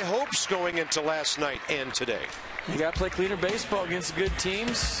had high hopes going into last night and today. You got to play cleaner baseball against good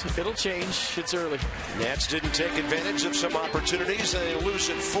teams. It'll change. It's early. Nats didn't take advantage of some opportunities. They lose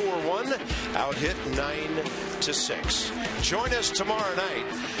it 4-1. Out hit 9-6. Join us tomorrow night.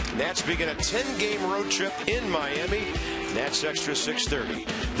 Nats begin a 10-game road trip in Miami. Nats Extra 6:30.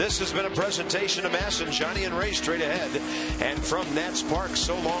 This has been a presentation of Mass and Johnny and Ray straight ahead. And from Nats Park,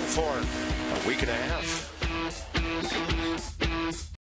 so long for a week and a half.